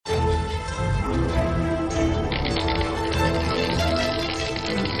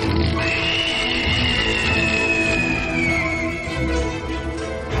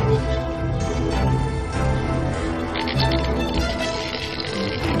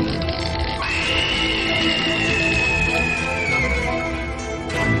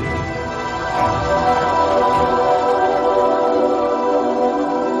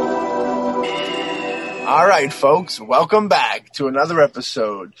right, folks, welcome back to another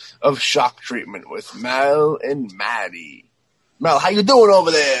episode of Shock Treatment with Mel and Maddie. Mel, how you doing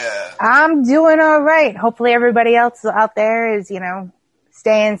over there? I'm doing all right. Hopefully everybody else out there is,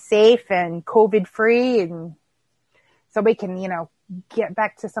 staying safe and COVID-free, and so we can, get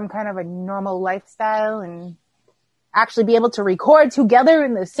back to some kind of a normal lifestyle and actually be able to record together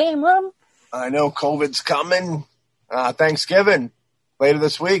in the same room. I know COVID's coming. Thanksgiving later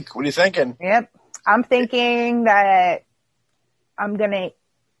this week. What are you thinking? Yep. I'm thinking that I'm going to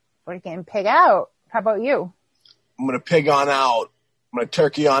freaking pig out. How about you? I'm going to pig on out. I'm going to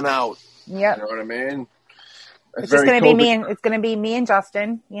turkey on out. Yep. You know what I mean? It's just going to be me, and it's going to be me and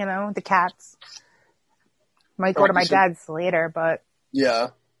Justin, the cats. Might go to my dad's later, but yeah.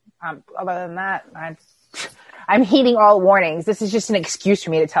 Other than that, I'm heeding all warnings. This is just an excuse for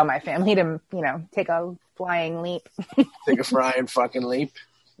me to tell my family to, take a flying leap. Take a flying fucking leap.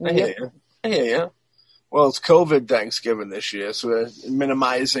 I Yep. hear you. Well, it's COVID Thanksgiving this year, so we're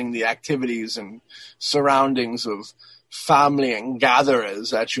minimizing the activities and surroundings of family and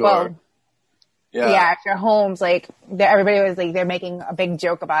gatherers at your... at your homes. Like, everybody was like, they're making a big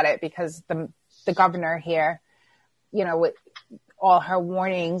joke about it because the governor here, with all her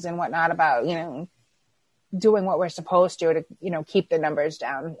warnings and whatnot about, doing what we're supposed to, keep the numbers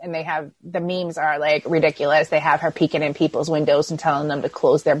down. And they have, the memes are like ridiculous. They have her peeking in people's windows and telling them to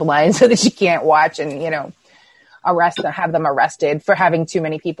close their blinds so that she can't watch and, have them arrested for having too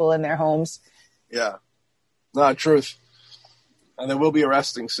many people in their homes. Yeah. No, truth. And they will be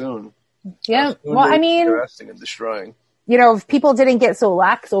arresting soon. Yeah. Well, I mean, arresting and destroying. If people didn't get so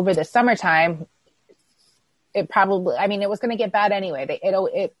lax over the summertime, it probably, it was going to get bad anyway.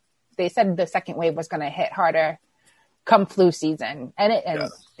 They said the second wave was going to hit harder come flu season.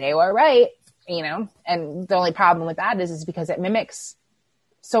 And they were right, and the only problem with that is because it mimics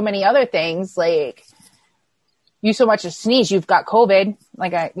so many other things. Like, you so much as sneeze, you've got COVID.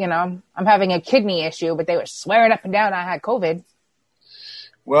 Like, I'm having a kidney issue, but they were swearing up and down I had COVID.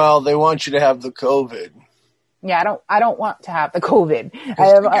 Well, they want you to have the COVID. Yeah, I don't want to have the COVID.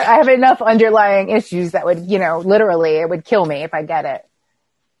 I have enough underlying issues that would, literally it would kill me if I get it.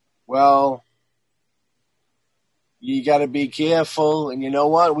 Well, you got to be careful. And you know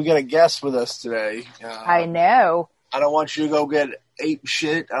what? We got a guest with us today. I know. I don't want you to go get ape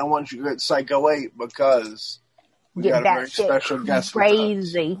shit. I don't want you to get Psycho 8 because we got a very special guest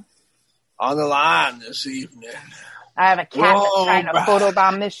crazy with us. On the line this evening. I have a cat that's trying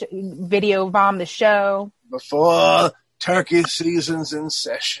to video bomb the show. Before turkey season's in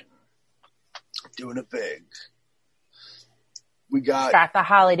session. Doing it big. We got the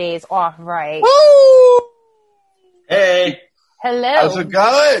holidays off right. Woo! Hey. Hello. How's it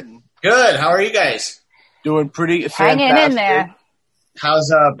going? Good. How are you guys? Doing pretty fantastic. Hanging in there.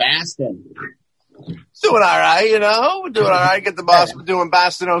 How's Baston? Doing all right, We're doing all right. Get the boss. We're doing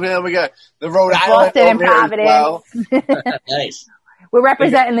Boston over here. We got the Rhode Island Boston and over here as well. Nice. We're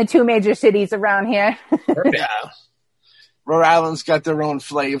representing the two major cities around here. Yeah. Rhode Island's got their own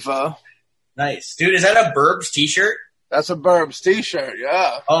flavor. Nice. Dude, is that a Burbs t-shirt? That's a Burbs t-shirt,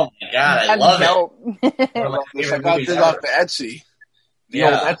 yeah. Oh, my God. I love it. I got this off the Etsy. The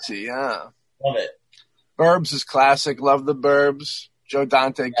old Etsy, yeah. Love it. Burbs is classic. Love the Burbs. Joe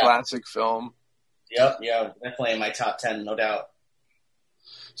Dante classic film. Yep, definitely in my top 10, no doubt.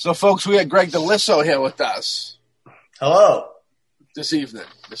 So, folks, we got Greg DeLisso here with us. Hello. This evening,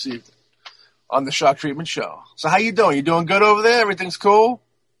 on the Shock Treatment Show. So, how you doing? You doing good over there? Everything's cool?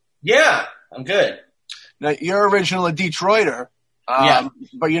 Yeah, I'm good. Now, you're originally a Detroiter, yeah,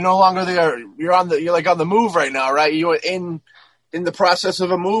 but you're no longer there. You're on the move right now, right? You in the process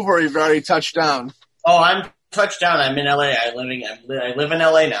of a move, or you've already touched down? Oh, I'm touched down. I'm in LA. I live in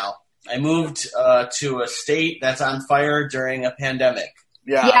LA now. I moved to a state that's on fire during a pandemic.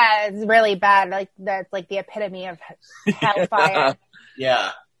 Yeah, it's really bad. Like, that's like the epitome of hellfire.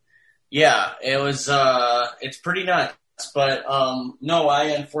 Yeah. It was. It's pretty nuts. But no, I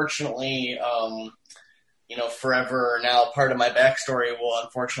unfortunately, forever now, part of my backstory will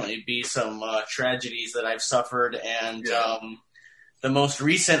unfortunately be some tragedies that I've suffered, and the most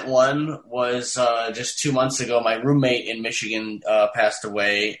recent one was just 2 months ago. My roommate in Michigan passed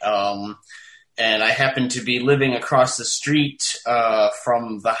away. And I happened to be living across the street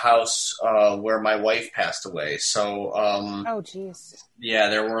from the house where my wife passed away. So, oh, jeez. Yeah,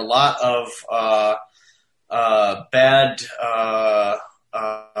 there were a lot of bad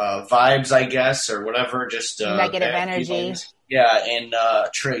vibes, I guess, or whatever. Just negative energy. Feelings. Yeah, and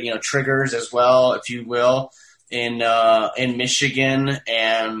triggers as well, if you will, in Michigan,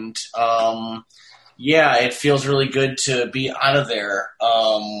 and yeah, it feels really good to be out of there.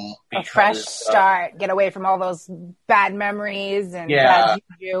 A fresh start, get away from all those bad memories and bad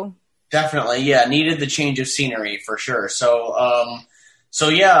juju. Definitely, yeah, needed the change of scenery for sure. So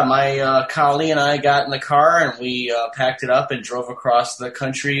yeah, my colleague and I got in the car and we packed it up and drove across the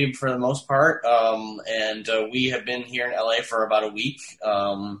country for the most part. And we have been here in LA for about a week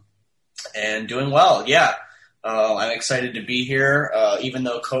and doing well. Yeah, I'm excited to be here, even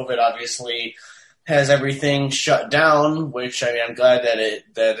though COVID obviously has everything shut down. Which I mean, I'm glad that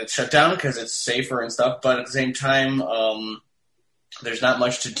it shut down because it's safer and stuff. But at the same time, there's not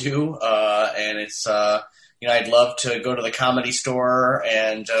much to do, and it's. I'd love to go to the Comedy Store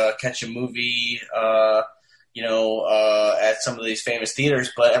and catch a movie, at some of these famous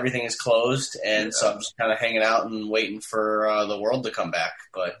theaters, but everything is closed, and so I'm just kind of hanging out and waiting for the world to come back.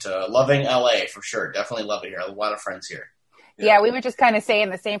 But loving LA for sure. Definitely love it here. I have a lot of friends here. Yeah, we were just kind of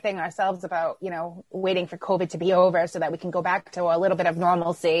saying the same thing ourselves about, waiting for COVID to be over so that we can go back to a little bit of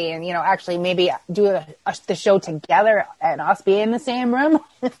normalcy and, actually maybe do the show together and us be in the same room.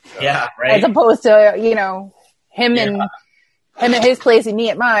 Yeah, right. As opposed to, him and at his place and me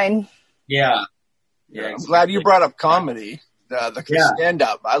at mine. Yeah. Yeah, I'm glad you brought up comedy, the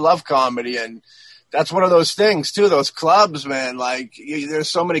stand-up. I love comedy, and that's one of those things, too, those clubs, man. Like, there's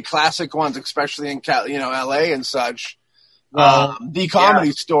so many classic ones, especially in, LA and such. The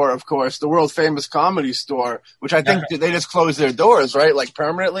Comedy Store, of course, the world famous Comedy Store, which I think they just closed their doors, right? Like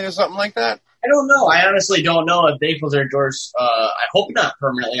permanently or something like that? I don't know. I honestly don't know if they close their doors. I hope not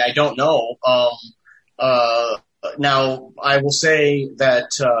permanently. I don't know. Now, I will say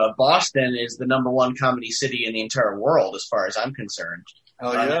that Boston is the number one comedy city in the entire world as far as I'm concerned.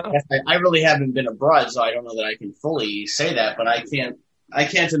 Oh, yeah? I really haven't been abroad, so I don't know that I can fully say that, but I can't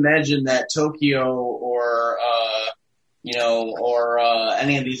imagine that Tokyo or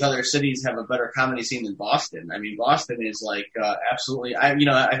any of these other cities have a better comedy scene than Boston. I mean, Boston is like absolutely. I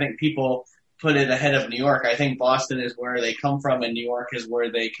think people put it ahead of New York. I think Boston is where they come from, and New York is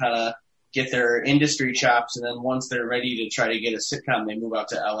where they kind of get their industry chops. And then once they're ready to try to get a sitcom, they move out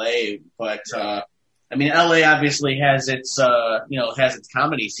to LA. But LA obviously has its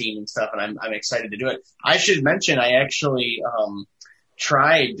comedy scene and stuff, and I'm excited to do it. I should mention I actually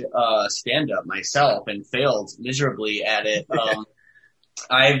tried stand-up myself and failed miserably at it.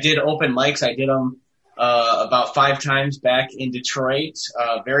 I did open mics. I did them about 5 times back in Detroit.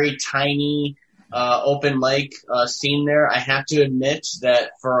 Very tiny open mic scene there. I have to admit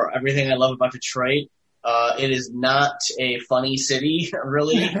that for everything I love about Detroit, it is not a funny city,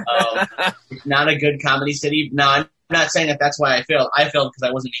 really. It's not a good comedy city. No, I'm not saying that that's why I failed. I failed because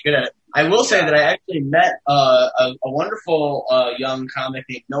I wasn't good at it. I will say that I actually met a wonderful young comic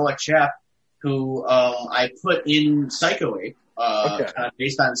named Noah Chapp, who I put in Psycho Ape, kind of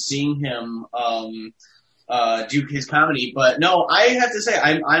based on seeing him do his comedy. But no, I have to say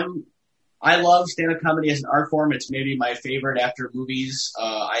I love stand-up comedy as an art form. It's maybe my favorite after movies.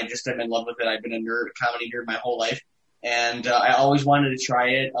 I just am in love with it. I've been a comedy nerd my whole life. And I always wanted to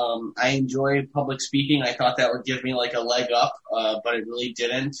try it. I enjoy public speaking. I thought that would give me like a leg up, but it really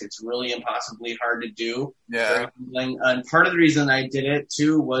didn't. It's really impossibly hard to do. Yeah. And part of the reason I did it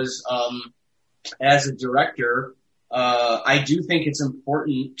too was as a director, I do think it's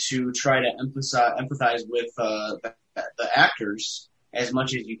important to try to empathize with the actors as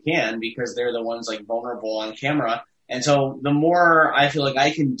much as you can, because they're the ones like vulnerable on camera. And so the more I feel like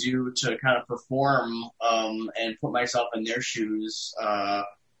I can do to kind of perform and put myself in their shoes,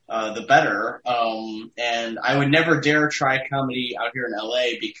 the better. And I would never dare try comedy out here in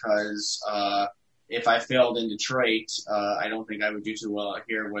LA because if I failed in Detroit, I don't think I would do too well out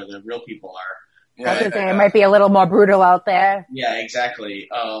here where the real people are. Yeah, it might be a little more brutal out there. Yeah, exactly.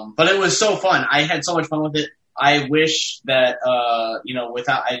 But it was so fun. I had so much fun with it. I wish that, I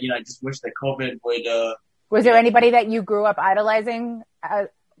just wish that COVID would... Was there anybody that you grew up idolizing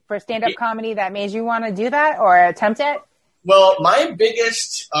for stand-up comedy that made you want to do that or attempt it? Well, my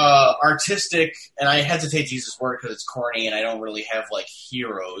biggest artistic, and I hesitate to use this word because it's corny and I don't really have like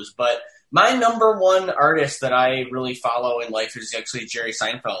heroes, but my number one artist that I really follow in life is actually Jerry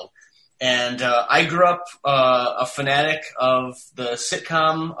Seinfeld. And I grew up a fanatic of the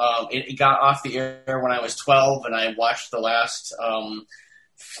sitcom. It got off the air when I was 12, and I watched the last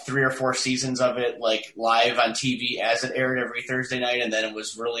 3 or 4 seasons of it like live on TV as it aired every Thursday night, and then it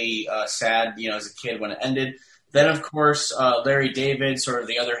was really sad, as a kid when it ended. Then, of course, Larry David, sort of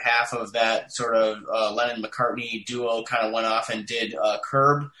the other half of that sort of Lennon-McCartney duo, kind of went off and did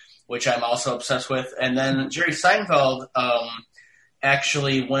Curb, which I'm also obsessed with. And then Jerry Seinfeld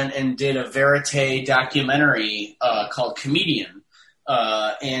actually went and did a verite documentary called Comedian,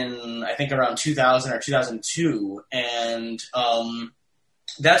 in I think around 2000 or 2002, and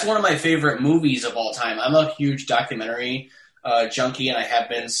that's one of my favorite movies of all time. I'm a huge documentary junkie, and I have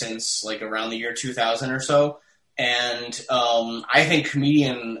been since like around the year 2000 or so. And I think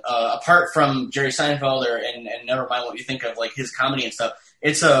comedian, apart from Jerry Seinfeld and never mind what you think of like his comedy and stuff,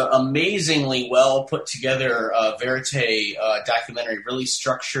 it's a amazingly well put together verite documentary, really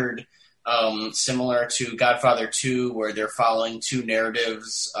structured, similar to Godfather 2, where they're following two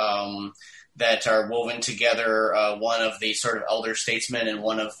narratives that are woven together, one of the sort of elder statesman and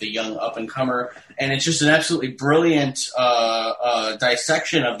one of the young up-and-comer. And it's just an absolutely brilliant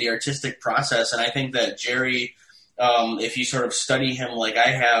dissection of the artistic process. And I think that Jerry, if you sort of study him like I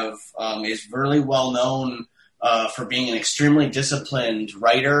have, is really well known for being an extremely disciplined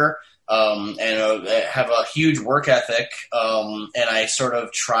writer and have a huge work ethic. And I sort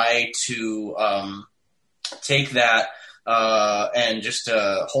of try to take that and just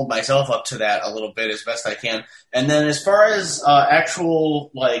hold myself up to that a little bit as best I can. And then as far as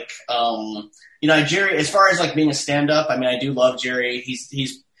actual, like, Jerry, as far as like being a stand-up, I mean, I do love Jerry.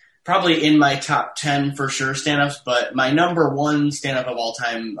 He's probably in my top 10 for sure stand-ups, but my number one stand-up of all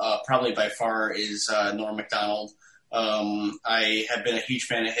time, probably by far, is Norm Macdonald. I have been a huge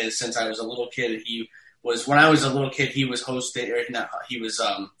fan of his since I was a little kid. When I was a little kid, he was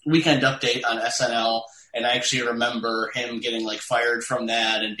Weekend Update on SNL. And I actually remember him getting like fired from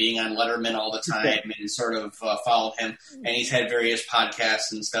that and being on Letterman all the time and sort of followed him. And he's had various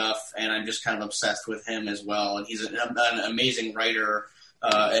podcasts and stuff. And I'm just kind of obsessed with him as well. And he's an amazing writer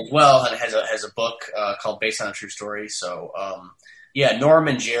as well, and has a book called Based on a True Story. So Norm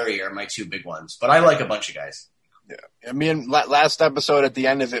and Jerry are my two big ones. But I like a bunch of guys. Yeah, me and last episode at the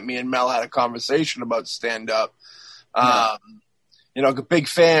end of it, me and Mel had a conversation about stand up. Big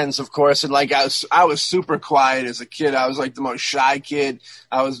fans, of course, and like I was super quiet as a kid. I was like the most shy kid.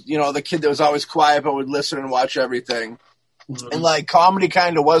 I was, the kid that was always quiet but would listen and watch everything. Mm-hmm. And like comedy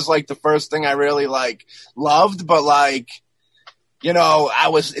kind of was like the first thing I really like loved, but like,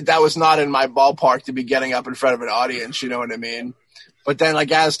 that was not in my ballpark to be getting up in front of an audience. You know what I mean? But then,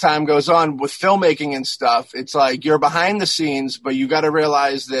 like, as time goes on with filmmaking and stuff, it's like you're behind the scenes, but you got to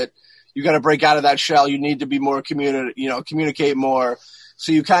realize that you got to break out of that shell. You need to be more communicate more.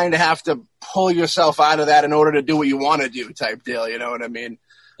 So you kind of have to pull yourself out of that in order to do what you want to do, type deal. You know what I mean?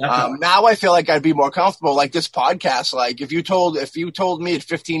 Now I feel like I'd be more comfortable. Like this podcast, like if you told me at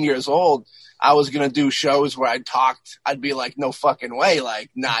 15 years old I was gonna do shows where I talked, I'd be like, no fucking way.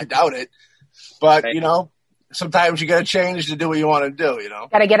 Like, nah, I doubt it. But sometimes you got to change to do what you want to do.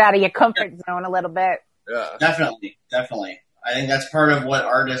 Got to get out of your comfort zone a little bit. Yeah, definitely. I think that's part of what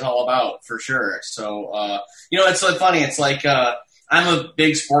art is all about, for sure. So, it's so funny. It's like I'm a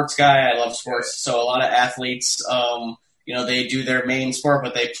big sports guy. I love sports. So a lot of athletes, they do their main sport,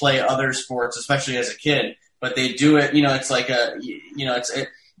 but they play other sports, especially as a kid. But they do it. It's like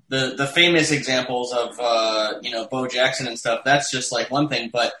the famous examples of Bo Jackson and stuff. That's just like one thing,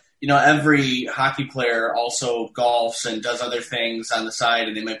 but every hockey player also golfs and does other things on the side,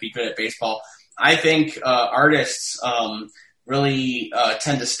 and they might be good at baseball. I think artists really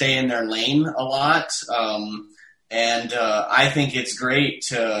tend to stay in their lane a lot. And I think it's great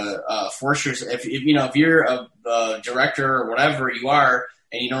to force yourself. If you're a director or whatever you are,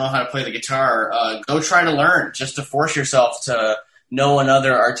 and you don't know how to play the guitar, go try to learn, just to force yourself to know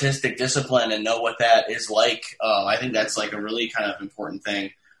another artistic discipline and know what that is like. I think that's like a really kind of important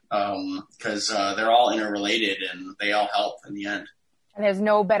thing, because they're all interrelated and they all help in the end. And there's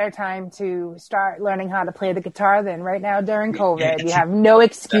no better time to start learning how to play the guitar than right now during COVID. You have no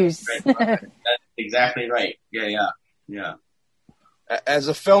excuse. That's exactly right. Yeah. As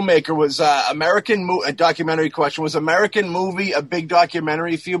a filmmaker, was a documentary question, was American Movie a big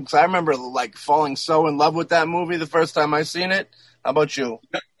documentary for you? Because I remember like falling so in love with that movie the first time I seen it. How about you?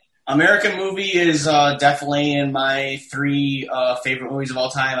 American Movie is definitely in my 3 favorite movies of all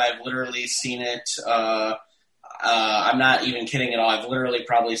time. I've literally seen it. I'm not even kidding at all. I've literally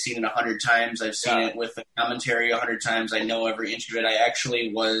probably seen it 100 times. I've seen it with the commentary 100 times. I know every inch of it. I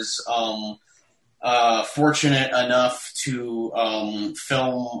actually was fortunate enough to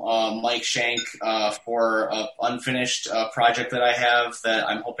film Mike Shank for an unfinished project that I have that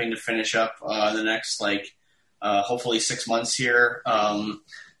I'm hoping to finish up in the next, hopefully 6 months here.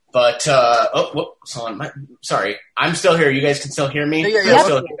 Sorry. I'm still here. You guys can still hear me? Yeah.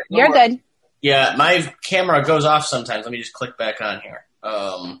 Yep. You're good. Yeah, my camera goes off sometimes. Let me just click back on here.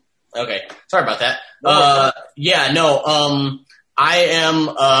 Okay. Sorry about that. I am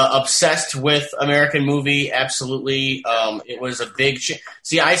obsessed with American Movie. Absolutely. It was a big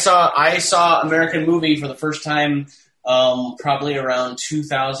See, I saw American Movie for the first time probably around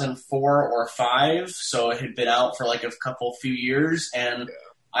 2004 or 5. So it had been out for like a few years. And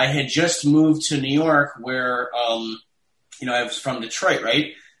I had just moved to New York where, I was from Detroit,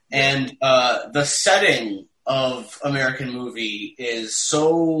 right? And the setting of American Movie is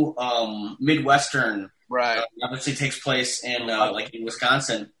so Midwestern. Right. Obviously takes place in in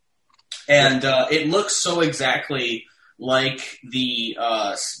Wisconsin. And it looks so exactly like the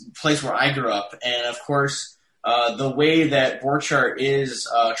place where I grew up. And, of course, the way that Borchardt is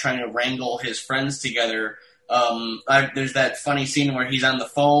trying to wrangle his friends together, there's that funny scene where he's on the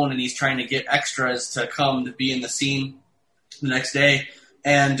phone and he's trying to get extras to come to be in the scene the next day.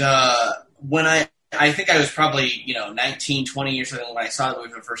 And when I think I was probably 19, 20 years old when I saw the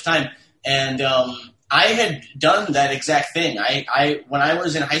movie for the first time. And I had done that exact thing. When I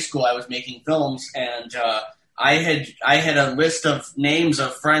was in high school, I was making films, and I had a list of names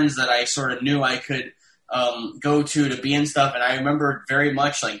of friends that I sort of knew I could go to be in stuff. And I remember very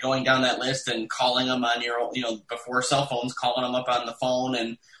much like going down that list and calling them on before cell phones, calling them up on the phone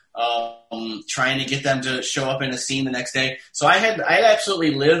and trying to get them to show up in a scene the next day. So I had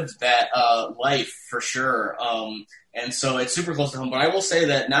absolutely lived that life for sure. And so it's super close to home. But I will say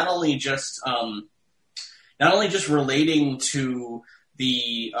that not only just relating to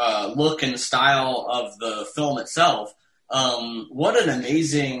the look and style of the film itself, what an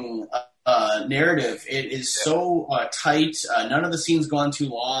amazing narrative. It is so tight. None of the scenes go on too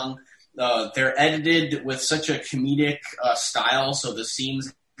long. They're edited with such a comedic style, so the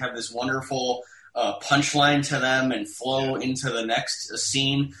scenes have this wonderful punchline to them and flow into the next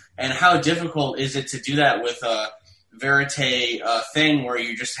scene. And how difficult is it to do that with a verite thing where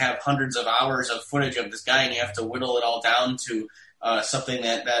you just have hundreds of hours of footage of this guy and you have to whittle it all down to something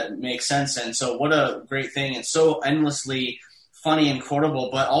that makes sense. And so what a great thing, and so endlessly funny and quotable,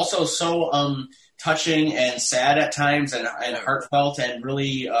 but also so touching and sad at times and heartfelt and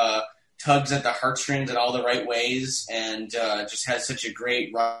really tugs at the heartstrings in all the right ways, and just has such a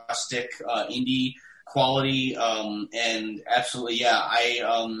great rustic indie quality. And absolutely,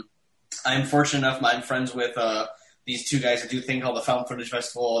 I'm fortunate enough. I'm friends with these two guys that do a thing called the Found Footage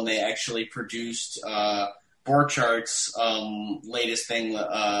Festival, and they actually produced Borchardt's latest thing,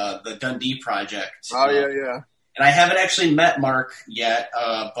 the Dundee Project. Oh, yeah. And I haven't actually met Mark yet,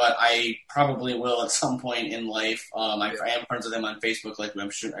 but I probably will at some point in life. I am friends with him on Facebook, like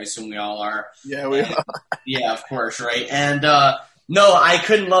I assume we all are. Yeah, we are. Yeah, of course, right? And no, I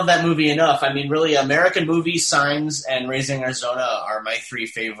couldn't love that movie enough. I mean, really, American Movie, Signs, and Raising Arizona are my 3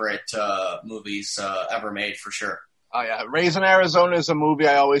 favorite movies ever made, for sure. Oh, yeah. Raising Arizona is a movie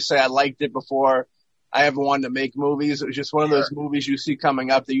I always say I liked it before I ever wanted to make movies. It was just one of those movies you see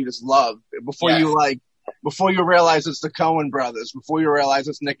coming up that you just love. Before you realize it's the Coen brothers, before you realize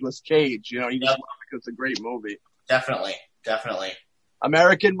it's Nicolas Cage, you just love it because it's a great movie. Definitely.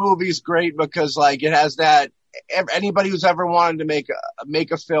 American Movie's great because it has that. Anybody who's ever wanted to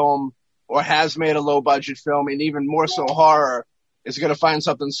make a film or has made a low budget film, and even more so horror, is going to find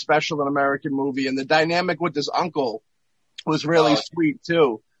something special in American Movie. And the dynamic with this uncle was really sweet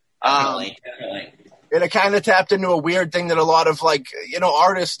too. Definitely. And it kind of tapped into a weird thing that a lot of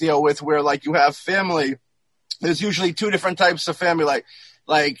artists deal with, where you have family. There's usually 2 different types of family.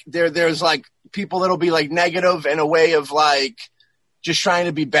 There's people that'll be negative in a way of just trying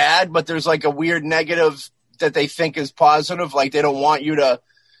to be bad, but there's a weird negative that they think is positive. They don't want you to,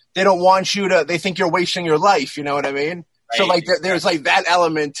 they think you're wasting your life. You know what I mean? Right. So there's that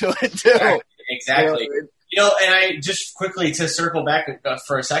element to it too. Exactly. And I just quickly to circle back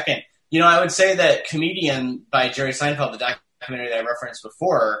for a second, I would say that Comedian by Jerry Seinfeld, the documentary that I referenced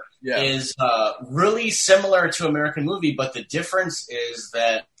before, is really similar to American Movie, but the difference is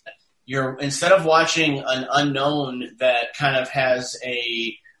that instead of watching an unknown that kind of has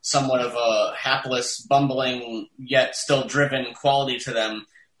a somewhat of a hapless, bumbling, yet still driven quality to them,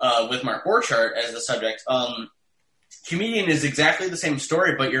 with Mark Borchardt as the subject, Comedian is exactly the same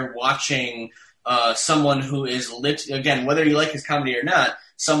story, but you're watching someone who is again, whether you like his comedy or not,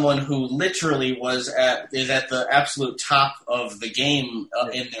 someone who literally is at the absolute top of the game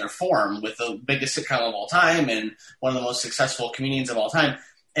in their form, with the biggest sitcom of all time and one of the most successful comedians of all time.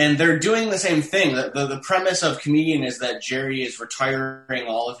 And they're doing the same thing. The premise of Comedian is that Jerry is retiring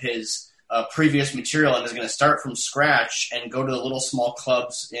all of his previous material and is going to start from scratch and go to the little small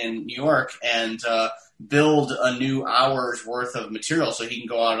clubs in New York and build a new hour's worth of material so he can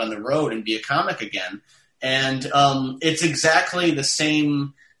go out on the road and be a comic again. And it's exactly the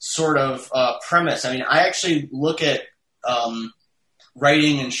same sort of premise. I mean, I actually look at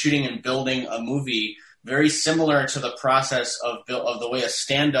writing and shooting and building a movie very similar to the process of the way a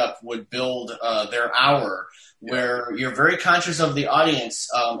stand-up would build their hour, where you're very conscious of the audience.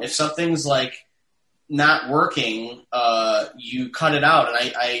 If something's like not working, you cut it out.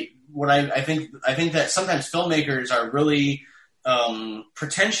 And I think that sometimes filmmakers are really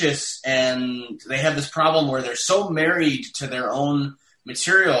pretentious, and they have this problem where they're so married to their own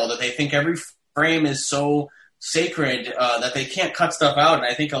material that they think every frame is so sacred that they can't cut stuff out. And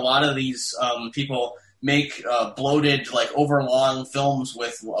I think a lot of these people make bloated, like overlong films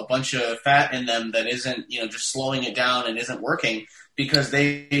with a bunch of fat in them that isn't, just slowing it down and isn't working, because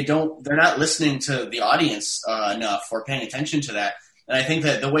they're not listening to the audience enough or paying attention to that. And I think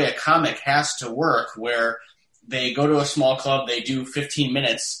that the way a comic has to work, where they go to a small club, they do 15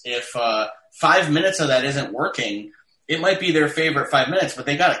 minutes. If 5 minutes of that isn't working, it might be their favorite 5 minutes, but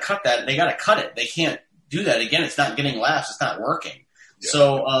they got to cut that. They got to cut it. They can't do that again. It's not getting laughs. It's not working. Yeah.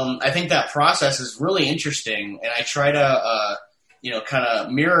 So I think that process is really interesting, and I try to, kind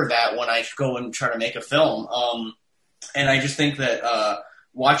of mirror that when I go and try to make a film. And I just think that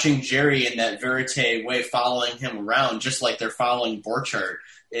watching Jerry in that verite way, following him around, just like they're following Borchardt,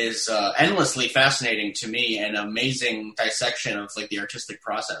 is endlessly fascinating to me, and amazing dissection of like the artistic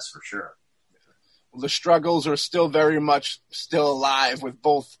process for sure. Well, the struggles are still very much still alive with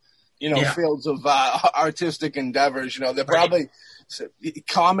both, fields of artistic endeavors. They're probably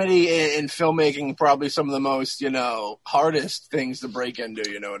comedy and filmmaking, probably some of the most, hardest things to break into.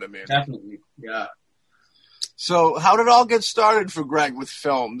 You know what I mean? Definitely, yeah. So how did it all get started for Greg with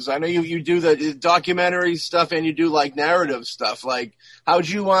films? I know you do the documentary stuff and you do like narrative stuff. Like, how'd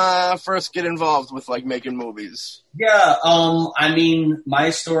you first get involved with like making movies? Yeah,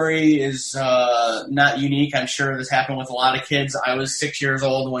 my story is not unique. I'm sure this happened with a lot of kids. I was 6 years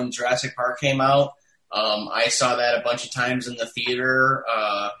old when Jurassic Park came out. I saw that a bunch of times in the theater.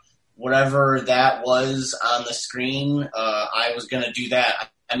 Whatever that was on the screen, I was going to do that.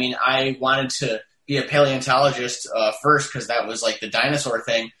 I wanted to be a paleontologist first, because that was like the dinosaur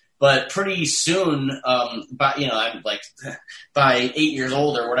thing. But pretty soon, I'm like by 8 years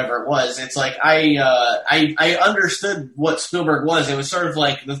old or whatever it was, it's like I understood what Spielberg was. It was sort of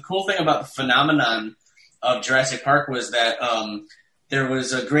like the cool thing about the phenomenon of Jurassic Park was that there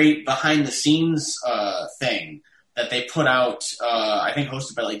was a great behind the scenes thing that they put out, I think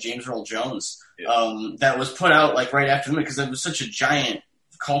hosted by like James Earl Jones, that was put out like right after the movie, because it was such a giant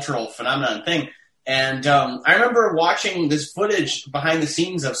cultural phenomenon thing. And I remember watching this footage behind the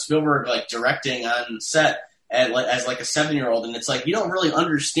scenes of Spielberg like directing on set as like a 7-year-old, and it's like you don't really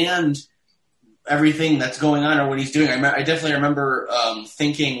understand everything that's going on or what he's doing. I definitely remember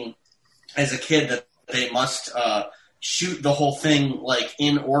thinking as a kid that they must shoot the whole thing like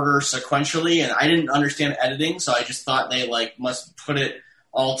in order sequentially, and I didn't understand editing, so I just thought they like must put it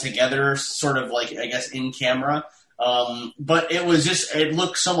all together, sort of like I guess in camera. But it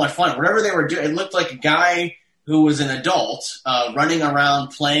looked so much fun. Whatever they were doing, it looked like a guy who was an adult running around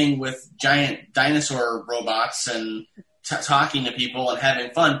playing with giant dinosaur robots and talking to people and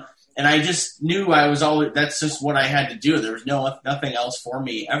having fun. And I just knew that's just what I had to do. There was nothing else for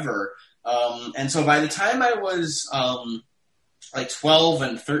me ever. And so by the time I was like 12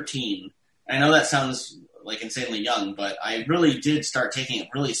 and 13, I know that sounds like insanely young, but I really did start taking it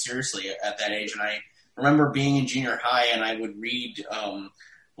really seriously at that age. And I remember being in junior high, and I would read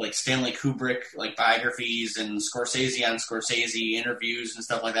like Stanley Kubrick like biographies and Scorsese on Scorsese interviews and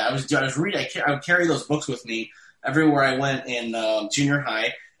stuff like that. I would carry those books with me everywhere I went in junior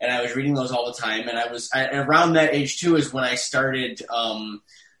high, and I was reading those all the time. And around that age too is when I started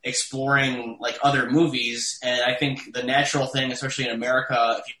exploring like other movies. And I think the natural thing, especially in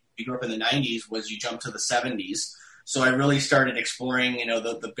America, if you grew up in the 90s, was you jump to the 70s. So I really started exploring,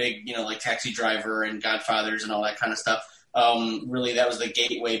 the big, like Taxi Driver and Godfathers and all that kind of stuff. Really, that was the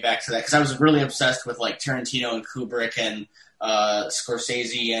gateway back to that, because I was really obsessed with like Tarantino and Kubrick and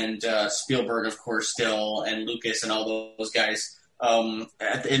Scorsese and Spielberg, of course, still, and Lucas and all those guys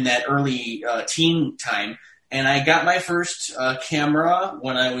in that early teen time. And I got my first camera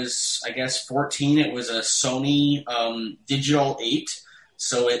when I was, I guess, 14. It was a Sony Digital 8.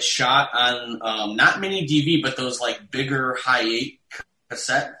 So it shot on not mini DV, but those like bigger high 8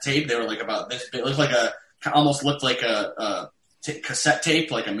 cassette tape. They were like about this big. It looked like almost looked like a cassette tape,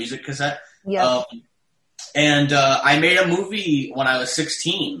 like a music cassette. Yeah. And I made a movie when I was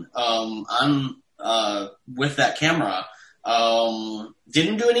 16 with that camera.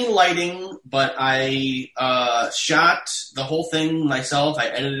 Didn't do any lighting, but I shot the whole thing myself. I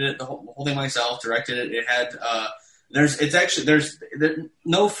edited it, the whole thing myself, directed it. It had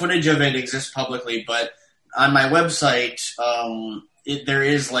no footage of it exists publicly, but on my website, there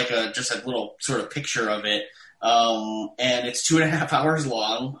is like just a little sort of picture of it. And it's 2.5 hours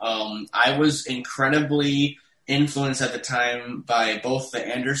long. I was incredibly influenced at the time by both the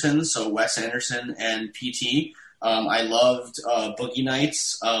Andersons, so Wes Anderson and P.T. I loved Boogie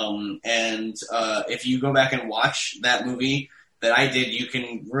Nights. And if you go back and watch that movie that I did, you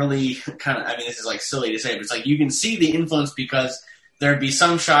can really kind of, I mean, this is like silly to say, but it's like you can see the influence because there'd be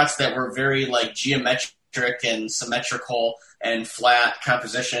some shots that were very like geometric and symmetrical and flat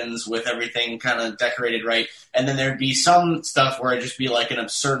compositions with everything kind of decorated right. And then there'd be some stuff where it'd just be like an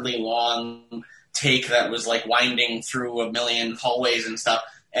absurdly long take that was like winding through a million hallways and stuff.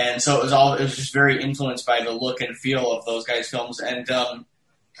 And so it was just very influenced by the look and feel of those guys' films. And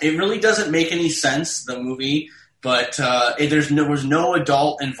it really doesn't make any sense, the movie, but there was no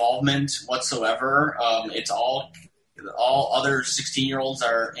adult involvement whatsoever. It's all other 16-year-olds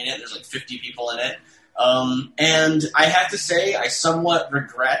are in it. There's like 50 people in it. And I have to say, I somewhat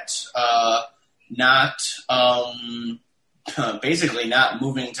regret basically not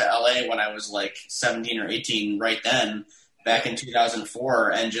moving to LA when I was like 17 or 18 right then, back in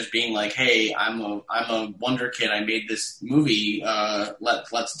 2004, and just being like, hey, I'm a wonder kid. I made this movie.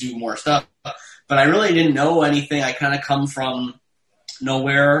 Let's do more stuff. But I really didn't know anything. I kind of come from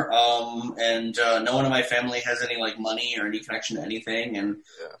nowhere, and no one in my family has any like money or any connection to anything, and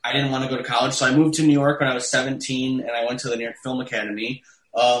I didn't want to go to college, so I moved to New York when I was 17, and I went to the New York Film Academy,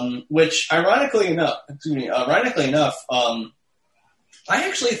 which ironically enough, I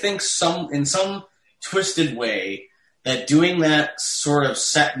actually think in some twisted way that doing that sort of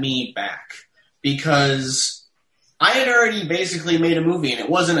set me back, because I had already basically made a movie, and it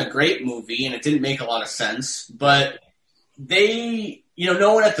wasn't a great movie, and it didn't make a lot of sense, but they,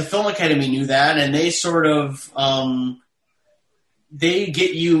 no one at the Film Academy knew that, and they sort of, they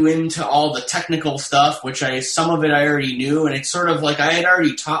get you into all the technical stuff, which some of it I already knew, and it's sort of like I had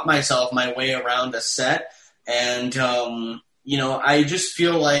already taught myself my way around a set, and, I just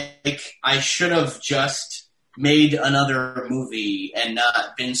feel like I should have just made another movie and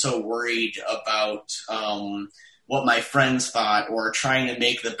not been so worried about what my friends thought, or trying to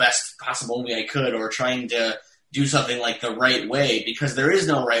make the best possible movie I could, or trying to do something like the right way, because there is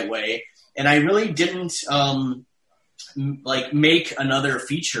no right way. And I really didn't make another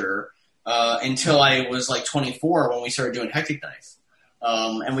feature until I was like 24 when we started doing Hectic Knife.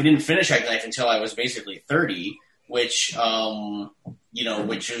 And we didn't finish Hectic Knife until I was basically 30, which is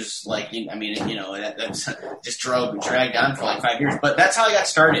like, that's just dragged on for like 5 years. But that's how I got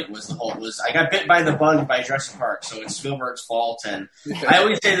started. I got bit by the bug by Jurassic Park, so it's Spielberg's fault. And I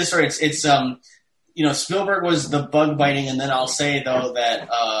always say this story. It's Spielberg was the bug biting, and then I'll say though that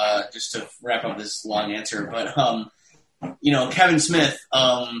just to wrap up this long answer, but Kevin Smith,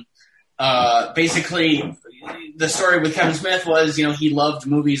 basically the story with Kevin Smith was, he loved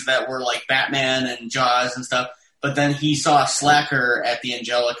movies that were like Batman and Jaws and stuff. But then he saw Slacker at the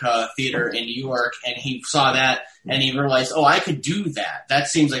Angelica Theater in New York, and he saw that, and he realized, I could do that. That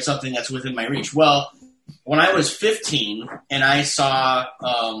seems like something that's within my reach. Well, when I was 15 and I saw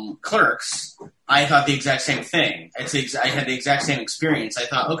Clerks, I thought the exact same thing. I had the exact same experience. I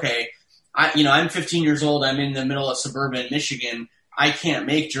thought, okay, I'm 15 years old. I'm in the middle of suburban Michigan. I can't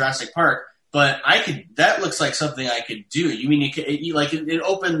make Jurassic Park. But that looks like something I could do. You mean it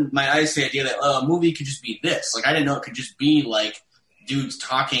opened my eyes to the idea that a movie could just be this. Like, I didn't know it could just be like dudes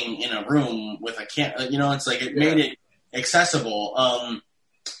talking in a room with a camera. It's like it made it accessible.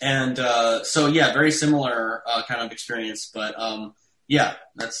 So very similar kind of experience. But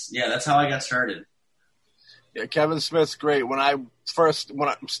that's how I got started. Yeah, Kevin Smith's great. When I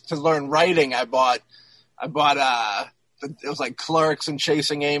to learn writing, I bought it was like Clerks and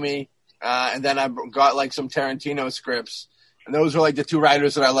Chasing Amy. And then I got like some Tarantino scripts, and those were like the two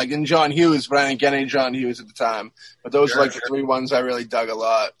writers that I liked. And John Hughes, but I didn't get any John Hughes at the time. But those were like the three ones I really dug a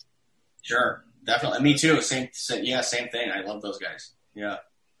lot. Sure, definitely. Me too. Same thing. I love those guys. Yeah.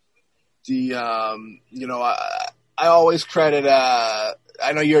 I always credit. I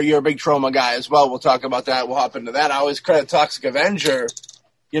know you're a big Troma guy as well. We'll talk about that. We'll hop into that. I always credit Toxic Avenger,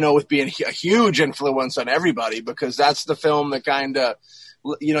 with being a huge influence on everybody, because that's the film that kind of,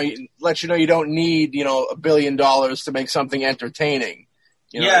 let you know you don't need, $1 billion to make something entertaining.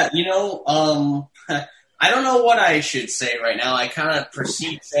 Yeah, I don't know what I should say right now. I kind of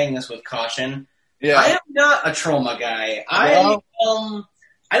proceed saying this with caution. Yeah. I am not a Troma guy. I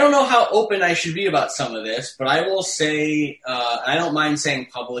don't know how open I should be about some of this, but I will say, I don't mind saying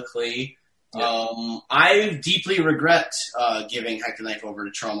publicly, I deeply regret giving Hectic Knife over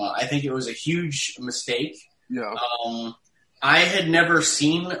to Troma. I think it was a huge mistake. Yeah. I had never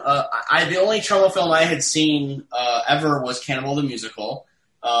seen. The only Troma film I had seen ever was Cannibal the Musical.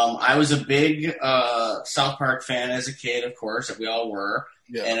 I was a big South Park fan as a kid, of course, that we all were.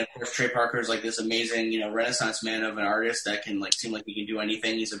 Yeah. And of course, Trey Parker is like this amazing, Renaissance man of an artist that can like seem like he can do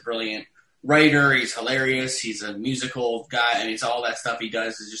anything. He's a brilliant writer. He's hilarious. He's a musical guy. I mean, it's all that stuff he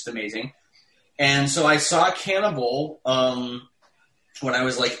does is just amazing. And so I saw Cannibal when I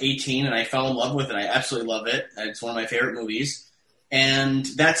was like 18, and I fell in love with it. I absolutely love it. It's one of my favorite movies. And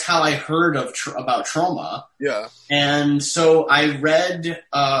that's how I heard about Troma. Yeah. And so I read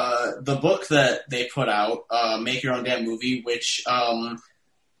the book that they put out, Make Your Own Damn Movie, which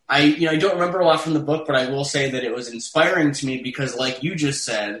I don't remember a lot from the book, but I will say that it was inspiring to me because, like you just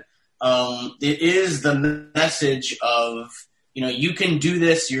said, it is the message of, you can do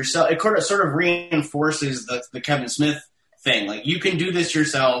this yourself. It sort of reinforces the Kevin Smith thing. Like, you can do this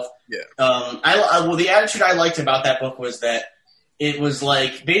yourself. Yeah. The attitude I liked about that book was that it was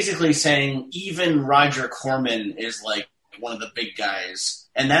like basically saying even Roger Corman is like one of the big guys,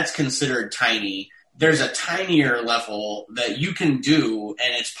 and that's considered tiny. There's a tinier level that you can do,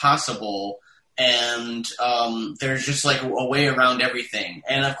 and it's possible, and there's just like a way around everything.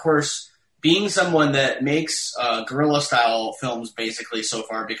 And of course, being someone that makes guerrilla-style films basically so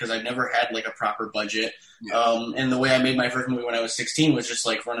far, because I've never had like a proper budget, and the way I made my first movie when I was 16 was just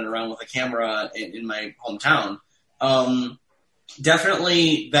like running around with a camera in my hometown.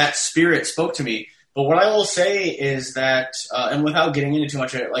 Definitely that spirit spoke to me. But what I will say is that, and without getting into too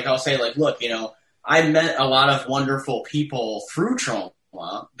much of it, like I'll say, like, look, I met a lot of wonderful people through Troma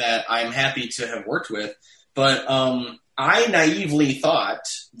that I'm happy to have worked with. But I naively thought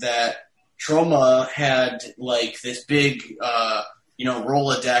that Troma had like this big,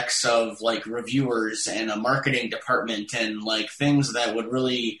 Rolodex of like reviewers and a marketing department and like things that would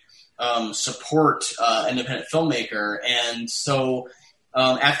really support independent filmmaker. And so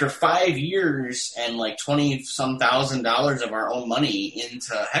after 5 years and like $20-some thousand of our own money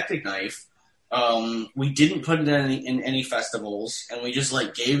into Hectic Knife, we didn't put it in any festivals, and we just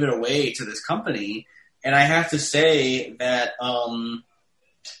like gave it away to this company. And I have to say that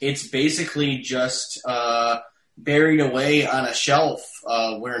it's basically just buried away on a shelf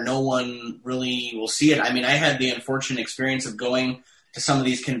where no one really will see it. I mean, I had the unfortunate experience of going to some of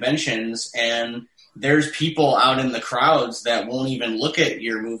these conventions, and there's people out in the crowds that won't even look at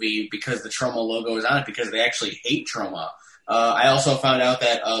your movie because the Troma logo is on it, because they actually hate Troma. I also found out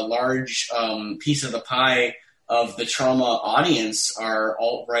that a large piece of the pie of the Troma audience are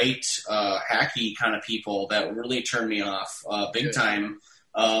alt-right, hacky kind of people that really turned me off big time.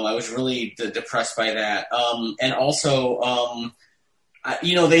 I was really depressed by that. And also,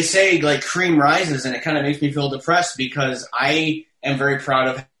 they say like cream rises, and it kind of makes me feel depressed because I am very proud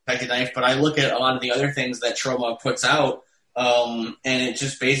of Hectic Knife, but I look at a lot of the other things that Troma puts out, and it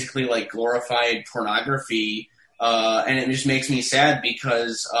just basically like glorified pornography, and it just makes me sad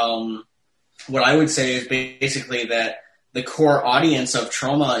because what I would say is basically that the core audience of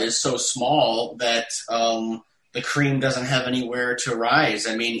Troma is so small that the cream doesn't have anywhere to rise.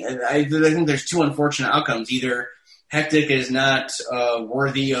 I mean, I think there's two unfortunate outcomes. Either Hectic is not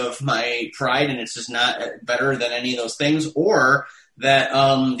worthy of my pride, and it's just not better than any of those things, or that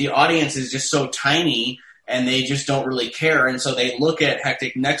the audience is just so tiny and they just don't really care, and so they look at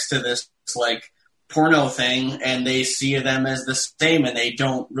Hectic next to this like porno thing, and they see them as the same, and they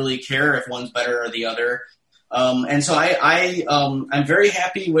don't really care if one's better or the other. And so I'm very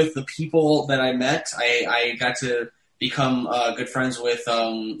happy with the people that I met. I got to become good friends with,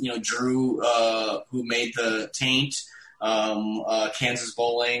 Drew, who made the Taint, Kansas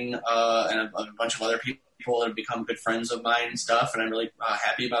Bowling, and a bunch of other people that have become good friends of mine and stuff. And I'm really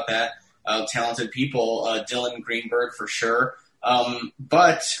happy about that. Talented people, Dylan Greenberg for sure.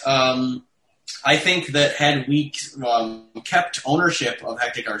 But I think that had we kept ownership of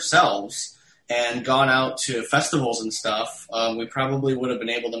Hectic ourselves and gone out to festivals and stuff, we probably would have been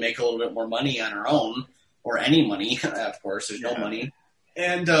able to make a little bit more money on our own, or any money, of course, there's no money.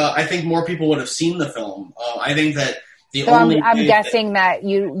 And I think more people would have seen the film. I think that I'm guessing that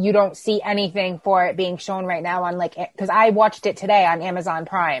you don't see anything for it being shown right now on because I watched it today on Amazon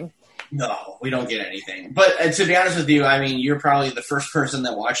Prime. No, we don't get anything. But to be honest with you, I mean, you're probably the first person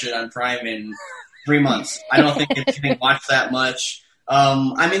that watched it on Prime in 3 months. I don't think it's getting watched that much.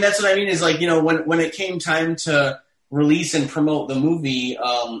 I mean, that's what I mean is like, when it came time to release and promote the movie,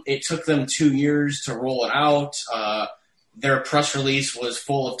 it took them 2 years to roll it out. Their press release was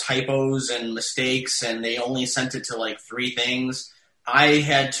full of typos and mistakes, and they only sent it to like 3 things. I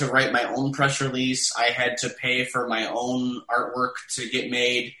had to write my own press release. I had to pay for my own artwork to get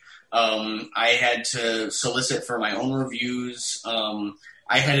made. I had to solicit for my own reviews.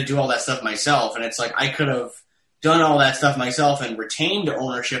 I had to do all that stuff myself, and it's like I could have done all that stuff myself and retained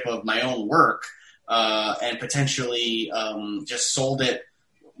ownership of my own work, and potentially just sold it,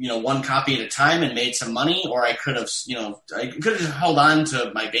 one copy at a time and made some money, or I could have, just held on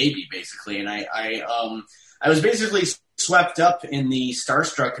to my baby basically. And I was basically swept up in the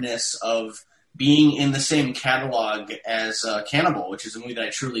starstruckness of being in the same catalog as Cannibal, which is a movie that I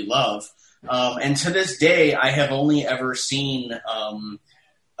truly love. And to this day, I have only ever seen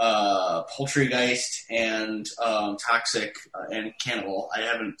Poultrygeist and Toxic and Cannibal. I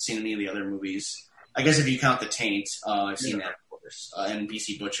haven't seen any of the other movies. I guess if you count The Taint, I've seen that, of course, and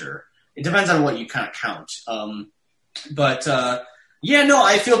BC Butcher. It depends on what you kind of count.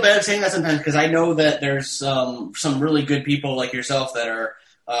 I feel bad saying that sometimes because I know that there's some really good people like yourself that are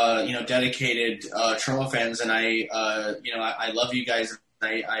dedicated Troma fans, and I love you guys.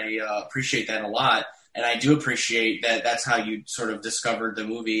 I appreciate that a lot, and I do appreciate that that's how you sort of discovered the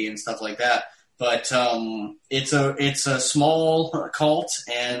movie and stuff like that. But it's a small cult,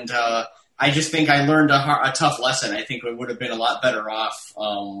 and I just think I learned a tough lesson. I think we would have been a lot better off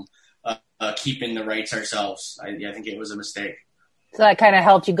keeping the rights ourselves. I think it was a mistake. So that kind of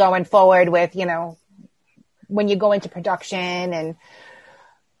helped you going forward with, when you go into production and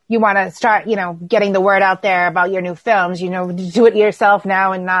you want to start, getting the word out there about your new films, do it yourself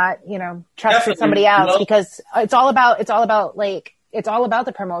now and not, trust for somebody else, because it's all about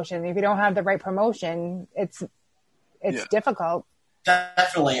the promotion. If you don't have the right promotion, it's difficult.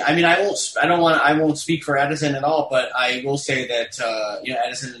 Definitely. I mean, I won't speak for Edison at all, but I will say that,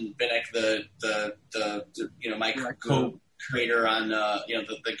 Edison Binek, my co-creator on,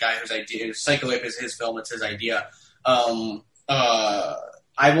 the guy whose idea, Psycho Ape is his film, it's his idea.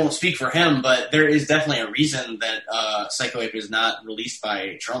 I won't speak for him, but there is definitely a reason that Psycho Ape is not released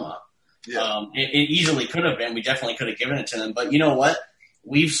by Troma. Yeah. It easily could have been. We definitely could have given it to them. But you know what?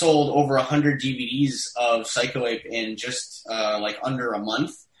 We've sold over 100 DVDs of Psycho Ape in just under a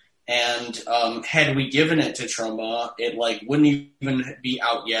month. And had we given it to Troma, it wouldn't even be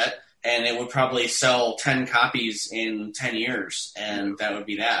out yet. And it would probably sell 10 copies in 10 years. And that would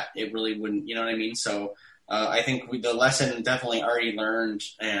be that. It really wouldn't, you know what I mean? So I think the lesson definitely already learned.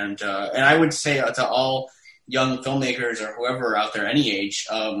 And I would say to all young filmmakers or whoever out there any age,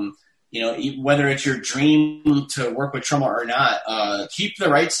 whether it's your dream to work with Troma or not, keep the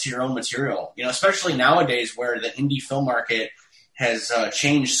rights to your own material. Especially nowadays where the indie film market has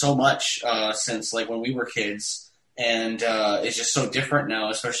changed so much since when we were kids, and it's just so different now,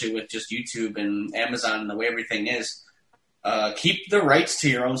 especially with just YouTube and Amazon and the way everything is. Keep the rights to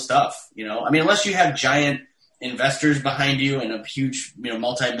your own stuff. Unless you have giant investors behind you and a huge,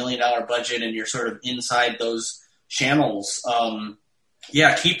 multi-million-dollar budget, and you're sort of inside those channels.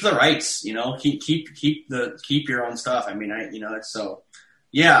 Keep the rights. Keep your own stuff. It's so.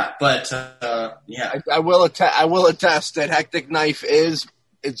 Yeah, but I will attest that Hectic Knife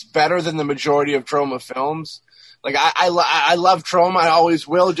it's better than the majority of Troma films. I love Troma. I always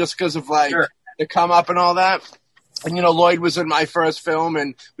will, just because of sure. the come up and all that. And, Lloyd was in my first film,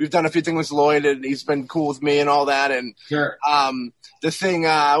 and we've done a few things with Lloyd, and he's been cool with me and all that. And sure. The thing,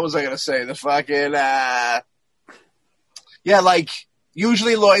 what was I going to say? The fucking,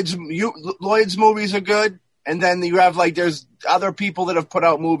 usually Lloyd's movies are good. And then you have, there's other people that have put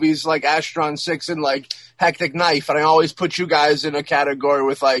out movies like Astron 6 and, Hectic Knife. And I always put you guys in a category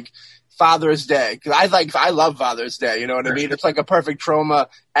with, Father's Day. Cause I love Father's Day, you know what I mean? It's like a perfect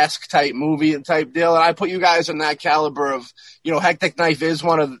Troma-esque type movie type deal. And I put you guys in that caliber of, Hectic Knife is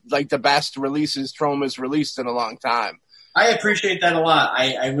one of the best releases Troma's released in a long time. I appreciate that a lot.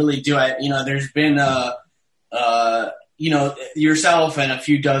 I really do. There's been, yourself and a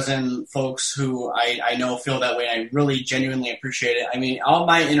few dozen folks who I know feel that way. I really genuinely appreciate it. All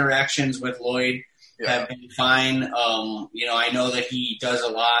my interactions with Lloyd have been fine. I know that he does a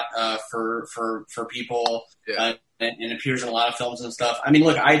lot for people and appears in a lot of films and stuff.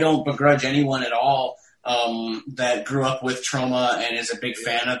 Look, I don't begrudge anyone at all that grew up with Troma and is a big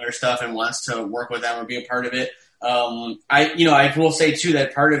fan of their stuff and wants to work with them or be a part of it. I will say too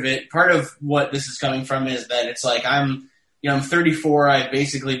that part of what this is coming from is that it's I'm 34. I've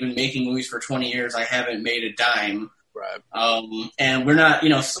basically been making movies for 20 years. I haven't made a dime. Right. And we're not,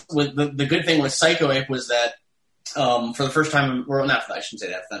 with the good thing with Psycho Ape was that, for the first time, I shouldn't say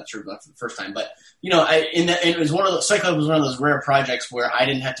that, that's not true, not for the first time, but, it was Psycho Ape was one of those rare projects where I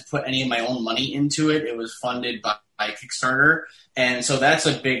didn't have to put any of my own money into it. It was funded by Kickstarter. And so that's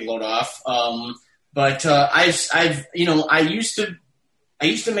a big load off. But I used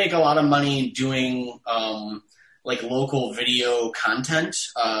to make a lot of money doing, like local video content.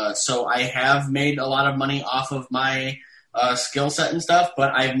 So I have made a lot of money off of my skill set and stuff,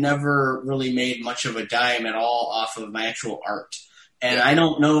 but I've never really made much of a dime at all off of my actual art. And I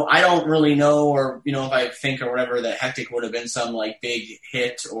don't really know, or, you know, if I think or whatever that Hectic would have been some like big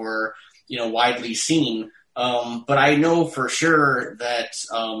hit or, you know, widely seen. But I know for sure that,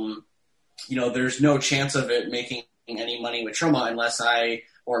 you know, there's no chance of it making any money with Troma unless I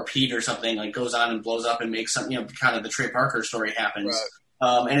or Pete or something like goes on and blows up and makes something, you know, kind of the Trey Parker story happens.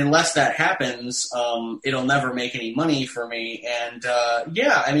 Right. And unless that happens, it'll never make any money for me. And,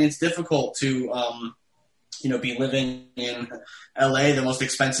 yeah, I mean, it's difficult to, you know, be living in LA, the most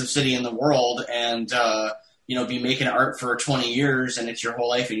expensive city in the world, and, you know, be making art for 20 years and it's your whole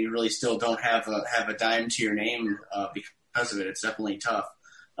life and you really still don't have a dime to your name, because of it. It's definitely tough.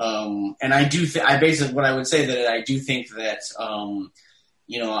 And I do I basically, what I would say that I do think that,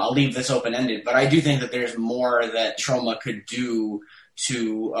 you know, I'll leave this open-ended, but I do think that there's more that Troma could do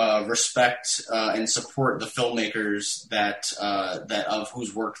to respect and support the filmmakers that of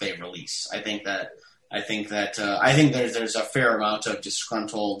whose work they release. I think there's a fair amount of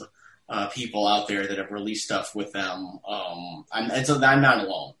disgruntled people out there that have released stuff with them. And so I'm not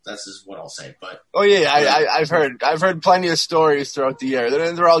alone. That's just what I'll say. But I've heard plenty of stories throughout the year.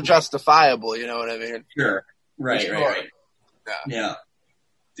 They're all justifiable. You know what I mean? Sure. Right.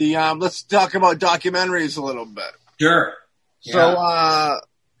 Yeah. Let's talk about documentaries a little bit. Sure. Yeah. So,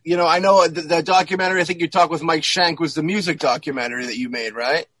 you know, I know the documentary, I think you talked with Mike Shank, was the music documentary that you made,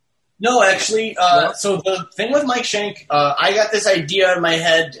 right? No, actually. So the thing with Mike Shank, I got this idea in my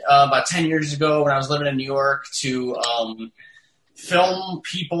head about 10 years ago when I was living in New York to film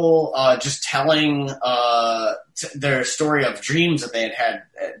people just telling their story of dreams that they had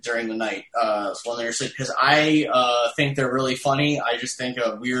during the night when they were asleep. Because I think they're really funny. I just think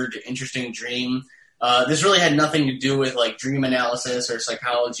a weird, interesting dream. This really had nothing to do with like dream analysis or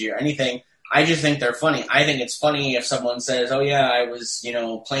psychology or anything. I just think they're funny. I think it's funny if someone says, "Oh yeah, I was, you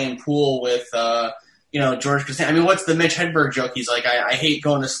know, playing pool with, you know, George Costanza." I mean, what's the Mitch Hedberg joke? He's like, I hate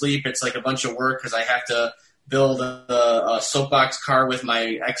going to sleep. It's like a bunch of work because I have to build a soapbox car with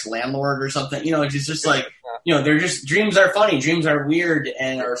my ex-landlord or something. You know, it's just like, you know, they're just, dreams are funny. Dreams are weird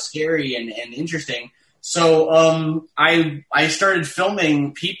and are scary and interesting. So I started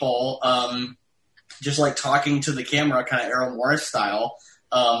filming people, just like talking to the camera, kind of Errol Morris style.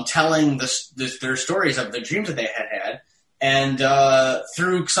 Telling their stories of the dreams that they had. And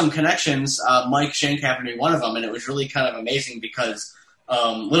through some connections, Mike Shank happened to be one of them, and it was really kind of amazing because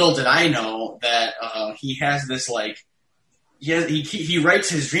little did I know that he has this, like, he writes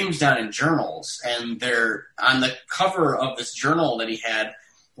his dreams down in journals, and they're on the cover of this journal that he had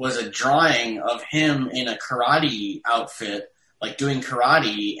was a drawing of him in a karate outfit, like doing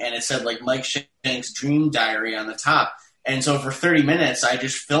karate, and it said, like, Mike Shank's dream diary on the top. And so for 30 minutes, I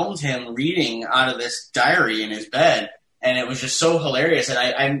just filmed him reading out of this diary in his bed, and it was just so hilarious.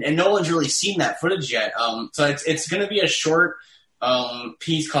 And no one's really seen that footage yet. So it's going to be a short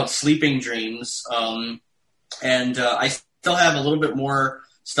piece called Sleeping Dreams. And I still have a little bit more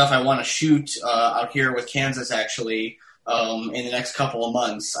stuff I want to shoot out here with Kansas, actually, in the next couple of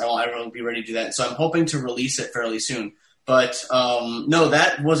months. I will be ready to do that. So I'm hoping to release it fairly soon. But, no,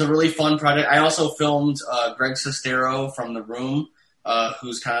 that was a really fun project. I also filmed Greg Sestero from The Room,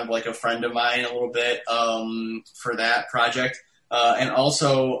 who's kind of like a friend of mine a little bit, for that project. And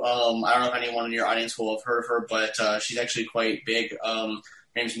also, I don't know if anyone in your audience will have heard of her, but she's actually quite big. Her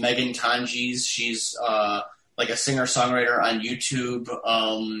name's Megan Tonjes. She's like a singer-songwriter on YouTube.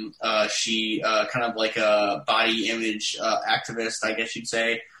 She kind of like a body image activist, I guess you'd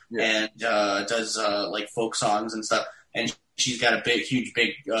say, and does like folk songs and stuff. And she's got a huge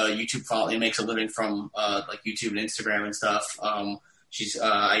YouTube following. Makes a living from like YouTube and Instagram and stuff. She's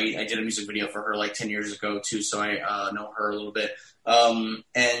I did a music video for her like 10 years ago too, so I know her a little bit. And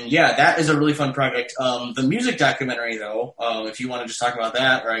yeah, that is a really fun project. The music documentary, though, if you want to just talk about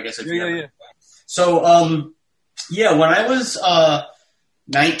that, or I guess if you So yeah, when I was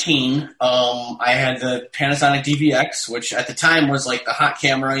 19, I had the Panasonic DVX, which at the time was like the hot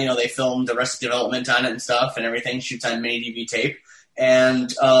camera. You know, they filmed Arrested Development on it and stuff and everything, shoots on mini DV tape. And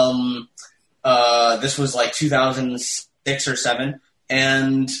this was like 2006 or 7.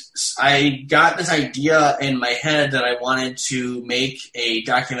 And I got this idea in my head that I wanted to make a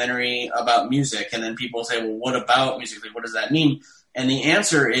documentary about music. And then people say, well, what about music? Like, what does that mean? And the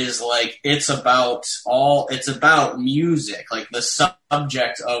answer is like, it's about music, like the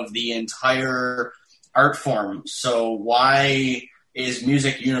subject of the entire art form. So why is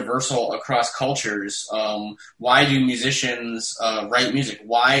music universal across cultures? Why do musicians write music?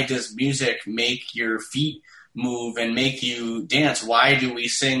 Why does music make your feet move and make you dance? Why do we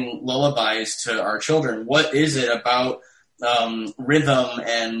sing lullabies to our children? What is it about rhythm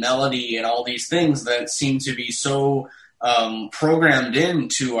and melody and all these things that seem to be so programmed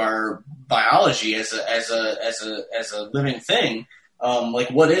into our biology as a living thing? Like,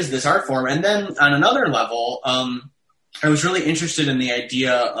 what is this art form? And then on another level, I was really interested in the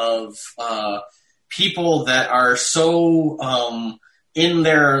idea of people that are so in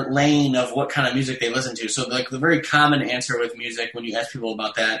their lane of what kind of music they listen to. So, like, the very common answer with music when you ask people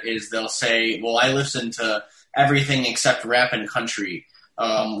about that is they'll say, well, I listen to everything except rap and country,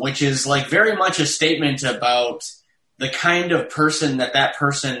 which is, like, very much a statement about the kind of person that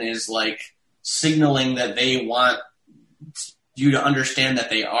person is, like, signaling that they want you to understand that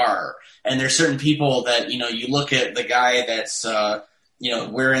they are. And there's certain people that, you know, you look at the guy that's, you know,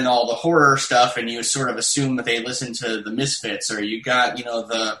 wearing all the horror stuff and you sort of assume that they listen to the Misfits, or you got, you know,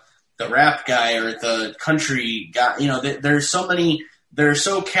 the rap guy or the country guy, you know, there's so many, they're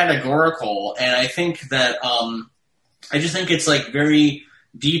so categorical. And I think that, I just think it's like very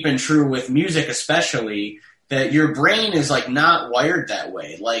deep and true with music, especially, that your brain is like not wired that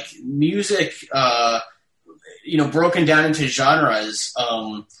way. Like music, you know, broken down into genres,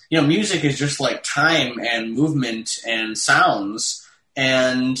 you know, music is just like time and movement and sounds.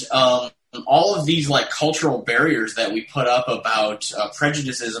 And all of these like cultural barriers that we put up about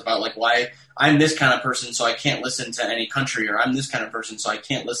prejudices about like why I'm this kind of person, so I can't listen to any country, or I'm this kind of person, so I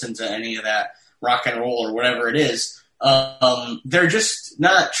can't listen to any of that rock and roll or whatever it is. They're just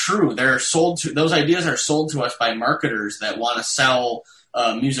not true. They're sold to, those ideas are sold to us by marketers that want to sell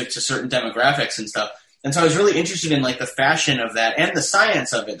music to certain demographics and stuff. And so I was really interested in like the fashion of that and the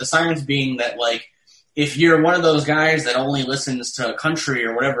science of it. The science being that like, if you're one of those guys that only listens to country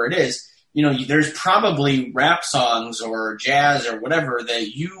or whatever it is, you know, there's probably rap songs or jazz or whatever that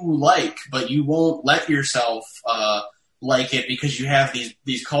you like, but you won't let yourself like it because you have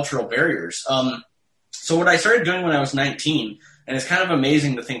these cultural barriers. So what I started doing when I was 19, and it's kind of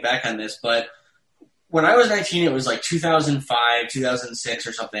amazing to think back on this, but when I was 19, it was like 2005, 2006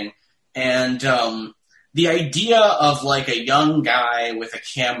 or something. And the idea of like a young guy with a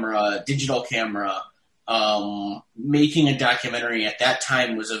camera, digital camera, making a documentary at that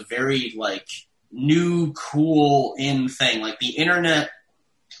time was a very like new, cool in thing. Like the internet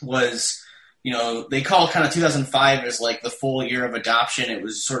was, you know, they call kind of 2005 as like the full year of adoption. It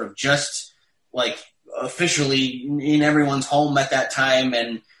was sort of just like officially in everyone's home at that time.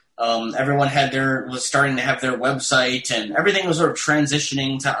 And everyone was starting to have their website, and everything was sort of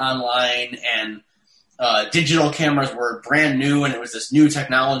transitioning to online, and digital cameras were brand new, and it was this new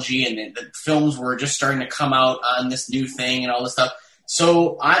technology, and the films were just starting to come out on this new thing and all this stuff.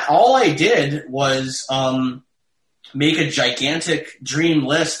 So all I did was make a gigantic dream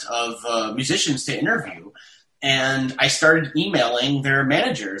list of musicians to interview, and I started emailing their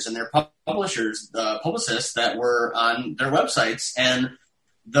managers and their publishers, publicists that were on their websites, and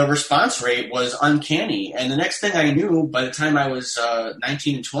the response rate was uncanny. And the next thing I knew, by the time I was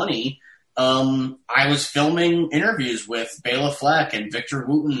 19 and 20, I was filming interviews with Bela Fleck and Victor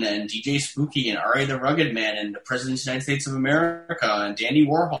Wooten and DJ Spooky and R.A. the Rugged Man and the President of the United States of America and Dandy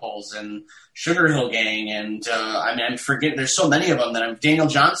Warhols and Sugar Hill Gang and I mean, I forget, there's so many of them that I'm Daniel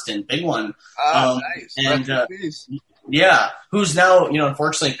Johnston, big one. Nice. And yeah, who's now, you know,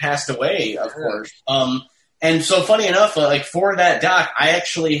 unfortunately passed away, of course. And so funny enough, like for that doc, I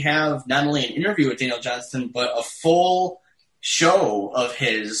actually have not only an interview with Daniel Johnston, but a full show of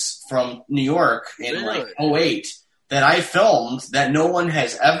his from New York in like 2008 that I filmed that no one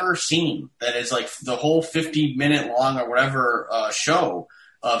has ever seen. That is like the whole 50-minute long or whatever show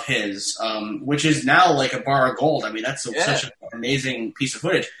of his, which is now like a bar of gold. I mean, that's such an amazing piece of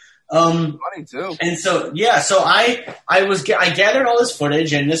footage. Funny too. And so, yeah, so I gathered all this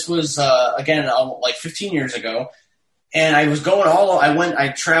footage, and this was, again, like 15 years ago. And I was I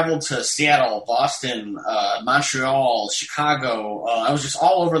traveled to Seattle, Boston, Montreal, Chicago. I was just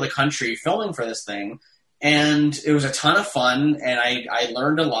all over the country filming for this thing. And it was a ton of fun, and I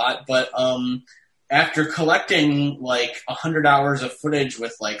learned a lot. But after collecting like 100 hours of footage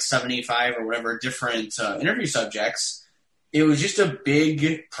with like 75 or whatever different interview subjects, it was just a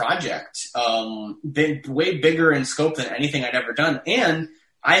big project, way bigger in scope than anything I'd ever done. And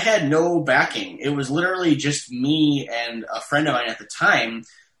I had no backing. It was literally just me and a friend of mine at the time.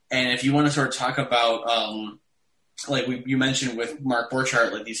 And if you want to sort of talk about, like you mentioned with Mark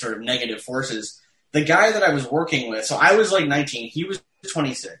Borchardt, like these sort of negative forces, the guy that I was working with, so I was like 19, he was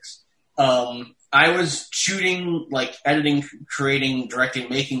 26. I was shooting, like editing, creating, directing,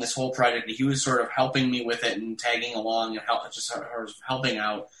 making this whole project. He was sort of helping me with it and tagging along and helping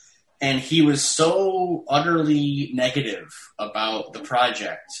out. and he was so utterly negative about the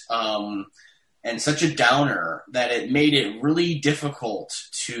project, and such a downer that it made it really difficult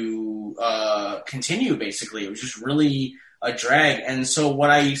to continue, basically. It was just really a drag. And so what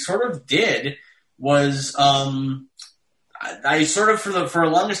I sort of did was I sort of, for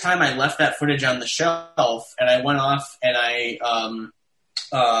the longest time, I left that footage on the shelf, and I went off and I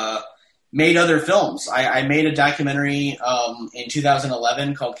made other films. I made a documentary in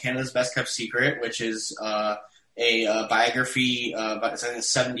 2011 called Canada's Best Kept Secret, which is a biography, about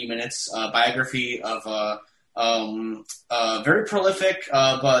 70 minutes, biography of a very prolific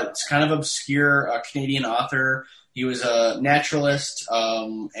but kind of obscure Canadian author. He was a naturalist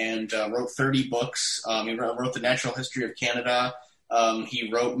and wrote 30 books. He wrote The Natural History of Canada. He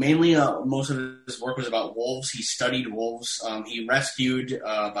wrote mainly, most of his work was about wolves. He studied wolves. He rescued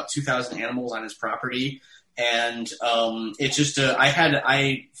about 2,000 animals on his property. And it's just,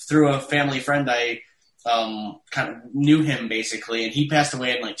 through a family friend, I kind of knew him basically, and he passed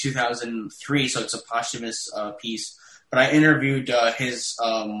away in like 2003, so it's a posthumous piece. But I interviewed his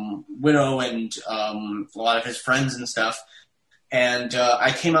widow and a lot of his friends and stuff, and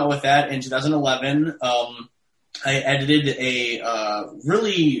I came out with that in 2011. I edited a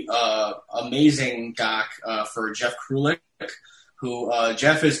really amazing doc for Jeff Krulik, who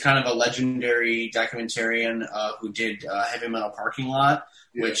Jeff is kind of a legendary documentarian who did Heavy Metal Parking Lot,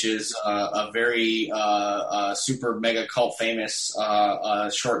 which is a very super mega cult famous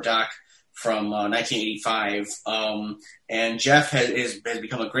short doc from 1985. And Jeff has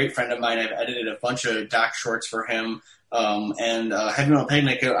become a great friend of mine. I've edited a bunch of doc shorts for him. And Heavy Metal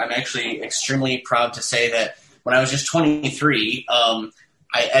Picnic, I'm actually extremely proud to say that when I was just 23,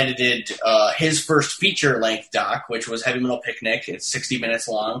 I edited his first feature-length doc, which was Heavy Metal Picnic. It's 60 minutes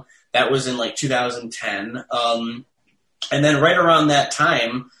long. That was in like 2010. And then right around that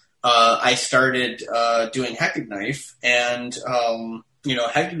time, I started doing Hectic Knife, and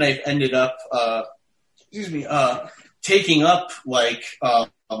Hectic Knife ended up, taking up like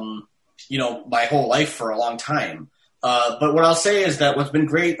my whole life for a long time. But what I'll say is that what's been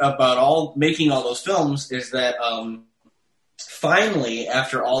great about making all those films is that finally,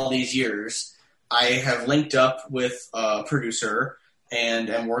 after all these years, I have linked up with a producer and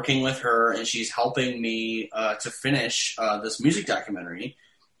am working with her, and she's helping me to finish this music documentary.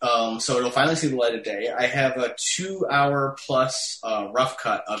 So it'll finally see the light of day. I have a 2-hour plus rough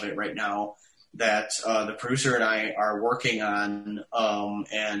cut of it right now that the producer and I are working on,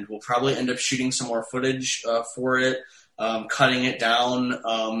 and we'll probably end up shooting some more footage for it, cutting it down,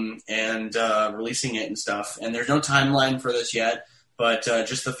 and releasing it and stuff. And there's no timeline for this yet, but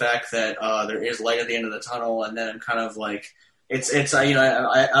just the fact that there is light at the end of the tunnel, and then I'm kind of like,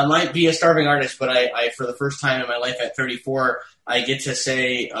 I might be a starving artist, but I for the first time in my life at 34, I get to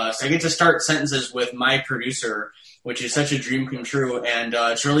say, I get to start sentences with my producer, which is such a dream come true. And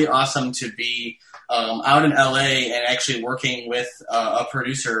it's really awesome to be out in LA and actually working with a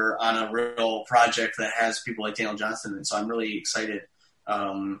producer on a real project that has people like Daniel Johnston. And so I'm really excited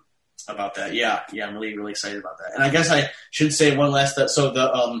about that. Yeah, I'm really, really excited about that. And I guess I should say one last,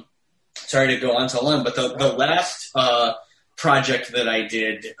 sorry to go on so long, but the last project that I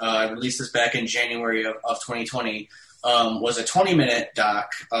did, I released this back in January of 2020, was a 20-minute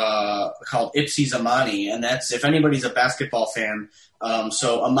doc called Ipsy Zamani, and that's, if anybody's a basketball fan,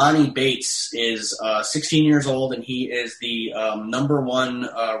 so Amani Bates is 16 years old, and he is the number one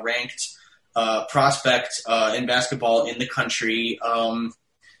ranked prospect in basketball in the country.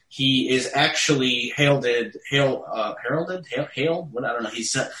 He is actually heralded. What, I don't know.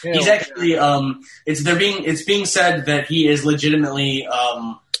 He's actually. It's being said that he is legitimately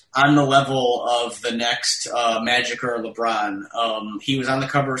on the level of the next Magic or LeBron. He was on the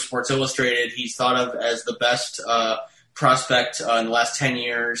cover of Sports Illustrated. He's thought of as the best prospect in the last 10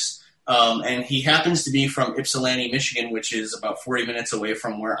 years. And he happens to be from Ypsilanti, Michigan, which is about 40 minutes away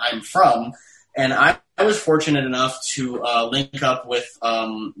from where I'm from. And I was fortunate enough to link up with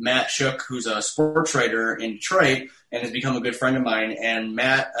Matt Shook, who's a sports writer in Detroit and has become a good friend of mine. And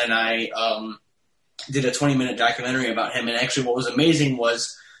Matt and I did a 20-minute documentary about him. And actually what was amazing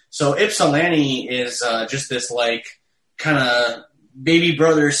was, so Ypsilanti is just this like kind of baby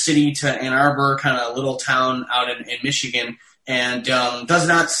brother city to Ann Arbor, kind of little town out in Michigan, and does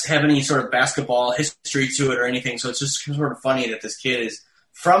not have any sort of basketball history to it or anything. So it's just sort of funny that this kid is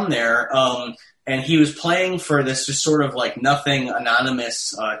from there, and he was playing for this just sort of like nothing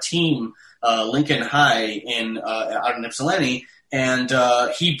anonymous team, Lincoln High out in Ypsilanti, and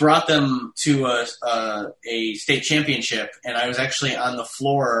he brought them to a state championship. And I was actually on the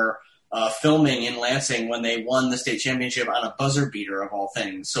floor filming in Lansing when they won the state championship on a buzzer beater of all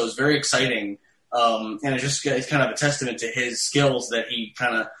things. So it's very exciting. And it's kind of a testament to his skills that he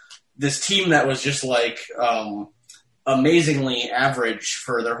this team that was just like amazingly average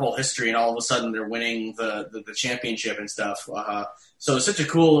for their whole history, and all of a sudden they're winning the championship and stuff. So it's such a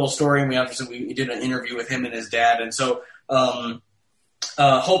cool little story. And we did an interview with him and his dad, and so hope,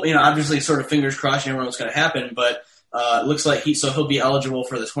 obviously sort of fingers crossed, you never know what's going to happen, but it looks like he'll be eligible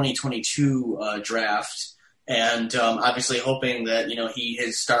for the 2022 draft. And obviously hoping that,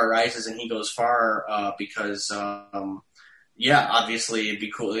 his star rises and he goes far because, obviously it'd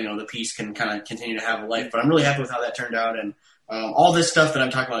be cool. The piece can kind of continue to have a life. But I'm really happy with how that turned out. And all this stuff that I'm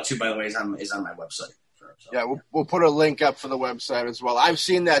talking about, too, by the way, is on my website. Yeah, we'll put a link up for the website as well. I've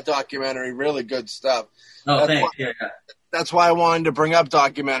seen that documentary. Really good stuff. Oh, thanks. That's why I wanted to bring up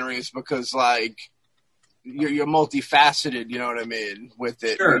documentaries, because, like, you're multifaceted, you know what I mean, with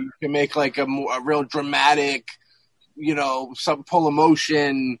it. Sure. You can make like a real dramatic, some pull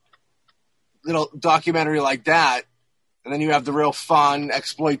emotion little documentary like that, and then you have the real fun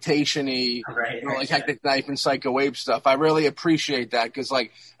exploitation-y, like Hectic Knife and Psycho Ape stuff. I really appreciate that, because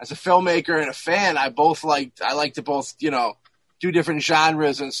like as a filmmaker and a fan, I like to both do different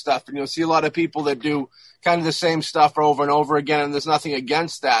genres and stuff, and you'll see a lot of people that do kind of the same stuff over and over again, and there's nothing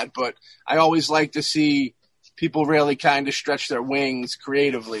against that, but I always like to see people really kind of stretch their wings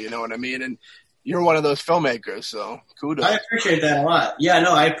creatively, you know what I mean? And you're one of those filmmakers, so kudos. I appreciate that a lot. Yeah,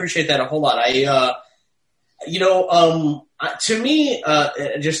 no, I appreciate that a whole lot. To me,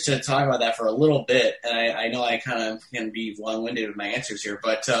 just to talk about that for a little bit, and I know I kind of can be long-winded with my answers here,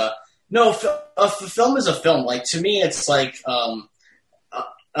 but no, a film is a film. Like, to me, it's like a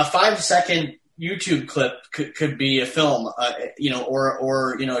 5-second YouTube clip could be a film,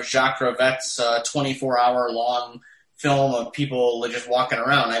 or Jacques Ravette's 24-hour long film of people just walking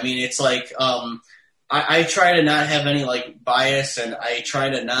around. I mean, it's like I try to not have any like bias, and I try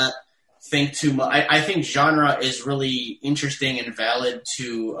to not think too much. I think genre is really interesting and valid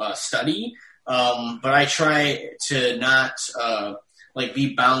to study, but I try to not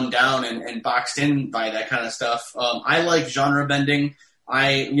be bound down and boxed in by that kind of stuff. I like genre bending.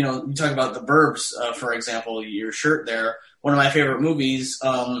 You talk about The Burbs, for example, your shirt there, one of my favorite movies.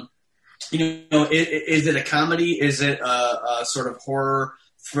 Is it a comedy? Is it a sort of horror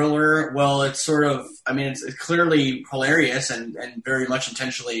thriller? Well, it's sort of, it's clearly hilarious and very much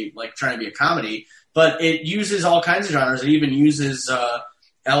intentionally like trying to be a comedy, but it uses all kinds of genres. It even uses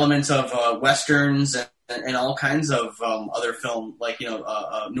elements of Westerns and all kinds of other film, like,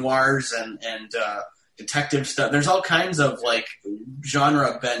 noirs and detective stuff. There's all kinds of like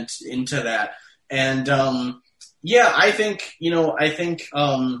genre bent into that. And I think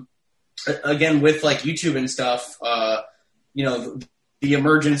again, with like YouTube and stuff, the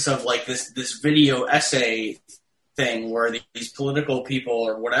emergence of like this video essay thing where these political people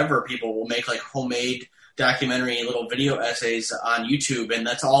or whatever people will make like homemade documentary little video essays on YouTube, and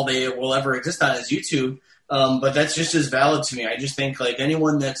that's all they will ever exist on is YouTube. But that's just as valid to me. I just think like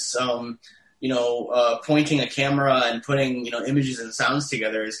anyone that's pointing a camera and putting, images and sounds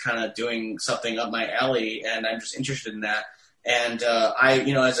together is kind of doing something up my alley, and I'm just interested in that. And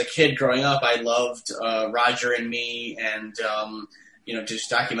as a kid growing up, I loved Roger and Me and, just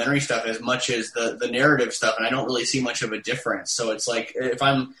documentary stuff as much as the narrative stuff, and I don't really see much of a difference. So it's like if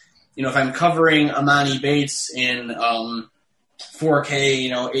I'm covering Amani Bates in 4K,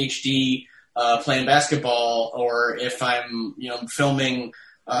 HD, playing basketball, or if I'm, filming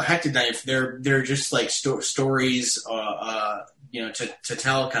Hectic Knife, they're just like stories, to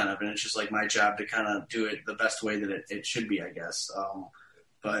tell kind of, and it's just like my job to kind of do it the best way that it should be, I guess.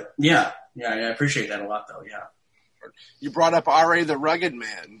 But I appreciate that a lot, though. Yeah. You brought up R.A. the Rugged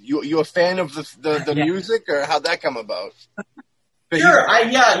Man. You a fan of the music, or how'd that come about? Sure. I'm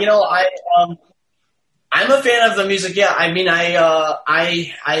a fan of the music. Yeah. I mean,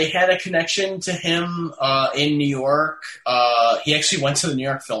 I had a connection to him in New York. He actually went to the New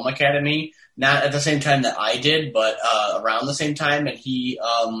York Film Academy, not at the same time that I did, but around the same time. And he,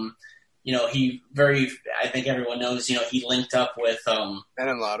 I think everyone knows, he linked up with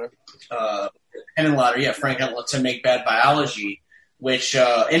Henenlotter. Frank to make Bad Biology, which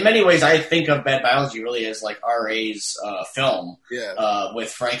in many ways I think of Bad Biology really as like R.A.'s film,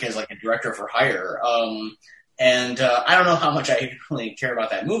 with Frank as like a director for hire. And I don't know how much I really care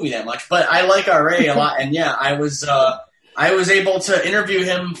about that movie that much, but I like R.A. a lot. And I was able to interview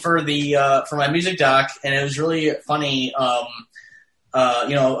him for my music doc, and it was really funny.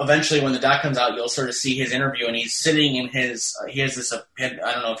 Eventually when the doc comes out, you'll sort of see his interview, and he's sitting in I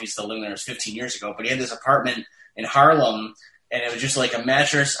don't know if he's still living there, it was 15 years ago, but he had this apartment in Harlem, and it was just like a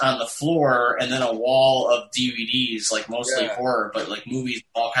mattress on the floor and then a wall of DVDs, like mostly horror, but like movies,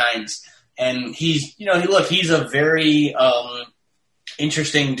 all kinds. And he's, he's a very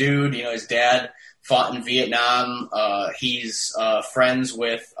interesting dude. His dad fought in Vietnam. He's friends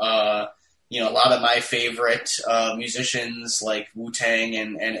with, a lot of my favorite musicians like Wu-Tang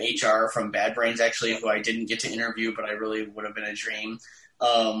and HR from Bad Brains, actually, who I didn't get to interview, but I really would have been a dream.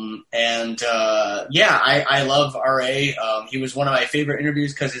 I love R.A. He was one of my favorite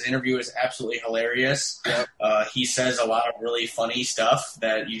interviews because his interview is absolutely hilarious. Yep. He says a lot of really funny stuff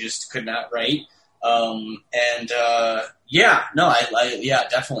that you just could not write. Definitely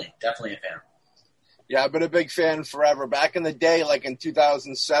a fan. Yeah, I've been a big fan forever. Back in the day, like in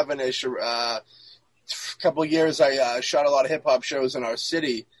 2007-ish, a couple of years, I shot a lot of hip-hop shows in our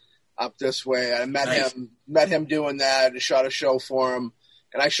city up this way. I met him doing that, shot a show for him.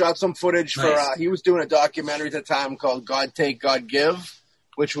 And I shot some footage for, he was doing a documentary at the time called God Take, God Give,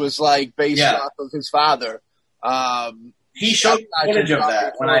 which was like based off of his father. He showed footage of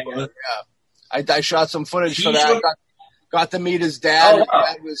that when I was. Yeah. I shot some footage for that. Got to meet his dad. Oh, wow.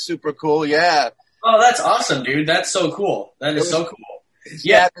 His dad was super cool. Yeah. Oh, that's awesome, dude. That's so cool. That is so cool.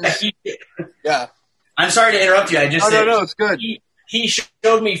 Yeah. Yeah. I'm sorry to interrupt you. I just No, it's good. He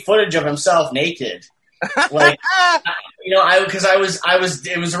showed me footage of himself naked. Like,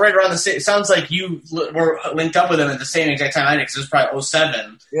 it was right around the same. It sounds like you were linked up with him at the same exact time I did, because it was probably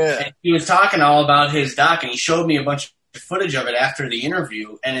 2007. Yeah. And he was talking all about his doc, and he showed me a bunch of footage of it after the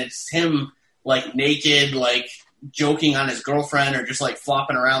interview, and it's him, like, naked, like, joking on his girlfriend or just, like,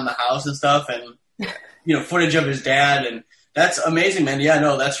 flopping around the house and stuff, and, footage of his dad, and that's amazing, man. Yeah,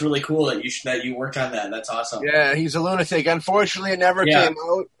 no, that's really cool that you worked on that. That's awesome. Yeah, he's a lunatic. Unfortunately, it never came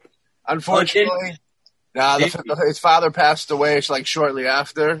out. Unfortunately. His father passed away like shortly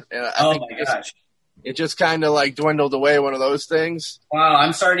after. And my gosh. It just kind of like dwindled away, one of those things. Wow,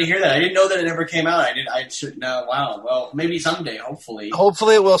 I'm sorry to hear that. I didn't know that it never came out. I should know. Wow. Well, maybe someday, hopefully.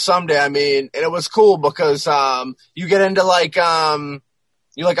 Hopefully it will someday. I mean, and it was cool because you get into like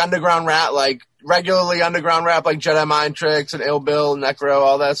you like underground rap, like regularly underground rap, like Jedi Mind Tricks and Ill Bill, Necro,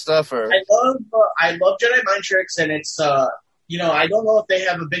 all that stuff. Or I love Jedi Mind Tricks, and it's I don't know if they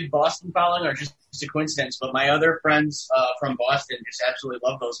have a big Boston following or just a coincidence, but my other friends from Boston just absolutely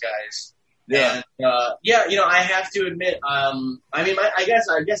love those guys. Yeah. And, I have to admit, I guess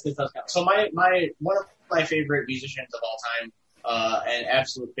this does count. So one of my favorite musicians of all time, and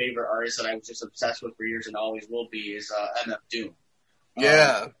absolute favorite artist that I was just obsessed with for years and always will be is MF Doom.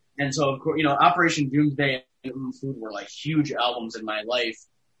 Yeah. And so, of course, Operation Doomsday and Food were like huge albums in my life.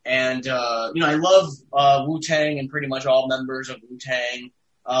 And, I love Wu-Tang and pretty much all members of Wu-Tang.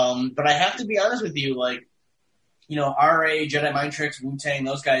 But I have to be honest with you, like, R.A., Jedi Mind Tricks, Wu-Tang,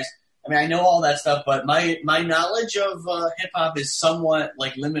 those guys, I mean, I know all that stuff, but my knowledge of hip-hop is somewhat,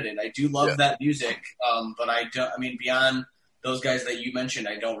 like, limited. I do love that music, but beyond those guys that you mentioned,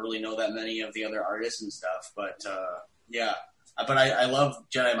 I don't really know that many of the other artists and stuff. But, but I love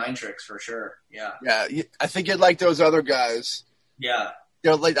Jedi Mind Tricks for sure, yeah. Yeah, I think you'd like those other guys. Yeah.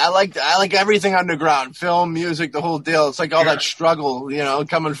 I like everything underground, film, music, the whole deal. It's like all that struggle,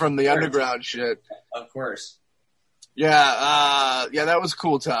 coming from the underground shit. Of course. Yeah, that was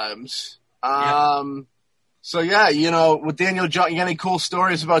cool times. So with Daniel Johnston, you got any cool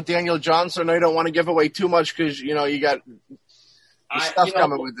stories about Daniel Johnston? I know you don't want to give away too much because you got stuff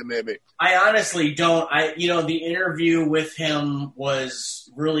coming with it. Maybe I honestly don't. The interview with him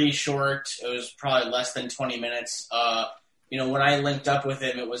was really short. It was probably less than 20 minutes. When I linked up with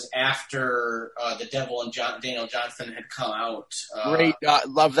him, it was after The Devil and Daniel Johnston had come out. Great,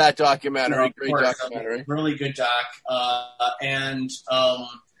 love that documentary. Great documentary, really good doc.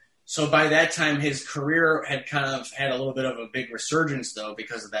 So by that time, his career had kind of had a little bit of a big resurgence, though,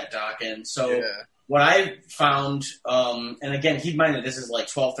 because of that doc. And so what I found, and again, keep in mind that this is like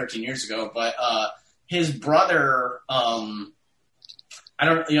 12, 13 years ago, but his brother.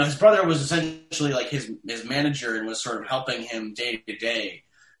 His brother was essentially like his manager and was sort of helping him day to day.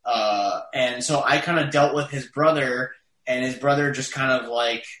 And so I kind of dealt with his brother, and his brother just kind of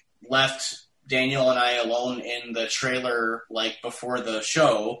like left Daniel and I alone in the trailer like before the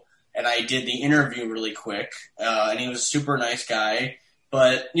show. And I did the interview really quick. And he was a super nice guy,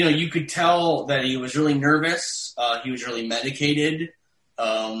 but you could tell that he was really nervous. He was really medicated.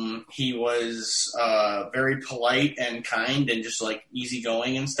 He was very polite and kind and just like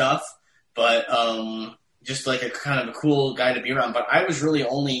easygoing and stuff, but just like a kind of a cool guy to be around. But I was really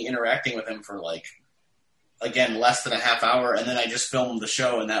only interacting with him for like, again, less than a half hour, and then I just filmed the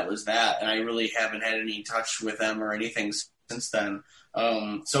show, and that was that. And I really haven't had any touch with them or anything since then.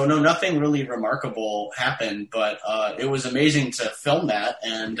 So no, nothing really remarkable happened, but it was amazing to film that,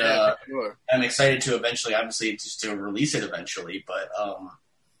 and sure. I'm excited to eventually, obviously, just to release it eventually. But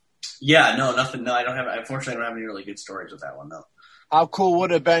yeah, no, nothing. No, unfortunately, I don't have any really good stories with that one though. How cool would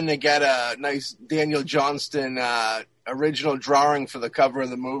it have been to get a nice Daniel Johnston original drawing for the cover of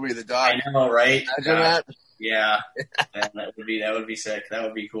the movie, The Dog? I know, right? Imagine that. Yeah, that would be sick. That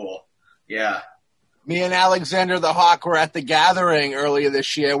would be cool. Yeah. Me and Alexander the Hawk were at the Gathering earlier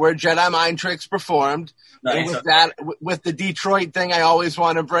this year, where Jedi Mind Tricks performed. Nice. And with the Detroit thing, I always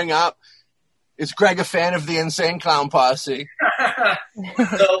want to bring up. Is Greg a fan of the Insane Clown Posse?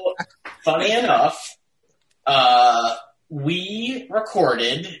 So, funny enough, we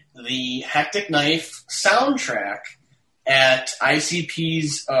recorded the Hectic Knife soundtrack at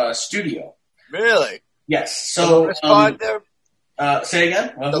ICP's studio. Really? Yes. So, the Lotus Pod there? Say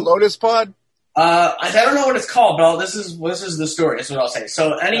again? The Lotus Pod? I don't know what it's called, but this is the story. That's what I'll say.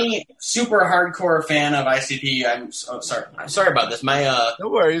 So, any super hardcore fan of ICP, I'm sorry about this. No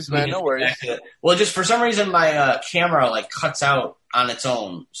worries, man. No worries. Well, just for some reason, my camera cuts out on its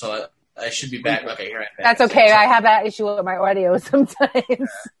own, so I should be back. Okay, here I'm back. That's okay. I have that issue with my audio sometimes.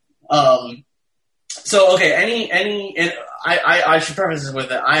 So okay, I should preface this with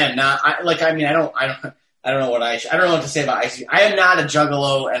that I am not. I don't know what to say about ICP. I am not a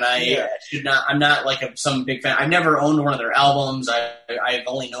juggalo, and I'm not some big fan. I've never owned one of their albums. I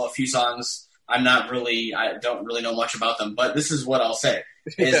only know a few songs. I don't really know much about them. But this is what I'll say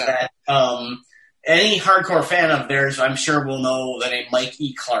is that any hardcore fan of theirs, I'm sure will know the name Mike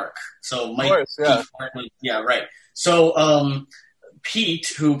E. Clark. So Mike E. Clark, yeah, right. So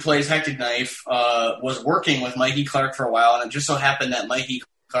Pete, who plays Hectic Knife, was working with Mikey Clark for a while, and it just so happened that Mikey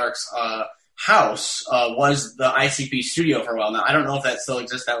Clark's house was the ICP studio for a while. Now, I don't know if that still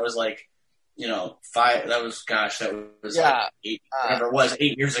exists. That was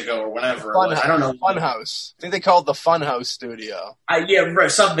 8 years ago or whenever. I don't know. Funhouse. I think they called it the Funhouse studio.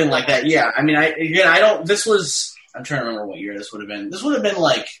 Something like that. Yeah. I mean, I'm trying to remember what year this would have been. This would have been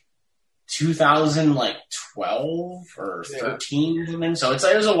 2012 or 13 or something. So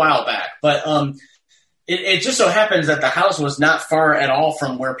it was a while back, but it just so happens that the house was not far at all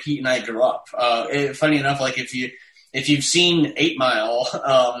from where Pete and I grew up. Funny enough, if you've seen 8 Mile,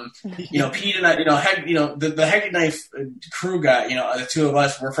 Pete and I, the Hectic Knife crew guy, the two of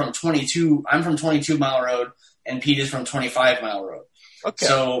us were from 22. I'm from 22 Mile Road, and Pete is from 25 Mile Road. Okay.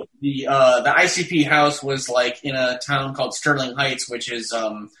 So the ICP house was in a town called Sterling Heights, which is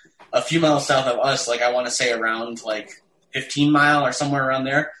a few miles south of us. I want to say around 15 Mile or somewhere around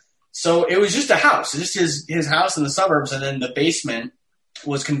there. So it was just a house, just his house in the suburbs, and then the basement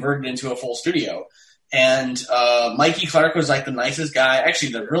was converted into a full studio. And Mikey Clark was the nicest guy,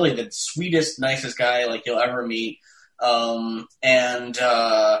 actually the sweetest, nicest guy you'll ever meet. And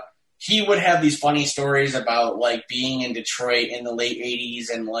he would have these funny stories about being in Detroit in the late 80s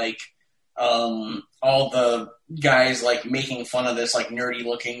and all the guys making fun of this nerdy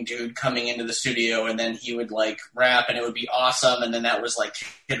looking dude coming into the studio, and then he would rap and it would be awesome, and then that was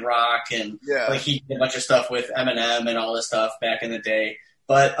Kid Rock, and he did a bunch of stuff with Eminem and all this stuff back in the day.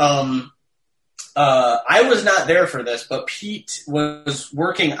 But I was not there for this, but Pete was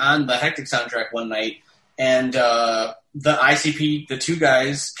working on the Hectic soundtrack one night, and the ICP, the two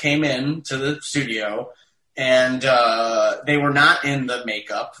guys, came in to the studio, and they were not in the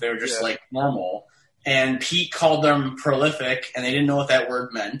makeup. They were just normal. And Pete called them prolific, and they didn't know what that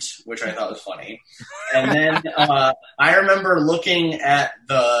word meant, which I thought was funny. And then I remember looking at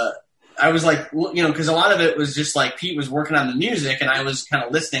I was because a lot of it was just Pete was working on the music, and I was kind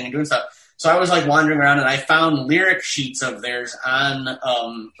of listening and doing stuff. So I was wandering around, and I found lyric sheets of theirs on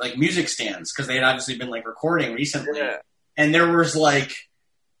music stands, because they had obviously been recording recently. Yeah. And there was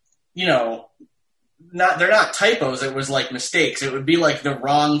they're not typos. It was mistakes. It would be the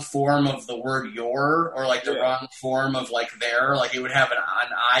wrong form of the word your, or the wrong form of their. It would have an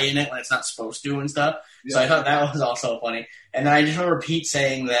I in it when it's not supposed to and stuff. Yeah. So I thought that was also funny. And then I just remember Pete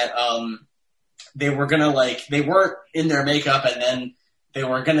saying that they were gonna they weren't in their makeup, and then they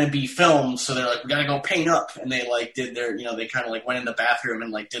were gonna be filmed. So they're we gotta go paint up, and they did their they kind of went in the bathroom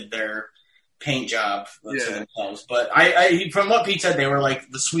and did their paint job to themselves. But I from what Pete said, they were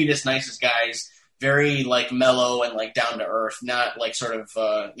the sweetest, nicest guys. Very mellow and down to earth, not sort of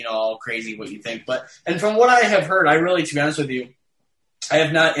all crazy what you think. And from what I have heard, I really, to be honest with you, I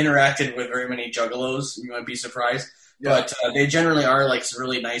have not interacted with very many juggalos. You might be surprised, but they generally are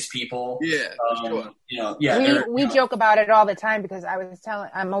really nice people. Yeah, sure. We joke about it all the time, because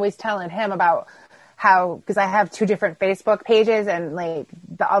I'm always telling him about how, because I have 2 different Facebook pages, and the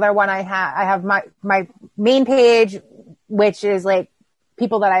other one I have my main page, which is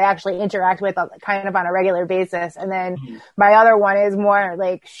people that I actually interact with kind of on a regular basis. And then my other one is more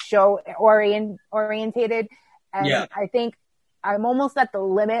like show orientated. And I think I'm almost at the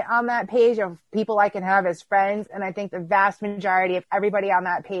limit on that page of people I can have as friends. And I think the vast majority of everybody on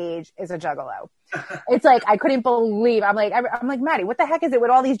that page is a juggalo. It's like, I couldn't believe, I'm like, Maddie, what the heck is it with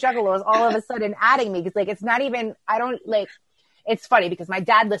all these juggalos all of a sudden adding me? Cause like, it's not even, I don't like, it's funny because my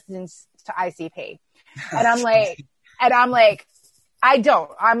dad listens to ICP and I'm like, I don't,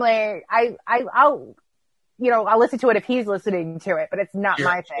 I'm like, I'll, you know, I'll listen to it if he's listening to it, but it's not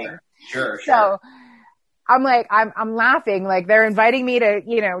my thing. Sure. So I'm like, I'm laughing, like they're inviting me to,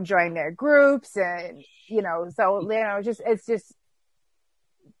 you know, join their groups and, you know, so, you know, it's just.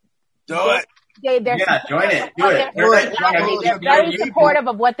 Do it. Join it. Do it. They're very supportive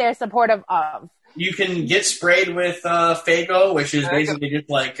of what they're supportive of. You can get sprayed with Faygo, which is basically just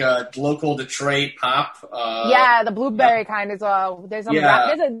like local Detroit pop. The blueberry kind as well. There's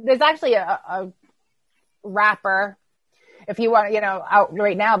there's actually a rapper, if you want, you know, out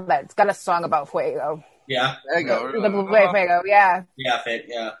right now that's got a song about Fuego. Yeah, Faygo. The blueberry Faygo. Yeah. Yeah.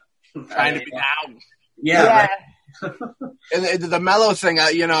 Trying to be down. Yeah. And the mellow thing,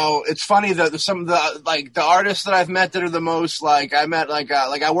 you know, it's funny that some of the like the artists that I've met that are the most like I met like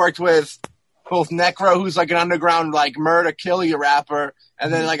I worked with both Necro, who's like an underground like murder kill you rapper,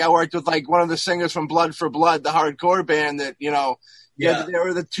 and then like I worked with like one of the singers from Blood for Blood, the hardcore band that, you know, they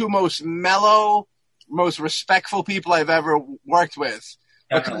were the two most mellow, most respectful people I've ever worked with.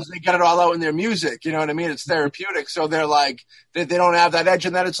 Because they get it all out in their music, you know what I mean? It's therapeutic. So they're like, they don't have that edge.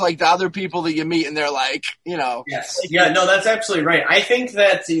 And then it's like the other people that you meet and they're like, you know. Yes. Yeah, no, that's absolutely right. I think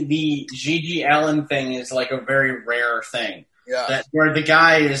that the G.G. Allin thing is like a very rare thing. Yeah. Where the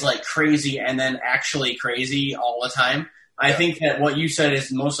guy is like crazy and then actually crazy all the time. I think that what you said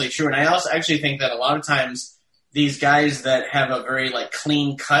is mostly true. And I also actually think that a lot of times these guys that have a very like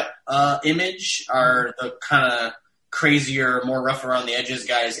clean cut image are the kind of crazier, more rough around the edges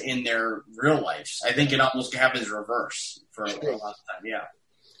guys in their real lives. I think it almost happens reverse for a lot of time.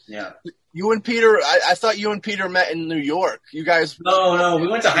 Yeah. You and Peter, I thought you and Peter met in New York. You guys? No, we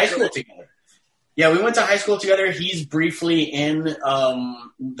went to high school together. Yeah, we went to high school together. He's briefly in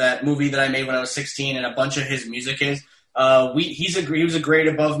that movie that I made when I was 16, and a bunch of his music is. He was a grade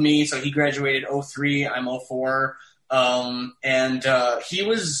above me, so he graduated 03. I'm 04. And he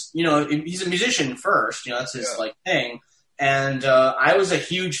was, you know, he's a musician first, you know, that's his like thing. And I was a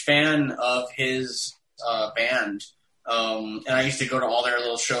huge fan of his band. And I used to go to all their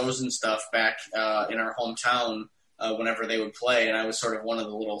little shows and stuff back in our hometown whenever they would play. And I was sort of one of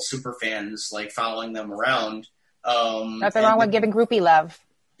the little super fans, like following them around. Nothing wrong with giving groupie love.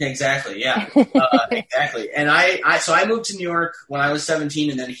 Exactly. Yeah. Exactly. And so I moved to New York when I was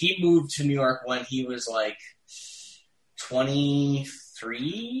 17, and then he moved to New York when he was like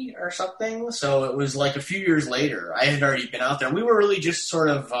 23 or something. So it was like a few years later. I had already been out there. We were really just sort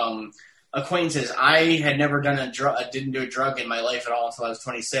of acquaintances. I had never didn't do a drug in my life at all until I was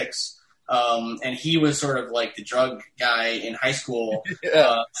 26. And he was sort of like the drug guy in high school.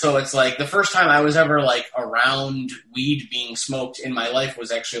 So it's like the first time I was ever like around weed being smoked in my life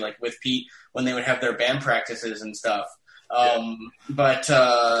was actually like with Pete when they would have their band practices and stuff. But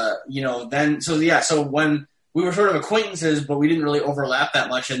you know, so when we were sort of acquaintances, but we didn't really overlap that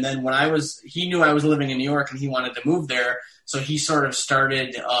much. And then he knew I was living in New York and he wanted to move there. So he sort of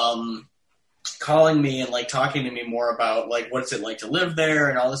started calling me and like talking to me more about like, what's it like to live there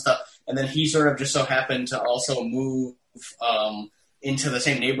and all this stuff. And then he sort of just so happened to also move into the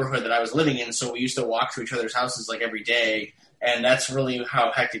same neighborhood that I was living in. So we used to walk to each other's houses like every day. And that's really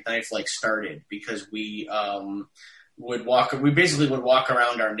how Hectic Knife like started, because we basically would walk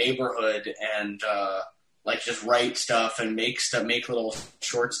around our neighborhood and like just write stuff and make little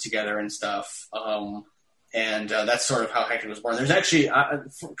shorts together and stuff. And that's sort of how Hectic was born. There's actually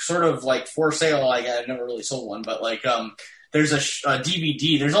sort of like for sale. Like I never really sold one, but like there's a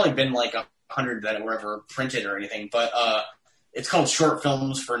DVD. There's only been like 100 that were ever printed or anything, but it's called Short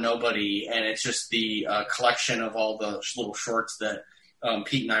Films for Nobody, and it's just the collection of all the little shorts that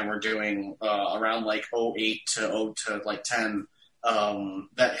Pete and I were doing around like 08 to 10.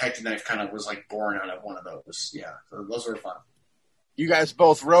 That Hectic Knife kind of was like born out of one of those. Yeah, so those were fun. You guys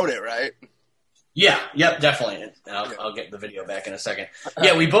both wrote it, right? Yeah, yep, definitely. I'll get the video back in a second.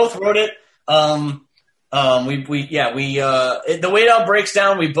 Yeah, we both wrote it. The way it all breaks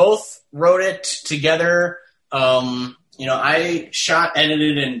down, we both wrote it together. You know, I shot,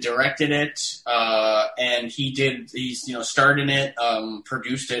 edited, and directed it, and he's starred in it,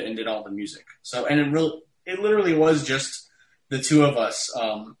 produced it, and did all the music. So, and it literally was just the two of us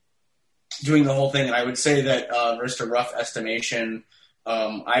doing the whole thing. And I would say that just a rough estimation,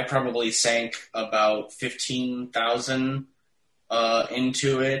 I probably sank about 15,000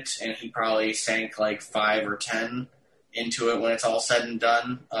 into it, and he probably sank like 5 or 10 into it when it's all said and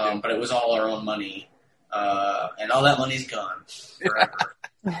done. But it was all our own money, and all that money's gone forever.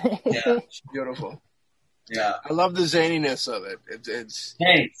 Yeah, It's beautiful. yeah. I love the zaniness of it. It's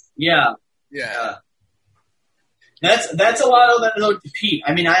Thanks. Yeah. yeah. That's a lot of that though to Pete.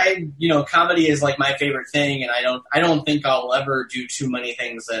 I mean, comedy is like my favorite thing, and I don't think I'll ever do too many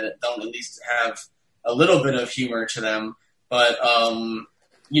things that don't at least have a little bit of humor to them. But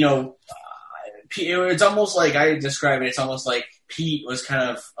it's almost like I describe it. It's almost like Pete was kind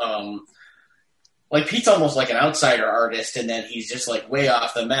of like Pete's almost like an outsider artist, and then he's just like way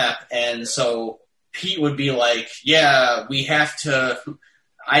off the map. And so Pete would be like, "Yeah, we have to."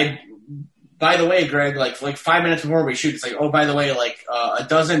 By the way, Greg, like 5 minutes before we shoot, it's like, oh, by the way, like a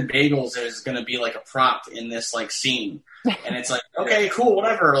dozen bagels is going to be like a prop in this like scene, and it's like, okay, cool,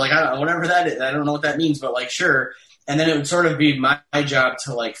 whatever, like whatever that is, I don't know what that means, but like sure. And then it would sort of be my job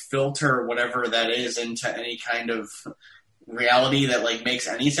to like filter whatever that is into any kind of reality that like makes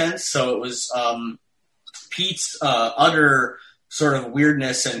any sense. So it was Pete's utter sort of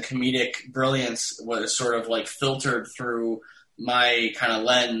weirdness and comedic brilliance was sort of like filtered through my kind of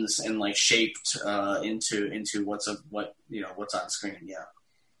lens and like shaped into what's on screen.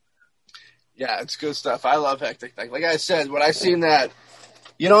 Yeah, it's good stuff. I love Hectic. Like I said, when I seen that,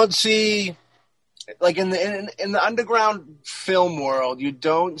 you don't see like in the underground film world, you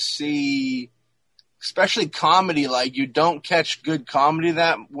don't see, especially comedy. Like you don't catch good comedy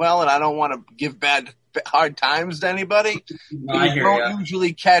that well, and I don't want to give hard times to anybody. No, you don't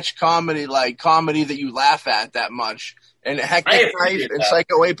usually catch comedy that you laugh at that much. And Hectic Knife and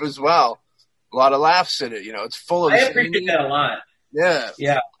Psycho Ape as well. A lot of laughs in it. It's full of. I appreciate that a lot. Yeah.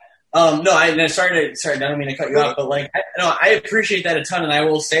 Yeah. No, sorry, I don't mean to cut you off, but like, I appreciate that a ton, and I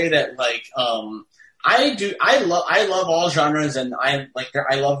will say that like, I love all genres, and I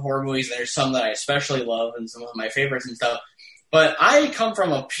love horror movies, and there's some that I especially love, and some of my favorites and stuff. But I come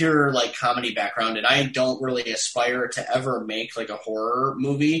from a pure like comedy background, and I don't really aspire to ever make like a horror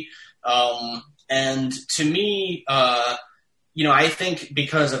movie. And to me, I think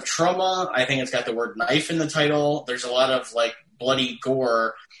because of Trauma, I think it's got the word knife in the title. There's a lot of like bloody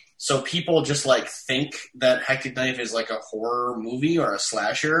gore. So people just like think that Hectic Knife is like a horror movie or a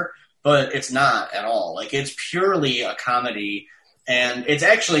slasher, but it's not at all. Like it's purely a comedy. And it's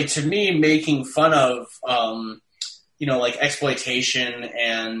actually, to me, making fun of, like exploitation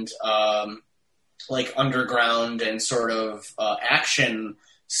and like underground and sort of action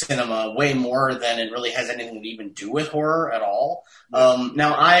cinema way more than it really has anything to even do with horror at all.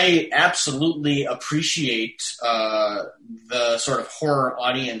 Now, I absolutely appreciate the sort of horror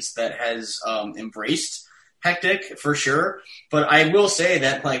audience that has embraced Hectic for sure, but I will say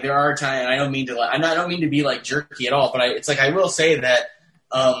that like there are times, and I don't mean to be like jerky at all, but it's like I will say that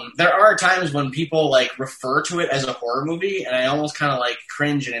there are times when people like refer to it as a horror movie, and I almost kind of like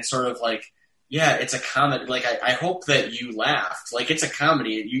cringe, and it's sort of like, yeah, it's a comedy. Like, I hope that you laughed. Like, it's a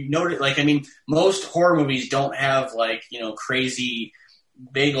comedy. You know, like, I mean, most horror movies don't have, like, crazy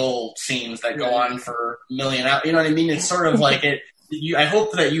bagel scenes that go on for a million hours. You know what I mean? It's sort of like it. I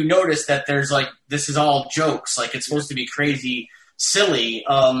hope that you notice that there's, like, this is all jokes. Like, it's supposed to be crazy, silly.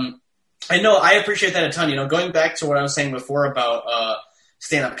 I know, I appreciate that a ton. Going back to what I was saying before about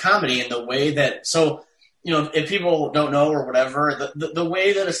stand-up comedy and the way that – so – if people don't know or whatever, the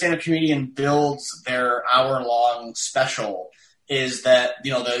way that a stand-up comedian builds their hour-long special is that,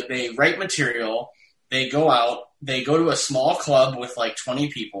 they write material, they go out, they go to a small club with like 20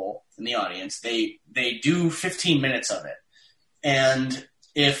 people in the audience, they do 15 minutes of it. And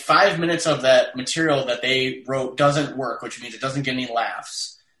if 5 minutes of that material that they wrote doesn't work, which means it doesn't get any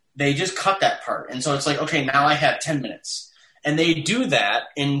laughs, they just cut that part. And so it's like, okay, now I have 10 minutes. And they do that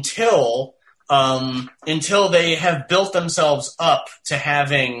until they have built themselves up to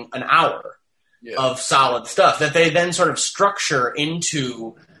having an hour of solid stuff that they then sort of structure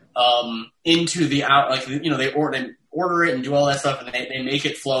into the hour. Like, they order it and do all that stuff, and they make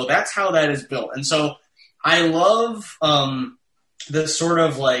it flow. That's how that is built. And so I love the sort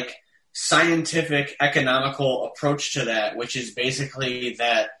of like scientific, economical approach to that, which is basically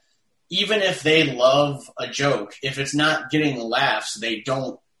that even if they love a joke, if it's not getting laughs, they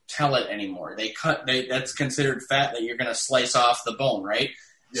don't tell it anymore. That's considered fat that you're going to slice off the bone, right?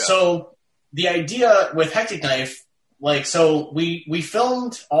 Yeah. So the idea with Hectic Knife, like, so we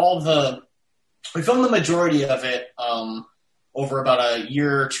filmed the majority of it over about a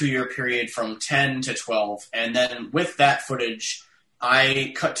 2-year period from 10 to 12. And then with that footage,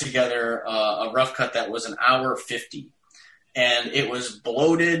 I cut together a rough cut that was an hour 50. and it was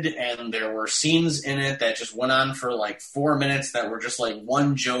bloated, and there were scenes in it that just went on for like 4 minutes that were just like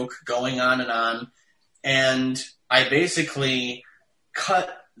one joke going on. And I basically cut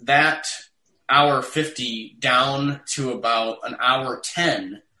that hour 50 down to about an hour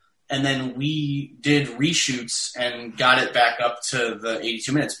 10. And then we did reshoots and got it back up to the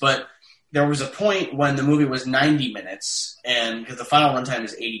 82 minutes. But there was a point when the movie was 90 minutes, and because the final runtime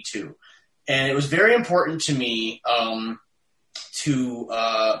is 82. And it was very important to me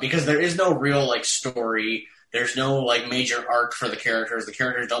because there is no real like story. There's no like major arc for the characters. The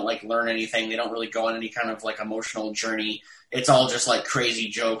characters don't like learn anything. They don't really go on any kind of like emotional journey. It's all just like crazy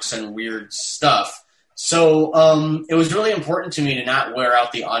jokes and weird stuff. So it was really important to me to not wear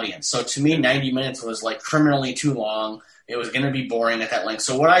out the audience. So to me, 90 minutes was like criminally too long. It was going to be boring at that length.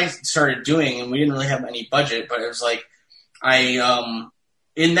 So what I started doing, and we didn't really have any budget, but it was like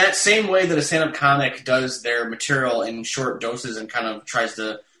in that same way that a stand-up comic does their material in short doses and kind of tries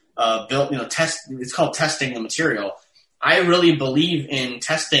to test. It's called testing the material. I really believe in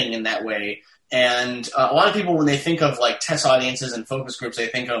testing in that way. And a lot of people, when they think of like test audiences and focus groups, they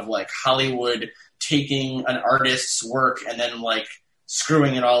think of like Hollywood taking an artist's work and then like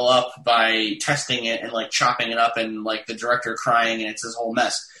screwing it all up by testing it and like chopping it up and like the director crying and it's this whole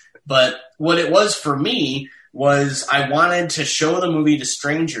mess. But what it was for me was I wanted to show the movie to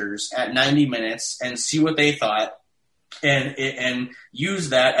strangers at 90 minutes and see what they thought and use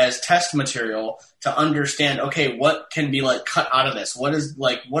that as test material to understand, okay, what can be like cut out of this?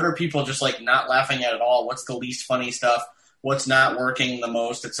 What are people just like not laughing at all? What's the least funny stuff? What's not working the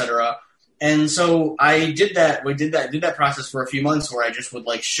most, etc. And so I did that. Did that process for a few months where I just would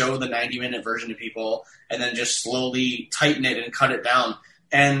like show the 90-minute version to people and then just slowly tighten it and cut it down.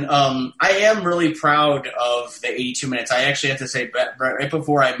 And I am really proud of the 82 minutes. I actually have to say, right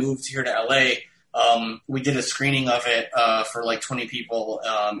before I moved here to LA, we did a screening of it for like 20 people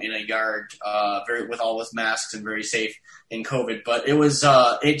in a yard, with all with masks and very safe in COVID. But it was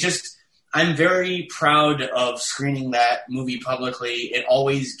I'm very proud of screening that movie publicly. It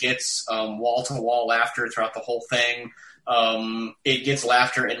always gets wall-to-wall laughter throughout the whole thing. It gets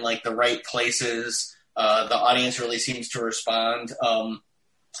laughter in like the right places. The audience really seems to respond.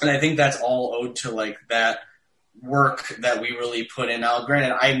 And I think that's all owed to like that work that we really put in. Now,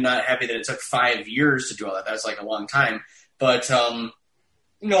 granted, I'm not happy that it took 5 years to do all that. That's like a long time. But,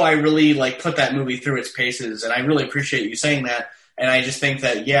 I really like put that movie through its paces, and I really appreciate you saying that. And I just think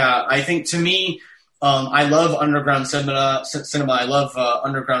that, I think to me, I love underground cinema. I love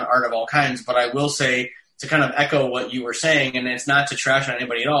underground art of all kinds. But I will say, to kind of echo what you were saying, and it's not to trash on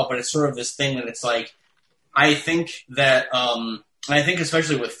anybody at all, but it's sort of this thing that it's like, I think that, I think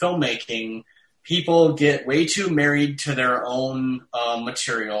especially with filmmaking, people get way too married to their own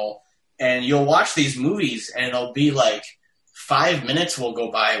material. And you'll watch these movies and it'll be like 5 minutes will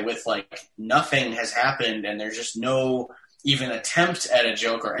go by with like nothing has happened and there's just no even attempt at a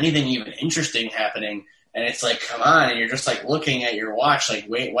joke or anything even interesting happening. And it's like, come on. And you're just like looking at your watch, like,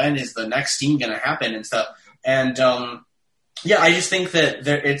 wait, when is the next scene going to happen and stuff? And, I just think that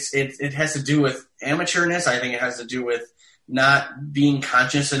it has to do with amateurness. I think it has to do with not being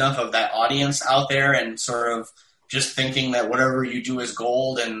conscious enough of that audience out there and sort of just thinking that whatever you do is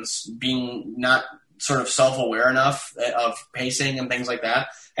gold and being not sort of self-aware enough of pacing and things like that.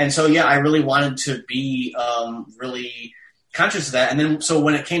 And so, I really wanted to be really conscious of that. And then, so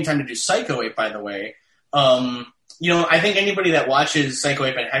when it came time to do Psycho 8, by the way, I think anybody that watches Psycho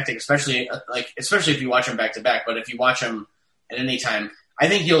 8 and Hectic, especially if you watch them back to back, but if you watch them at any time, I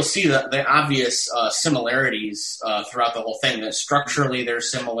think you'll see the obvious similarities throughout the whole thing. That structurally they're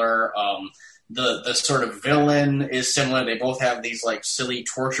similar. The sort of villain is similar. They both have these like silly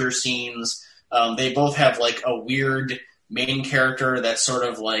torture scenes. They both have like a weird main character that's sort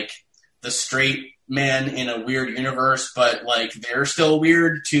of like the straight man in a weird universe, but like they're still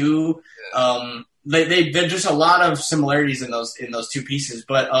weird too. There's just a lot of similarities in those two pieces.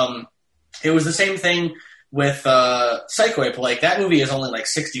 But it was the same thing with Psycho 8. Like that movie is only like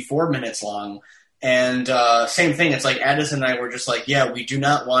 64 minutes long. And same thing, it's like Addison and I were just like, we do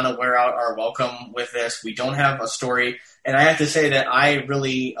not want to wear out our welcome with this. We don't have a story. And I have to say that I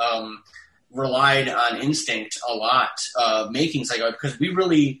really relied on instinct a lot making Psycho 8 because we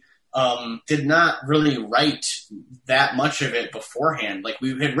really did not really write that much of it beforehand. Like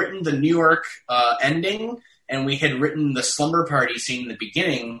we had written the New York ending and we had written the slumber party scene in the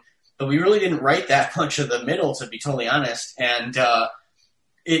beginning, but we really didn't write that much of the middle, to be totally honest. And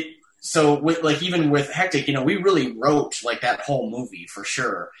even with Hectic, we really wrote like that whole movie for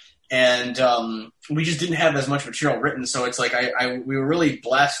sure. And we just didn't have as much material written. So it's like we were really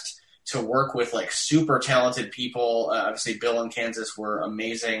blessed to work with like super talented people. Obviously, Bill and Kansas were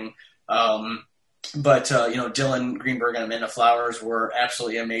amazing. But Dylan Greenberg and Amanda Flowers were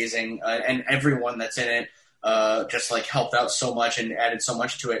absolutely amazing, and everyone that's in it just like helped out so much and added so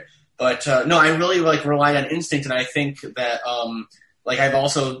much to it. But no, I really like relied on instinct, and I think that like I've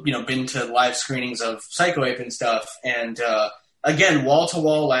also been to live screenings of Psycho Ape and stuff, and again, wall to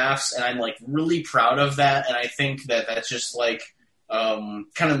wall laughs, and I'm like really proud of that. And I think that that's just like kind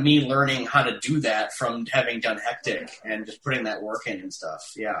of me learning how to do that from having done Hectic and just putting that work in and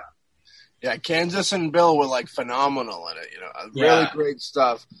stuff. Yeah. Yeah, Kansas and Bill were like phenomenal in it. Really great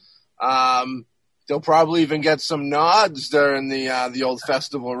stuff. They'll probably even get some nods during the old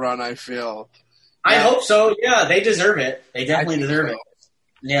festival run, I feel. I hope so. Yeah, they deserve it. They definitely deserve it.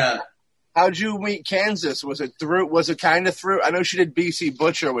 Yeah. How'd you meet Kansas? Was it kind of through? I know she did BC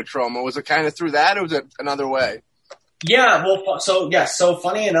Butcher with Troma. Was it kind of through that, or was it another way? Yeah, well, so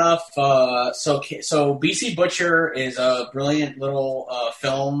funny enough, so BC Butcher is a brilliant little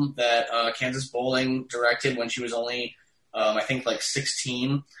film that Kansas Bowling directed when she was only, I think, like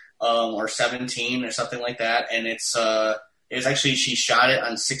 16 or 17 or something like that, and it was actually, she shot it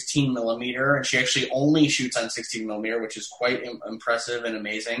on 16 millimeter, and she actually only shoots on 16 millimeter, which is quite impressive and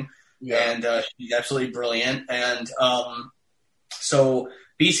amazing, and she's absolutely brilliant, and so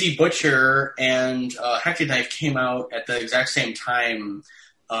BC Butcher and Hectic Knife came out at the exact same time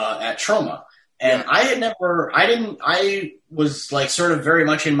at Troma. And I was like sort of very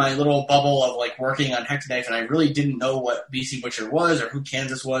much in my little bubble of like working on Hectic Knife, and I really didn't know what BC Butcher was or who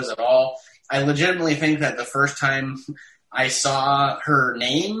Kansas was at all. I legitimately think that the first time I saw her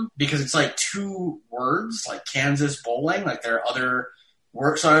name, because it's like 2 words, like Kansas Bowling, like there are other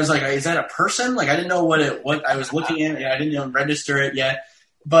words. So I was like, is that a person? Like I didn't know what I was looking at. I didn't even register it yet.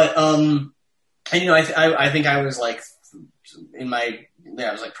 But and I think I was like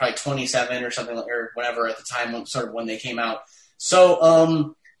I was like probably 27 or something, or whatever at the time, sort of when they came out.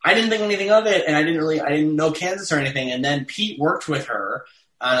 So I didn't think anything of it, and I didn't know Kansas or anything. And then Pete worked with her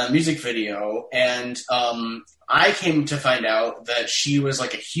on a music video, and I came to find out that she was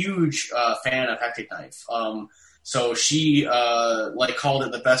like a huge fan of Hectic Knife. So she like called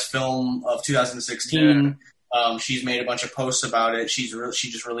it the best film of 2016. Yeah. She's made a bunch of posts about it. She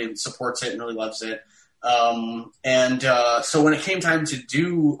just really supports it and really loves it. So when it came time to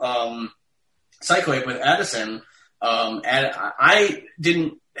do Psycho Ape with Addison, I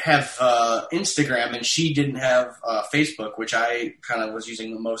didn't have Instagram, and she didn't have Facebook, which I kind of was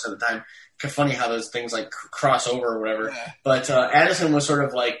using the most at the time. Funny how those things like cross over or whatever. Yeah. But Addison was sort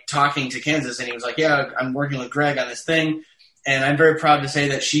of like talking to Kansas, and he was like, "Yeah, I'm working with Greg on this thing." And I'm very proud to say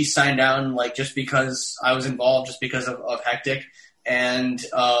that she signed down, like, just because I was involved, just because of Hectic. And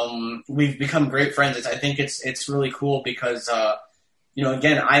we've become great friends. I think it's really cool because,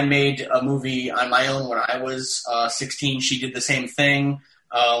 again, I made a movie on my own when I was 16. She did the same thing.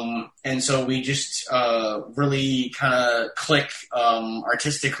 And so we just really kind of click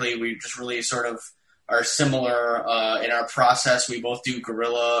artistically. We just really sort of are similar in our process. We both do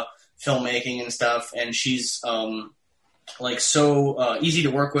guerrilla filmmaking and stuff. And she's like so easy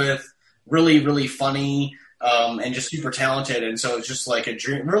to work with, really, really funny, and just super talented. And so it's just like a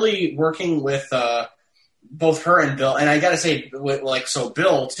dream, really working with both her and Bill. And I got to say,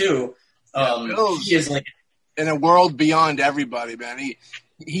 Bill too, he is like in a world beyond everybody, man.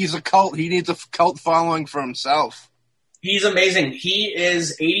 He's a cult. He needs a cult following for himself. He's amazing. He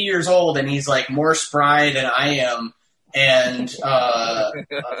is 80 years old, and he's like more spry than I am. And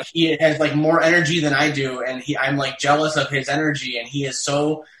he has like more energy than I do, and I'm like jealous of his energy, and he is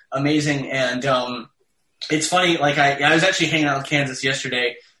so amazing. And it's funny, like I was actually hanging out with Kansas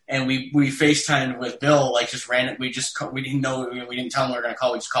yesterday, and we FaceTimed with Bill, like just random. We didn't tell him we were gonna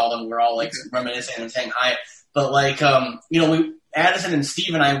call. We just called him. We were all like reminiscing and saying hi. But like Addison and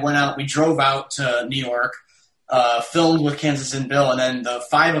Steve and I went out. We drove out to New York. Filmed with Kansas and Bill, and then the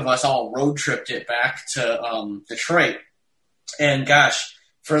 5 of us all road tripped it back to Detroit. And gosh,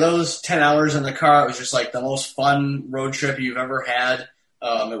 for those 10 hours in the car, it was just like the most fun road trip you've ever had.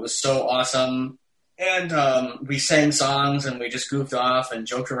 It was so awesome. And we sang songs, and we just goofed off and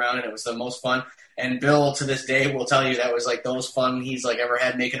joked around, and it was the most fun. And Bill, to this day, will tell you that was like the most fun he's like ever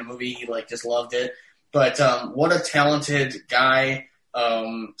had making a movie. He like just loved it. But what a talented guy.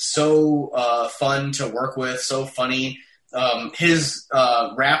 So fun to work with, so funny. His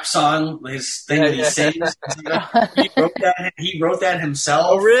rap song, his thing that he sings, he wrote that himself.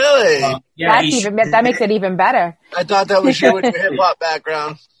 Oh, really? Yeah, that makes it even better. I thought that was you with your hip hop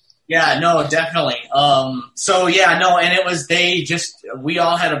background. Yeah, no, definitely. And it was, we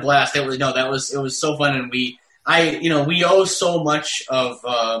all had a blast. It was so fun, and we we owe so much of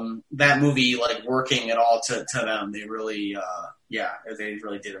that movie like working at all to them. They really, they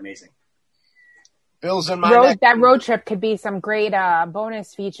really did amazing. Bill's in my that road trip could be some great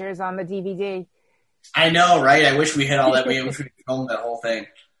bonus features on the DVD. I know, right? I wish we had all that. We wish we could film that whole thing.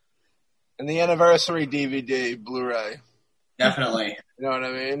 And the anniversary DVD, Blu-ray. Definitely. You know what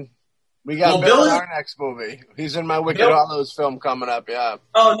I mean? We got Bill in our next movie. He's in my Wicked Hollows film coming up, yeah.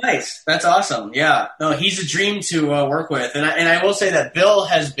 Oh, nice. That's awesome. Yeah. No, he's a dream to work with. And I will say that Bill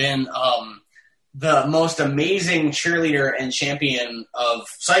has been the most amazing cheerleader and champion of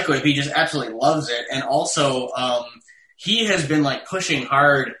Psycho Ape. He just absolutely loves it. And also, he has been like pushing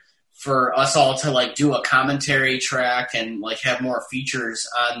hard for us all to like do a commentary track and like have more features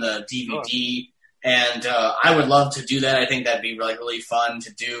on the DVD. And I would love to do that. I think that'd be like really fun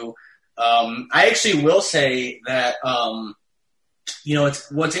to do. I actually will say that,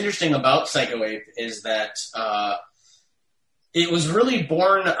 what's interesting about Psycho Ape is that it was really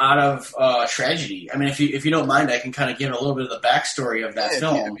born out of tragedy. I mean, if you don't mind, I can kind of give a little bit of the backstory of that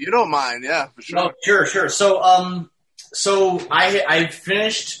film. If you don't mind, yeah, for sure. Oh, sure. So I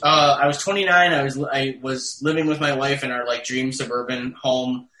finished. I was 29. I was living with my wife in our like dream suburban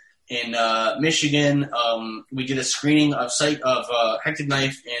home in Michigan. We did a screening of Hectic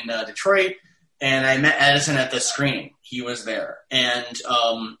Knife in Detroit, and I met Addison at the screening. He was there, and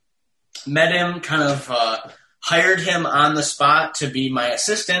met him. Kind of hired him on the spot to be my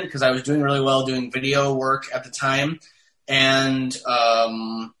assistant because I was doing really well doing video work at the time, and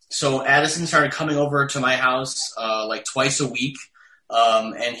so Addison started coming over to my house like twice a week,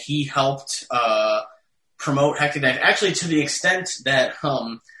 and he helped promote Hectic Knife. Actually, to the extent that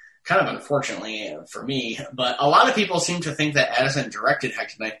kind of unfortunately for me, but a lot of people seem to think that Addison directed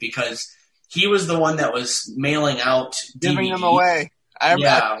Hectic Knife because he was the one that was mailing out giving them away. I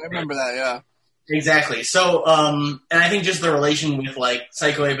remember that, yeah. Exactly. So, and I think just the relation with like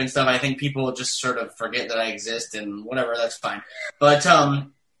Psycho Ape and stuff, I think people just sort of forget that I exist and whatever, that's fine. But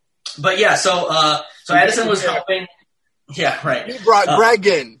yeah, so Addison was helping. Yeah, right. He brought Greg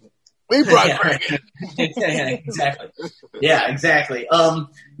in. We brought Greg in. Exactly. Yeah, exactly.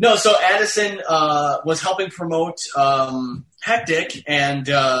 No, so Addison was helping promote Hectic, and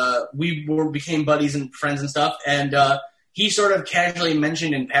we became buddies and friends and stuff. And he sort of casually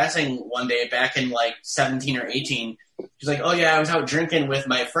mentioned in passing one day back in like 17 or 18, he's like, "Oh yeah, I was out drinking with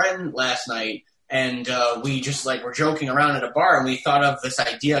my friend last night." And we just like were joking around at a bar, and we thought of this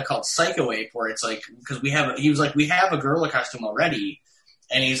idea called Psycho Ape, where it's like because we have a gorilla costume already,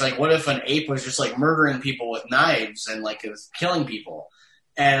 and he's like, what if an ape was just like murdering people with knives and like is killing people?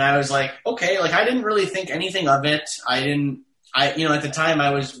 And I was like, okay, like I didn't really think anything of it. At the time I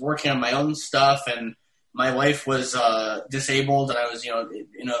was working on my own stuff, and my wife was disabled, and I was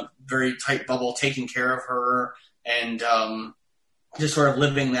in a very tight bubble taking care of her, and just sort of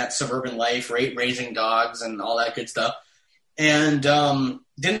living that suburban life, raising dogs and all that good stuff. And didn't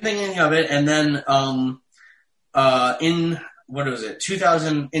think anything of it. And then in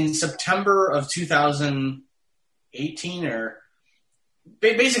September of 2018, or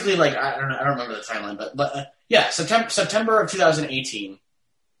basically like, I don't remember the timeline, but September of 2018,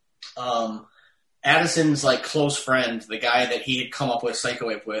 Addison's like close friend, the guy that he had come up with Psycho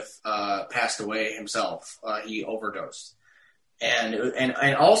Ape with, passed away himself. He overdosed. And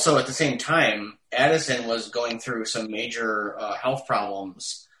also at the same time, Addison was going through some major health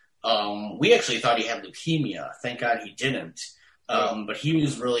problems. We actually thought he had leukemia. Thank God he didn't. But he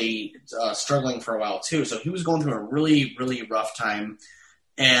was really struggling for a while too. So he was going through a really, really rough time.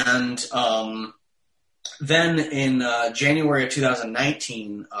 And then in January of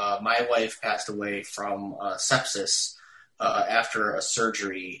 2019, my wife passed away from sepsis after a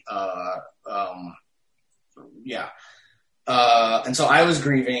surgery. And so I was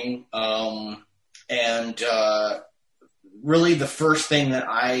grieving, and really the first thing that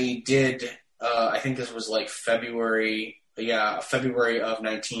I did, I think this was like February of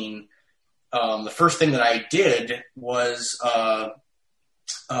 19. The first thing that I did was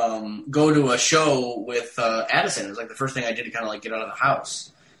go to a show with Addison. It was like the first thing I did to kind of like get out of the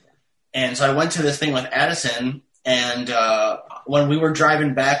house. And so I went to this thing with Addison, and when we were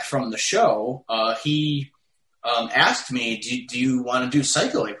driving back from the show, he asked me, do you want to do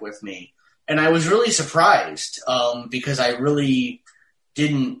Psycho Ape with me? And I was really surprised because I really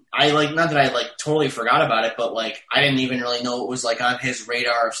didn't, not that I like totally forgot about it, but like I didn't even really know it was like on his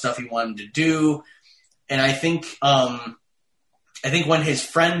radar of stuff he wanted to do. And I think when his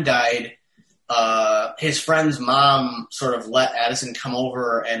friend died, his friend's mom sort of let Addison come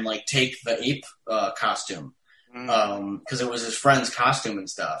over and like take the ape costume. because it was his friend's costume and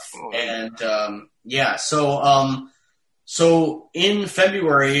stuff. And so in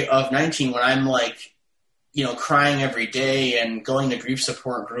February of 19, when I'm like, crying every day and going to grief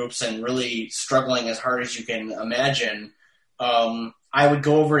support groups and really struggling as hard as you can imagine, I would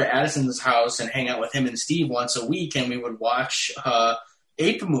go over to Addison's house and hang out with him and Steve once a week, and we would watch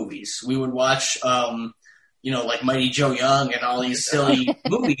ape movies. We would watch, like Mighty Joe Young and all these silly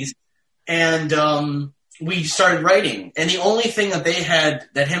movies. And we started writing. And the only thing that they had,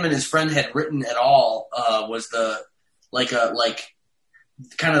 that him and his friend had written at all, was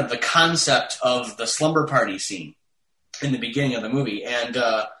kind of the concept of the slumber party scene in the beginning of the movie. And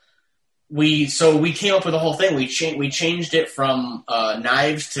we came up with the whole thing. We changed it from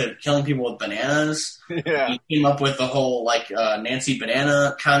knives to killing people with bananas. Yeah. We came up with the whole Nancy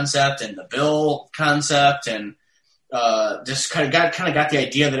Banana concept and the Bill concept, and just kind of got the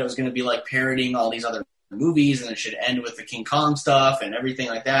idea that it was going to be like parodying all these other movies, and it should end with the King Kong stuff and everything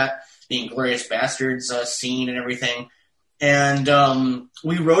like that, the Inglourious Bastards scene and everything. And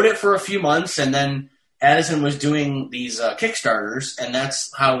we wrote it for a few months, and then Addison was doing these Kickstarters, and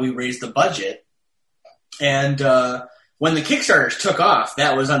that's how we raised the budget. And when the Kickstarters took off,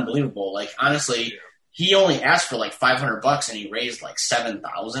 that was unbelievable. Like, honestly, he only asked for like $500, and he raised like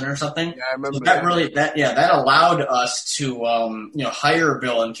 $7,000 or something. Yeah, I remember that allowed us to hire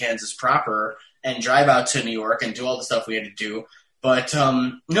Bill in Kansas proper and drive out to New York and do all the stuff we had to do. But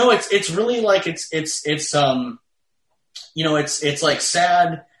no, it's really like it's like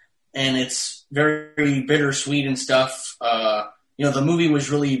sad, and it's very bittersweet and stuff. The movie was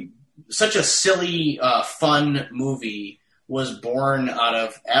really such a silly, fun movie, was born out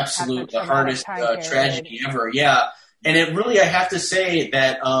of the hardest tragedy ever. Yeah. And it really, I have to say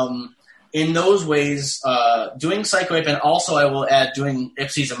that in those ways, doing Psycho Ape, and also I will add doing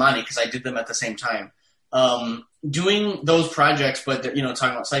Ipsy Zamani, because I did them at the same time. Doing those projects, but talking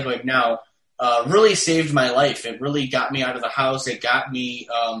about Psycho Ape now, really saved my life. It really got me out of the house. It got me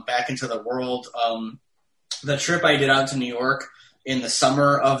back into the world. The trip I did out to New York in the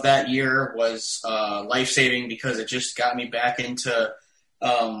summer of that year was life-saving, because it just got me back into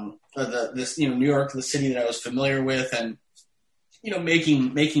New York, the city that I was familiar with, and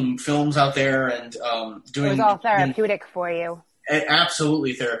making films out there and doing. It was all therapeutic for you.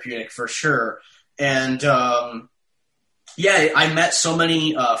 Absolutely therapeutic, for sure. And I met so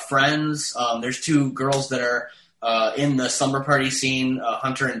many friends. There's two girls that are in the slumber party scene,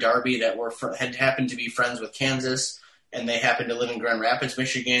 Hunter and Darby, that had happened to be friends with Kansas, and they happened to live in Grand Rapids,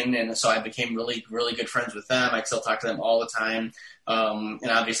 Michigan, and so I became really, really good friends with them. I still talk to them all the time, and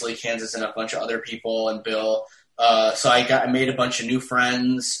obviously Kansas and a bunch of other people, and Bill. So I made a bunch of new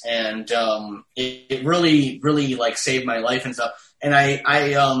friends, and it really, really saved my life and stuff. And I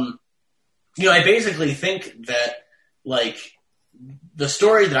basically think that the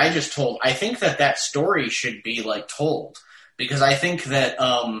story that I just told, I think that story should be told, because I think that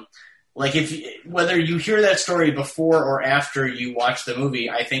whether you hear that story before or after you watch the movie,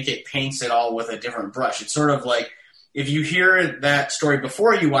 I think it paints it all with a different brush. It's sort of like, if you hear that story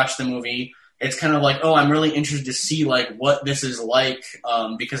before you watch the movie, it's kind of like, oh, I'm really interested to see what this is like,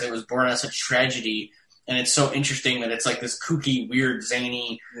 because it was born out of such tragedy, and it's so interesting that it's this kooky, weird,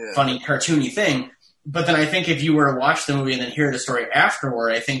 zany, funny, cartoony thing. But then I think if you were to watch the movie and then hear the story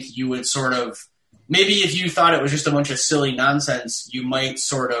afterward, I think you would sort of, maybe if you thought it was just a bunch of silly nonsense, you might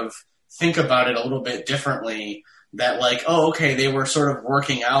sort of think about it a little bit differently, that oh, okay, they were sort of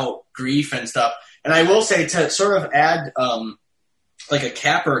working out grief and stuff. And I will say, to sort of add a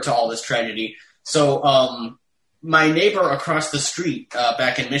capper to all this tragedy. So my neighbor across the street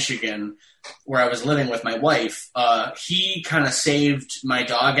back in Michigan, where I was living with my wife, he kind of saved my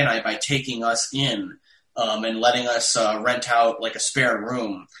dog and I by taking us in and letting us rent out a spare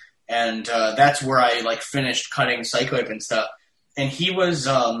room. And that's where I finished cutting Psycho Ape and stuff. And he was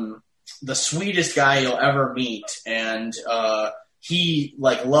the sweetest guy you'll ever meet. And he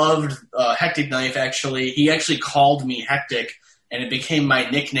loved Hectic Knife, actually. He actually called me Hectic, and it became my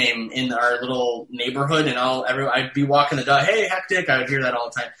nickname in our little neighborhood. And I'd be walking the dog, hey, Hectic. I would hear that all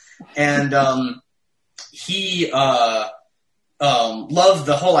the time. And he loved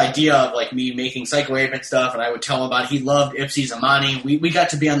the whole idea of me making Psycho Ape and stuff, and I would tell him about it. He loved Ipsy Zamani. We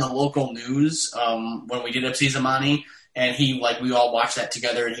got to be on the local news when we did Ipsy Zamani, and we all watched that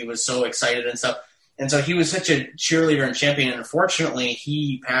together, and he was so excited and stuff. And so he was such a cheerleader and champion, and unfortunately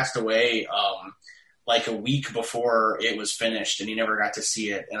he passed away a week before it was finished, and he never got to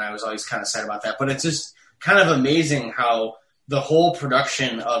see it, and I was always kind of sad about that. But it's just kind of amazing how the whole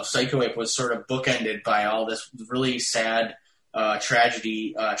production of Psycho Ape was sort of bookended by all this really sad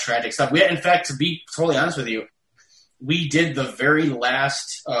tragic stuff. In fact, to be totally honest with you, we did the very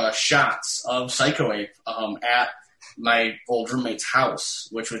last shots of Psycho Ape at my old roommate's house,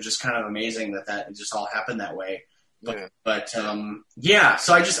 which was just kind of amazing that it just all happened that way. But so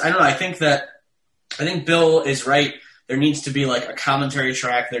I don't know. I think Bill is right. There needs to be like a commentary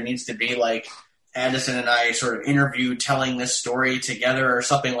track. There needs to be like Addison and I sort of interview telling this story together or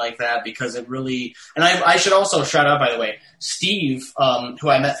something like that, because it really, and I should also shout out, by the way, Steve, who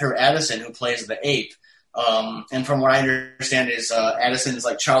I met through Addison, who plays the ape. And from what I understand is Addison's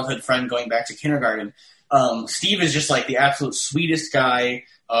like childhood friend going back to kindergarten. Steve is just like the absolute sweetest guy.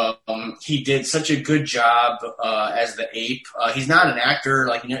 He did such a good job as the ape. He's not an actor,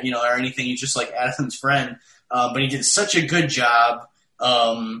 like or anything. He's just like Addison's friend, but he did such a good job.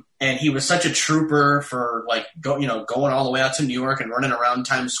 And he was such a trooper for like going all the way out to New York and running around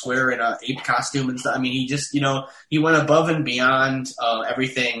Times Square in a ape costume and stuff. I mean, he just he went above and beyond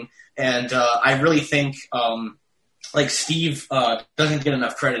everything. And I really think like Steve doesn't get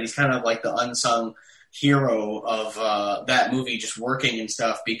enough credit. He's kind of like the unsung hero of that movie, just working and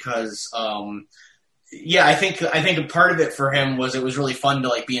stuff, because I think a part of it for him was it was really fun to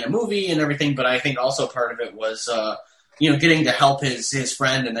like be in a movie and everything, but I think also part of it was getting to help his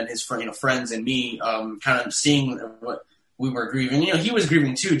friend and then his friends and me kind of seeing what we were grieving. He was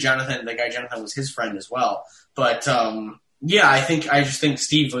grieving too. Jonathan was his friend as well. But I just think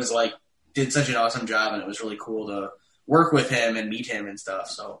Steve was like did such an awesome job, and it was really cool to work with him and meet him and stuff.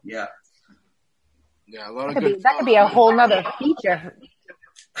 So yeah. Yeah, a lot of that could be a whole nother feature.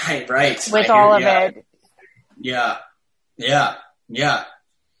 Right. With all of it. Yeah.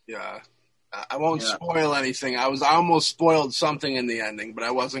 I won't spoil anything. I almost spoiled something in the ending, but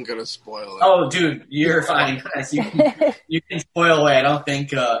I wasn't going to spoil it. Oh, dude, you're fine. You can spoil away. I don't think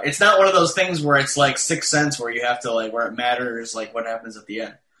it's not one of those things where it's like Sixth Sense where you have to like where it matters like what happens at the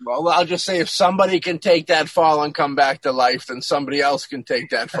end. Well, I'll just say if somebody can take that fall and come back to life, then somebody else can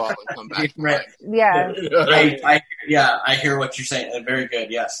take that fall and come back to life. Yeah. I hear what you're saying. Very good.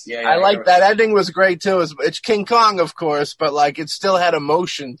 Yes. Yeah. I like that ending was great too. It's King Kong, of course, but like it still had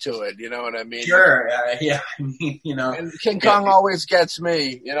emotion to it. You know what I mean? Sure. Yeah. I mean, And King Kong always gets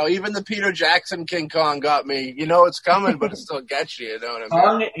me. Even the Peter Jackson King Kong got me. It's coming, but it still gets you. You know what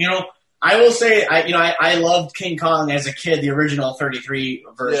I mean? I will say, I loved King Kong as a kid, the original 33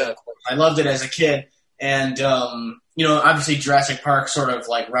 version. Yeah. I loved it as a kid. And, obviously Jurassic Park sort of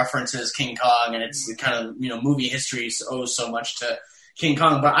like references King Kong, and it's kind of, movie history owes so much to King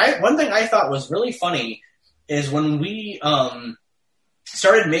Kong. But one thing I thought was really funny is when we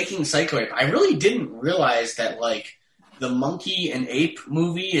started making Psycho Ape, I really didn't realize that like the monkey and ape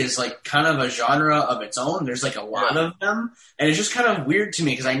movie is like kind of a genre of its own. There's like a lot of them, and it's just kind of weird to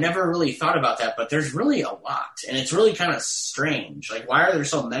me because I never really thought about that, but there's really a lot, and it's really kind of strange. Like, why are there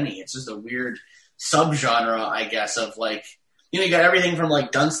so many? It's just a weird subgenre, I guess, of like, you got everything from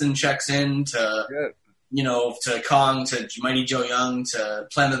like Dunstan Checks In to, to Kong, to Mighty Joe Young, to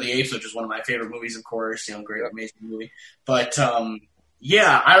Planet of the Apes, which is one of my favorite movies, of course, great, amazing movie. But, I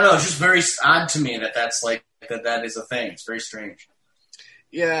don't know. It's just very odd to me that's like, that is a thing. It's very strange.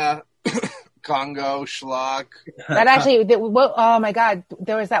 Yeah. Congo, Schlock. That actually, oh my God,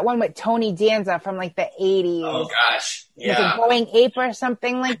 there was that one with Tony Danza from like the 80s. Oh gosh. Yeah. Going Ape or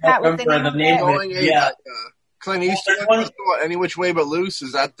something like that. What's the name of it? Going Ape. Yeah. Clint Eastwood. Any Which Way But Loose.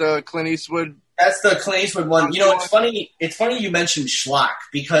 Is that the Clint Eastwood? That's the Clint Eastwood one. It's funny. It's funny you mentioned Schlock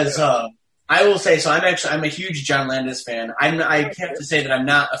because, I will say, so I'm a huge John Landis fan. I have to say that I'm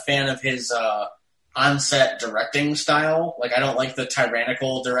not a fan of his, on-set directing style. Like, I don't like the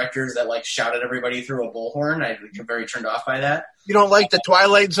tyrannical directors that like shout at everybody through a bullhorn. I'm very turned off by that. You don't like the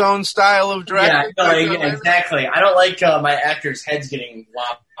Twilight Zone style of directing? Yeah, exactly. I don't like my actors' heads getting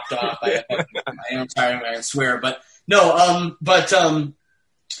lopped off. I'm sorry, I swear, but no. I'm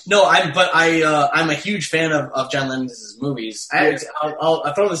a huge fan of John Landis' movies.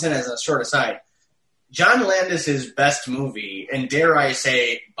 I'll throw this in as a short aside. John Landis' best movie, and dare I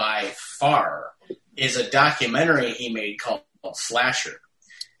say by far, is a documentary he made called Slasher.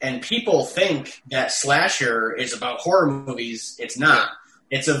 And people think that Slasher is about horror movies. It's not.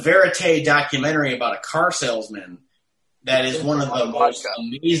 It's a verite documentary about a car salesman that is one of the most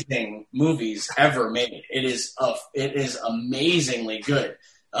amazing movies ever made. It is amazingly good.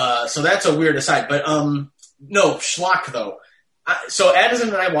 So that's a weird aside. But no, Schlock, though. So Addison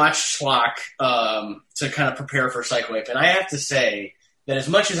and I watched Schlock to kind of prepare for Psycho Ape. And I have to say that as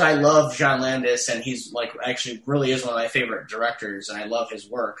much as I love John Landis, and he's like actually really is one of my favorite directors, and I love his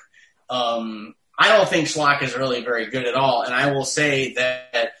work, I don't think Schlock is really very good at all. And I will say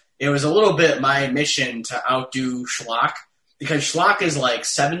that it was a little bit my mission to outdo Schlock, because Schlock is like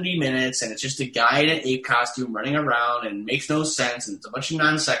 70 minutes, and it's just a guy in an ape costume running around and makes no sense, and it's a bunch of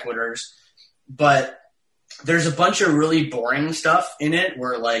non sequiturs. But there's a bunch of really boring stuff in it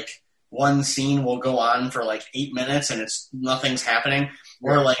where like one scene will go on for like 8 minutes and nothing's happening.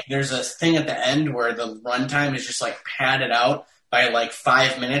 Or like there's a thing at the end where the runtime is just like padded out by like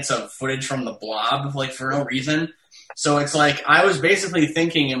 5 minutes of footage from the Blob, like for no reason. So it's like I was basically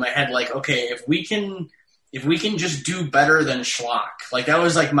thinking in my head, like, okay, if we can just do better than Schlock, like that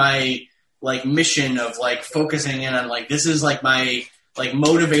was like my like mission of like focusing in on like this is like my like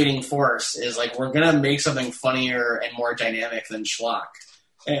motivating force is like we're gonna make something funnier and more dynamic than Schlock.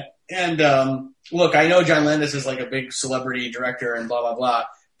 And look, I know John Landis is like a big celebrity director and blah blah blah,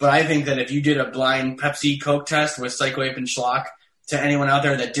 but I think that if you did a blind Pepsi Coke test with Psycho Ape and Schlock to anyone out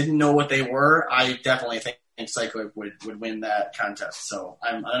there that didn't know what they were, I definitely think Psycho Ape would win that contest. So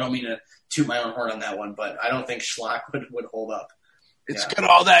I don't mean to toot my own horn on that one, but I don't think Schlock would hold up. It's got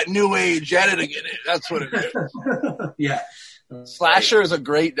all that new age editing in it. That's what it is. Yeah. Slasher is a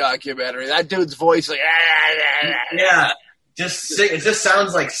great documentary. That dude's voice, like, yeah, it just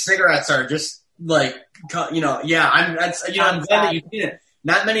sounds like cigarettes are just like, yeah. I'm glad that you've seen it.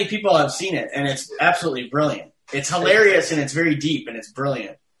 Not many people have seen it, and it's absolutely brilliant. It's hilarious and it's very deep and it's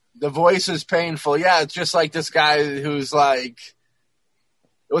brilliant. The voice is painful. Yeah, it's just like this guy who's like,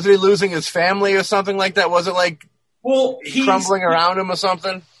 wasn't he losing his family or something like that? Was it like, he's crumbling around him or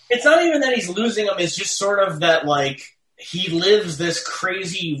something? It's not even that he's losing them. It's just sort of that like he lives this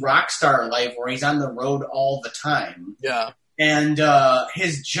crazy rock star life where he's on the road all the time. Yeah. And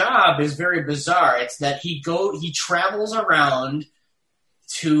his job is very bizarre. It's that he travels around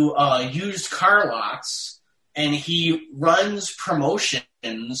to used car lots and he runs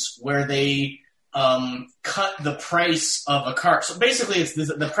promotions where they cut the price of a car. So basically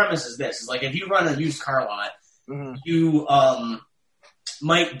the premise is this. It's like if you run a used car lot, mm-hmm. you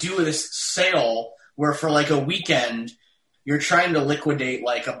might do this sale where for like a weekend you're trying to liquidate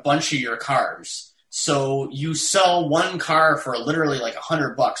like a bunch of your cars. So you sell one car for literally like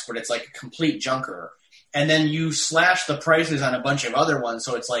 $100, but it's like a complete junker. And then you slash the prices on a bunch of other ones.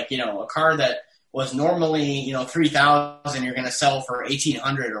 So it's like, a car that was normally, $3,000, you're going to sell for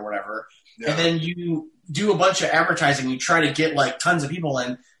 $1,800 or whatever. Yeah. And then you do a bunch of advertising. You try to get like tons of people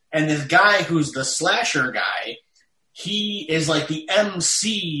in. And this guy who's the slasher guy, he is like the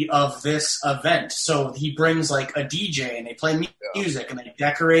MC of this event. So he brings like a DJ and they play music and they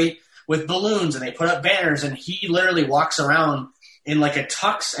decorate with balloons and they put up banners and he literally walks around in like a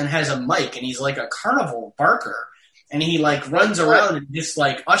tux and has a mic and he's like a carnival barker and he like runs around and just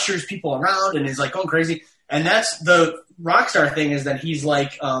like ushers people around and is like going crazy. And that's the Rockstar thing, is that he's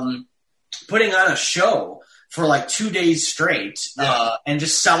like putting on a show for like 2 days straight and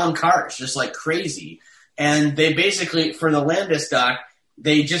just selling cars just like crazy. And they basically, for the Landis doc,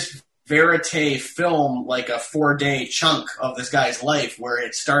 they just verite film like a 4-day chunk of this guy's life where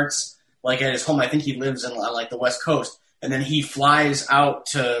it starts like at his home. I think he lives on like the West Coast. And then he flies out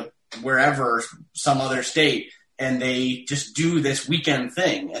to wherever, some other state, and they just do this weekend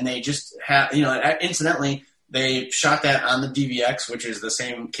thing. And they just have, incidentally, they shot that on the DVX, which is the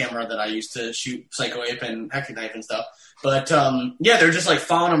same camera that I used to shoot Psycho Ape and Hectic Knife and stuff. But, they're just like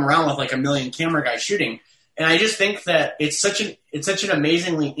following him around with like a million camera guys shooting. And I just think that it's such an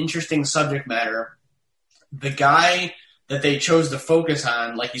amazingly interesting subject matter. The guy that they chose to focus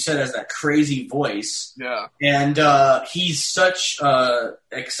on, like you said, has that crazy voice. Yeah. And he's such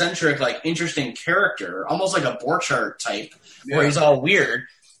eccentric, like interesting character, almost like a Borchardt type, where he's all weird.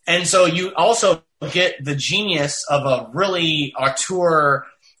 And so you also get the genius of a really auteur,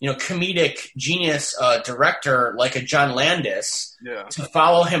 comedic genius director like a John Landis to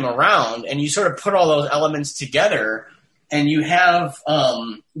follow him around, and you sort of put all those elements together, and you have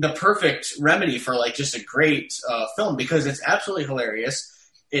the perfect remedy for like just a great film, because it's absolutely hilarious.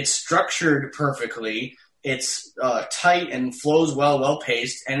 It's structured perfectly. It's tight and flows well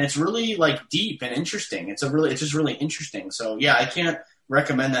paced, and it's really like deep and interesting. It's just really interesting. So yeah, I can't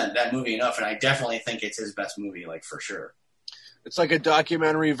recommend that movie enough, and I definitely think it's his best movie, like for sure. It's like a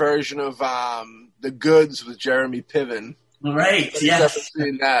documentary version of The Goods with Jeremy Piven. Right, yes. I've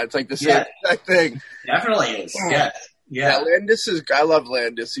seen that. It's like the same thing. Definitely is, yeah. Landis I love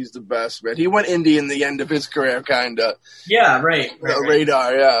Landis. He's the best, man. He went indie in the end of his career, kind of. Yeah, right.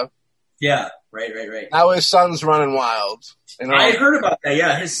 Radar, yeah. Yeah, right. Now his son's running wild. I heard about that,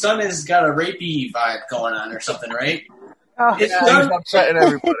 yeah. His son has got a rapey vibe going on or something, right? Oh, he's upsetting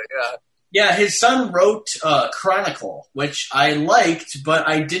everybody, yeah. Yeah, his son wrote Chronicle, which I liked, but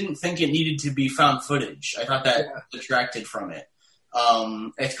I didn't think it needed to be found footage. I thought that detracted from it.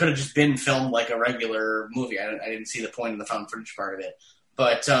 It could have just been filmed like a regular movie. I didn't see the point of the found footage part of it.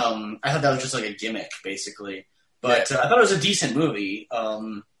 But I thought that was just like a gimmick, basically. But I thought it was a decent movie.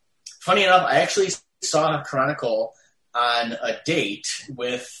 Funny enough, I actually saw Chronicle on a date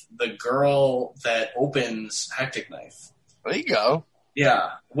with the girl that opens Hectic Knife. There you go.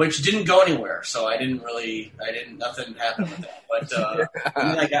 Yeah, which didn't go anywhere, so nothing happened with that. But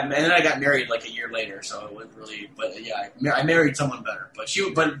and then I got married like a year later, so it wasn't really. But yeah, I married someone better. But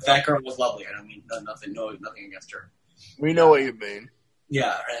that girl was lovely. I don't mean nothing against her. We know what you mean.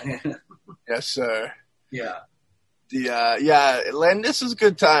 Yeah. Yes, sir. Yeah. Landis is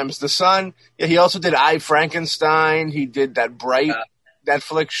good times. The Son. Yeah, he also did I, Frankenstein. He did that Bright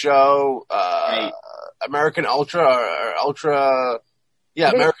Netflix show, right. American Ultra or Ultra.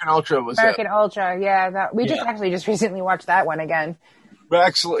 Yeah, American Ultra was American Ultra. Yeah, we just recently watched that one again.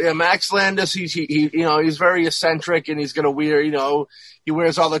 Max Landis. He's very eccentric and he's gonna wear. He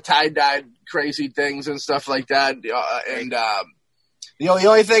wears all the tie-dyed crazy things and stuff like that. And the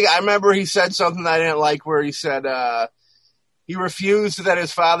only thing I remember, he said something I didn't like, where he said he refused that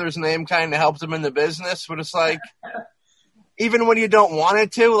his father's name kind of helped him in the business. But it's like, even when you don't want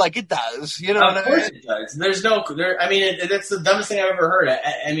it to, like, it does. You know of course it does. There's no. That's the dumbest thing I've ever heard.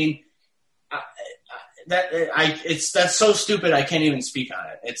 That's so stupid. I can't even speak on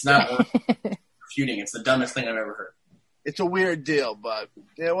it. It's not worth refuting. It's the dumbest thing I've ever heard. It's a weird deal, but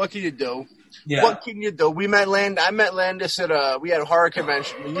what can you do? Yeah. What can you do? I met Landis at we had a horror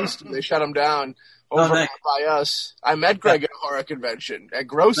convention. They shut him down over by us. I met Greg at a horror convention at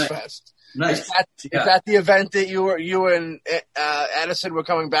Gross Fest. Nice. Is that the event that you and Addison were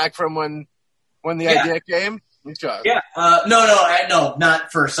coming back from when the idea came? Yeah. No,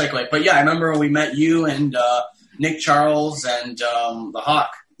 not for Cyclade, but yeah, I remember when we met you and Nick Charles and the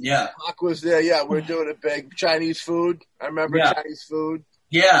Hawk. Yeah. Hawk was there. Yeah, we're doing a big Chinese food. I remember Chinese food.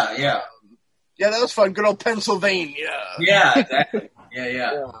 Yeah. Yeah, that was fun. Good old Pennsylvania. Yeah, exactly.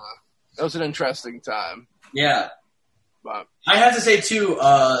 Yeah. That was an interesting time. Yeah. But I have to say, too,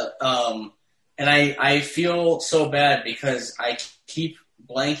 and I feel so bad because I keep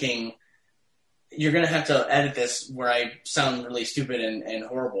blanking. You're going to have to edit this where I sound really stupid and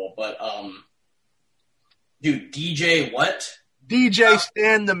horrible, but, dude, DJ what? DJ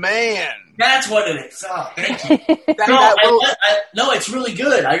Stan the Man. That's what it is. Oh, thank you. No, it's really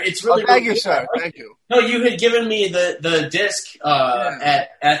good. It's really. Thank you, good. sir. Thank you. No, you had given me the disc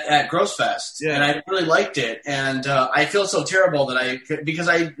at Gross Fest, and I really liked it. And I feel so terrible because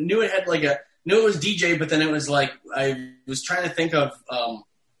I knew it had knew it was DJ, but then it was like I was trying to think of.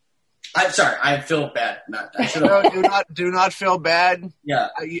 I'm sorry. I feel bad. Do not feel bad. Yeah.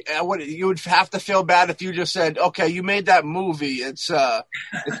 You would have to feel bad if you just said, "Okay, you made that movie. It's got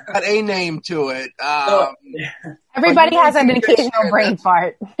a name to it." Everybody has an occasional brain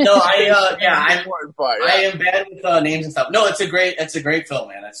fart. No, I am bad with names and stuff. No, it's a great film,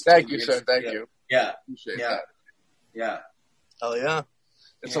 man. Thank you, sir. Thank you. Yeah. Appreciate that. Yeah. Hell yeah.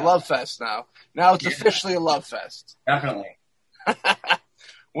 It's a love fest now. Now it's officially a love fest. Definitely.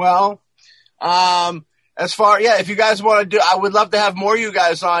 Well, if you guys want to I would love to have more of you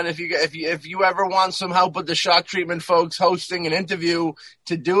guys on. If you ever want some help with the Shock Treatment folks hosting an interview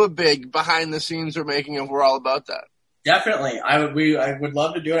to do a big behind the scenes we're making, and we're all about that. Definitely, I would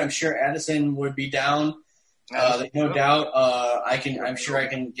love to do it. I'm sure Addison would be down. No doubt. I'm sure I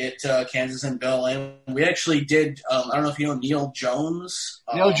can get Kansas and Bill in. We actually did. I don't know if you know Neil Jones.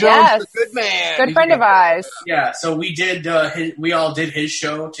 Neil Jones, the good man, good friend of ours. Yeah, so we did. We all did his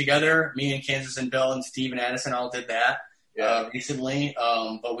show together. Me and Kansas and Bill and Steve and Addison all did that recently.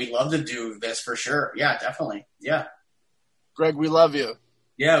 But we'd love to do this for sure. Yeah, definitely. Yeah. Greg, we love you.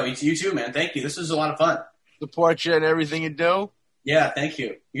 Yeah, you too, man. Thank you. This was a lot of fun. Support you and everything you do. Yeah, thank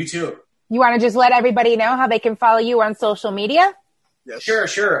you. You too. You want to just let everybody know how they can follow you on social media? Yes.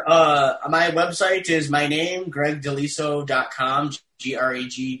 Sure. My website is my name, gregdeliso.com,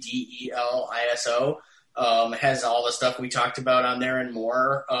 GregDeliso. Has all the stuff we talked about on there and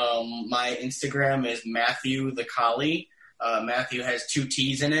more. My Instagram is Matthew the Collie. Matthew has 2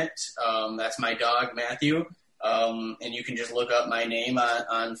 T's in it. That's my dog, Matthew. And you can just look up my name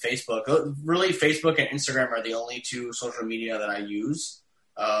on Facebook. Really, Facebook and Instagram are the only 2 social media that I use.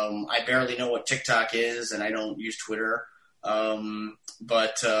 I barely know what TikTok is, and I don't use Twitter. And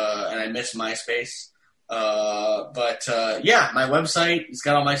I miss MySpace. My website has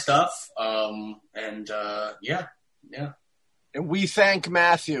got all my stuff. And we thank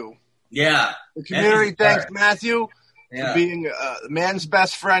Matthew. Yeah. The community thanks Matthew for being man's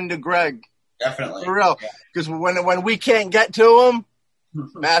best friend to Greg. Definitely. For real. Because when we can't get to him,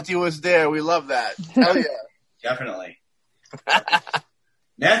 Matthew was there. We love that. Hell yeah. Definitely.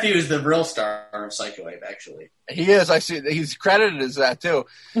 Matthew is the real star of Psycho Wave, actually. He is. I see. He's credited as that too.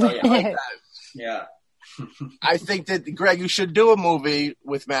 Oh, yeah. I like that. Yeah. I think that, Greg, you should do a movie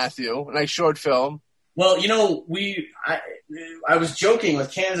with Matthew, a nice short film. Well, I was joking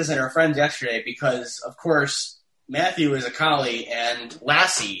with Kansas and her friends yesterday because, of course, Matthew is a collie and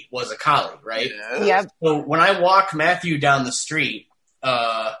Lassie was a collie, right? Yeah. Yep. So when I walk Matthew down the street,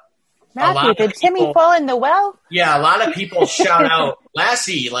 Matthew, did Timmy fall in the well? Yeah, a lot of people shout out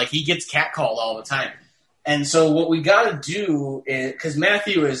Lassie, like he gets catcalled all the time. And so what we got to do is, because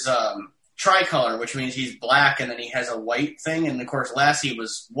Matthew is tricolor, which means he's black and then he has a white thing, and of course Lassie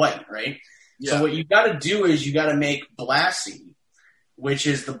was white, right? Yeah. So what you got to do is you got to make Blassie, which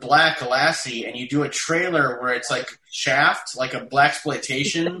is the black Lassie, and you do a trailer where it's like Shaft, like a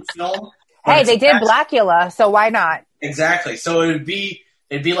blaxploitation film. Hey, they did Blackula, so why not? Exactly. So it'd be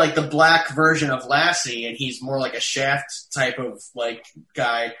like the black version of Lassie, and he's more like a Shaft type of like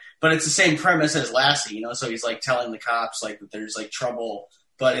guy. But it's the same premise as Lassie, So he's like telling the cops like that there's like trouble,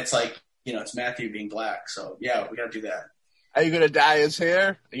 but it's like it's Matthew being black. So yeah, we got to do that. Are you going to dye his hair?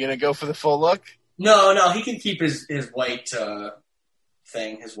 Are you going to go for the full look? No, he can keep his white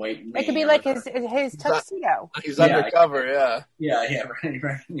thing, his white. It could be like his tuxedo. He's undercover, yeah. Yeah,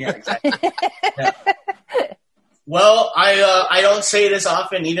 right, yeah, exactly. Yeah. Well, I don't say this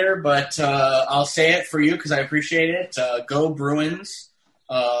often either, but I'll say it for you because I appreciate it. Go Bruins.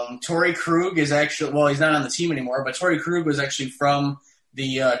 Torrey Krug is actually, well, he's not on the team anymore, but Torrey Krug was actually from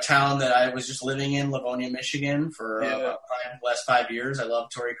the town that I was just living in, Livonia, Michigan, for the last 5 years. I love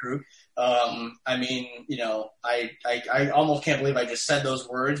Torrey Krug. I mean, I almost can't believe I just said those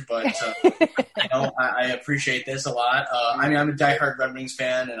words, but I appreciate this a lot. I mean, I'm a diehard Red Wings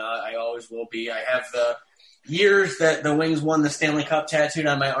fan, and I always will be. I have the years that the Wings won the Stanley Cup tattooed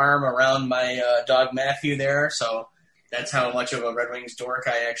on my arm around my dog Matthew there, so that's how much of a Red Wings dork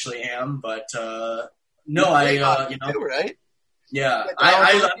I actually am. But right? Yeah,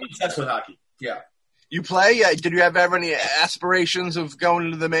 I'm obsessed with hockey. Yeah. You play? Did you have ever any aspirations of going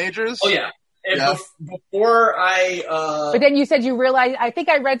into the majors? Oh, yeah. Before I... But then you said you realized... I think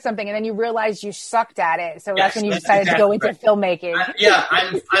I read something, and then you realized you sucked at it. So that's when you decided to go into filmmaking.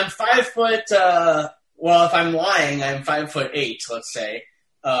 I'm 5 foot... well, if I'm lying, I'm 5'8", let's say.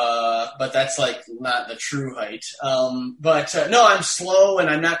 But that's like not the true height. No, I'm slow and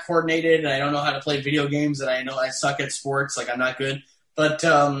I'm not coordinated and I don't know how to play video games, and I know I suck at sports. Like I'm not good, but,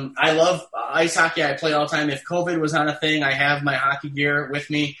 I love ice hockey. I play all the time. If COVID was not a thing, I have my hockey gear with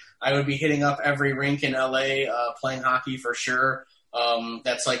me. I would be hitting up every rink in LA, playing hockey for sure.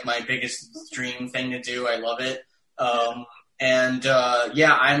 That's like my biggest dream thing to do. I love it. I'm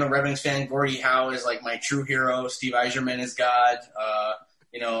a Red Wings fan. Gordie Howe is like my true hero. Steve Yzerman is God.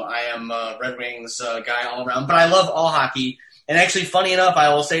 I am a Red Wings guy all around, but I love all hockey. And actually, funny enough,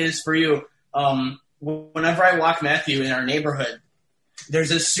 I will say this for you. Whenever I walk Matthew in our neighborhood, there's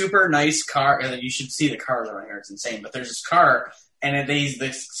this super nice car. You should see the cars around here. It's insane. But there's this car, and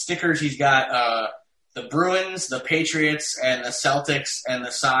the stickers he's got, the Bruins, the Patriots, and the Celtics, and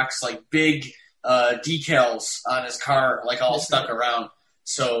the Sox, like big decals on his car, like all stuck around.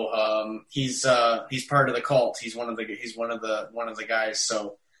 So he's part of the cult. He's one of the guys.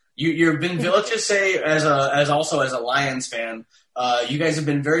 So you've been Village say as a Lions fan. You guys have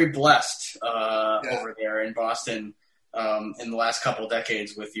been very blessed over there in Boston in the last couple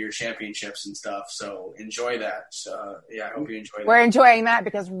decades with your championships and stuff. So enjoy that. I hope you enjoy that. We're enjoying that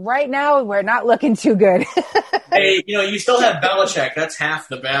because right now we're not looking too good. Hey, you still have Belichick. That's half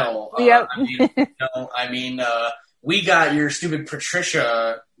the battle. Yep. We got your stupid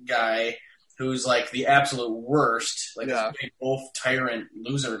Patricia guy who's like the absolute worst, like this big wolf tyrant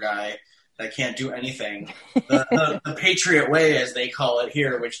loser guy that can't do anything. The Patriot way, as they call it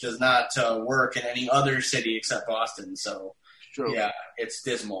here, which does not work in any other city except Boston. So, yeah, it's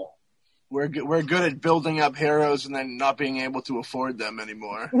dismal. We're good at building up heroes and then not being able to afford them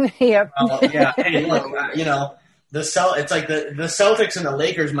anymore. Yep. Hey, look, it's like the Celtics and the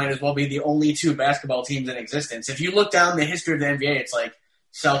Lakers might as well be the only two basketball teams in existence. If you look down the history of the NBA, it's like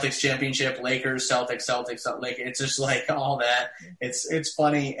Celtics championship, Lakers, Celtics, Lakers. It's just like all that. It's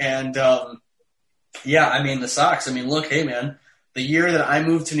funny. And, the Sox. Look, hey, man, the year that I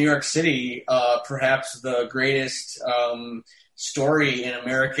moved to New York City, perhaps the greatest story in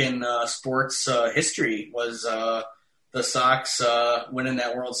American sports history was the Sox winning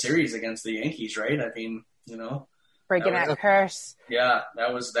that World Series against the Yankees, right? Breaking that curse. Yeah,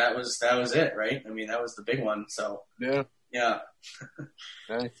 that was it, right? That was the big one. So yeah.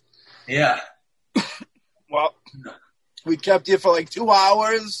 Nice. Yeah. Well, we kept you for like 2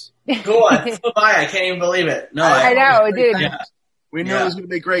 hours. Cool. It flew by. I can't even believe it. No, I know, dude. Yeah. We knew it was going to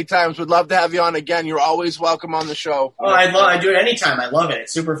be great times. We'd love to have you on again. You're always welcome on the show. Oh, I do it anytime. I love it.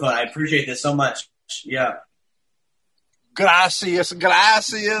 It's super fun. I appreciate this so much. Yeah. Gracias. Yeah,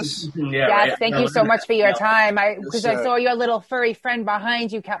 Yes, thank you so much for your time. Because I saw your little furry friend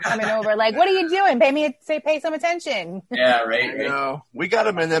behind you kept coming over, like, "What are you doing? Pay some attention." Yeah, right. You know, we got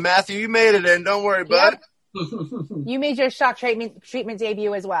him in there, Matthew. You made it in. Don't worry, bud. You made your shock treatment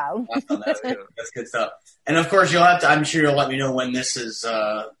debut as well. That's good stuff. And of course, I'm sure you'll let me know when this is.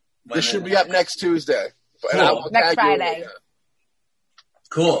 This should be up next Tuesday. Cool. Next Friday.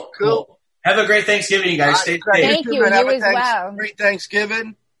 Cool. Have a great Thanksgiving, you guys. Stay safe. Thank you. You as well. Great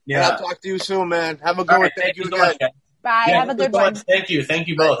Thanksgiving. Yeah. And I'll talk to you soon, man. Have a good one. Thank you again. Bye. Have a good one. Thank you. Thank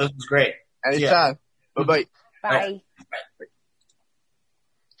you both. This was great. Anytime. Bye-bye. Bye.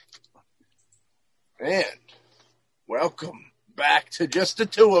 And welcome back to just the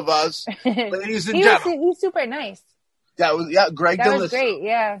two of us, ladies and gentlemen. He's super nice. That was Greg That DeLisso. was great.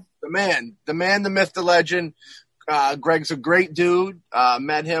 Yeah. The man, the myth, the legend. Greg's a great dude.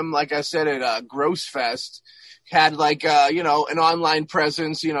 Met him, like I said, at Gross Fest. Had an online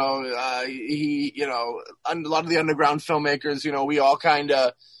presence. He, a lot of the underground filmmakers. We all kind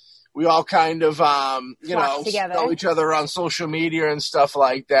of, know each other on social media and stuff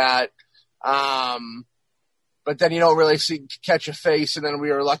like that. But then you don't really catch a face. And then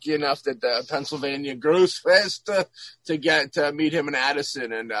we were lucky enough that the Pennsylvania Gross Fest to meet him in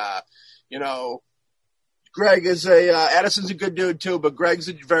Addison, and Greg is Addison's a good dude too, but Greg's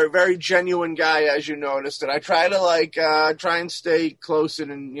a very, very genuine guy, as you noticed. And I try to try and stay close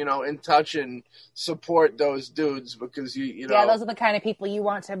and in touch and support those dudes, because those are the kind of people you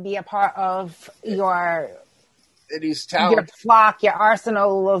want to be a part of your flock, your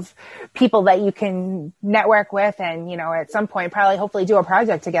arsenal of people that you can network with, and at some point probably hopefully do a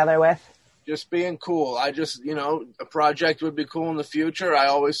project together with. Just being cool. I just a project would be cool in the future. I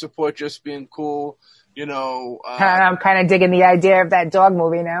always support just being cool. I'm kind of digging the idea of that dog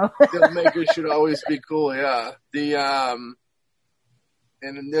movie now. Filmmakers should always be cool, yeah.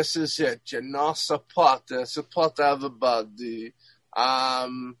 And this is it. You know, support everybody.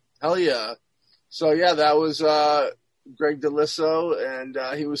 Hell yeah. So yeah, that was Greg DeLisso, and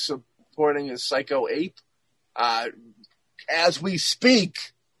he was supporting his Psycho Ape. As we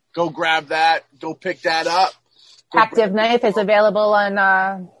speak, go grab that. Go pick that up. Hectic Knife is available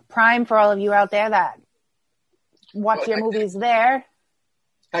on Prime for all of you out there that watch your movies there.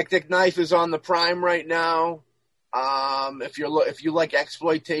 Hectic Knife is on the Prime right now. If you like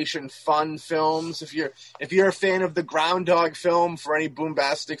exploitation fun films, if you're a fan of the Groundhog film, for any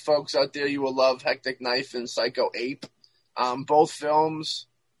boombastic folks out there, you will love Hectic Knife and Psycho Ape. Both films,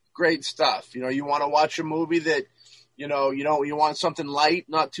 great stuff. You want to watch a movie that you want something light,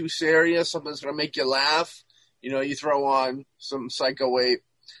 not too serious, something that's gonna make you laugh. You throw on some Psycho Ape,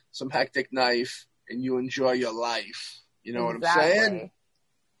 some Hectic Knife, and you enjoy your life. You know what I'm saying?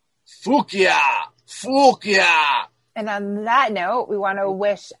 Fukia! And on that note, we want to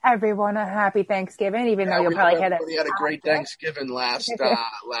wish everyone a happy Thanksgiving, even though you'll probably hear that. We had a great Thanksgiving last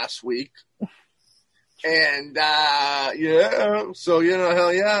week. And, so,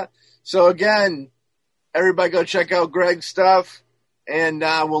 hell yeah. So again, everybody go check out Greg's stuff, and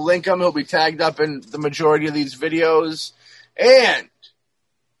we'll link him. He'll be tagged up in the majority of these videos. And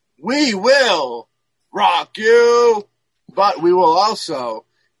we will rock you, but we will also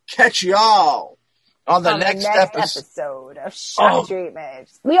catch y'all on the next episode of Shock Treatment.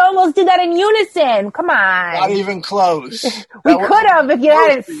 We almost did that in unison. Come on. Not even close. We could have if you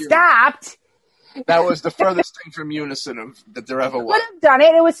hadn't stopped. That was the furthest thing from unison that there ever was. Could have done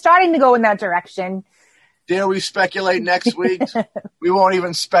it. It was starting to go in that direction. Dare we speculate next week? We won't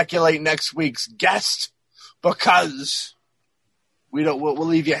even speculate next week's guest, because we'll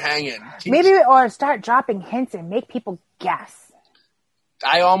leave you hanging. Or start dropping hints and make people guess.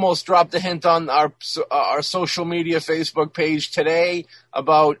 I almost dropped a hint on our social media Facebook page today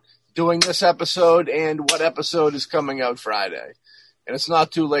about doing this episode and what episode is coming out Friday. And it's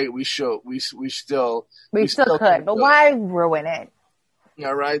not too late. We still could, but why ruin it?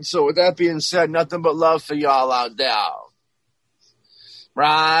 All right. So with that being said, nothing but love for y'all out there.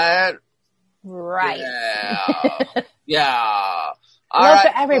 Right? Right. Yeah. Yeah. Love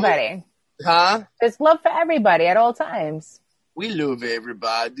for everybody. Huh? There's love for everybody at all times. We love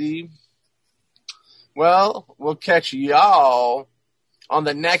everybody. Well, we'll catch y'all on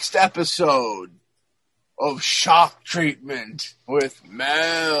the next episode of Shock Treatment with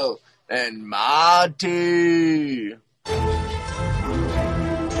Mel and Marty.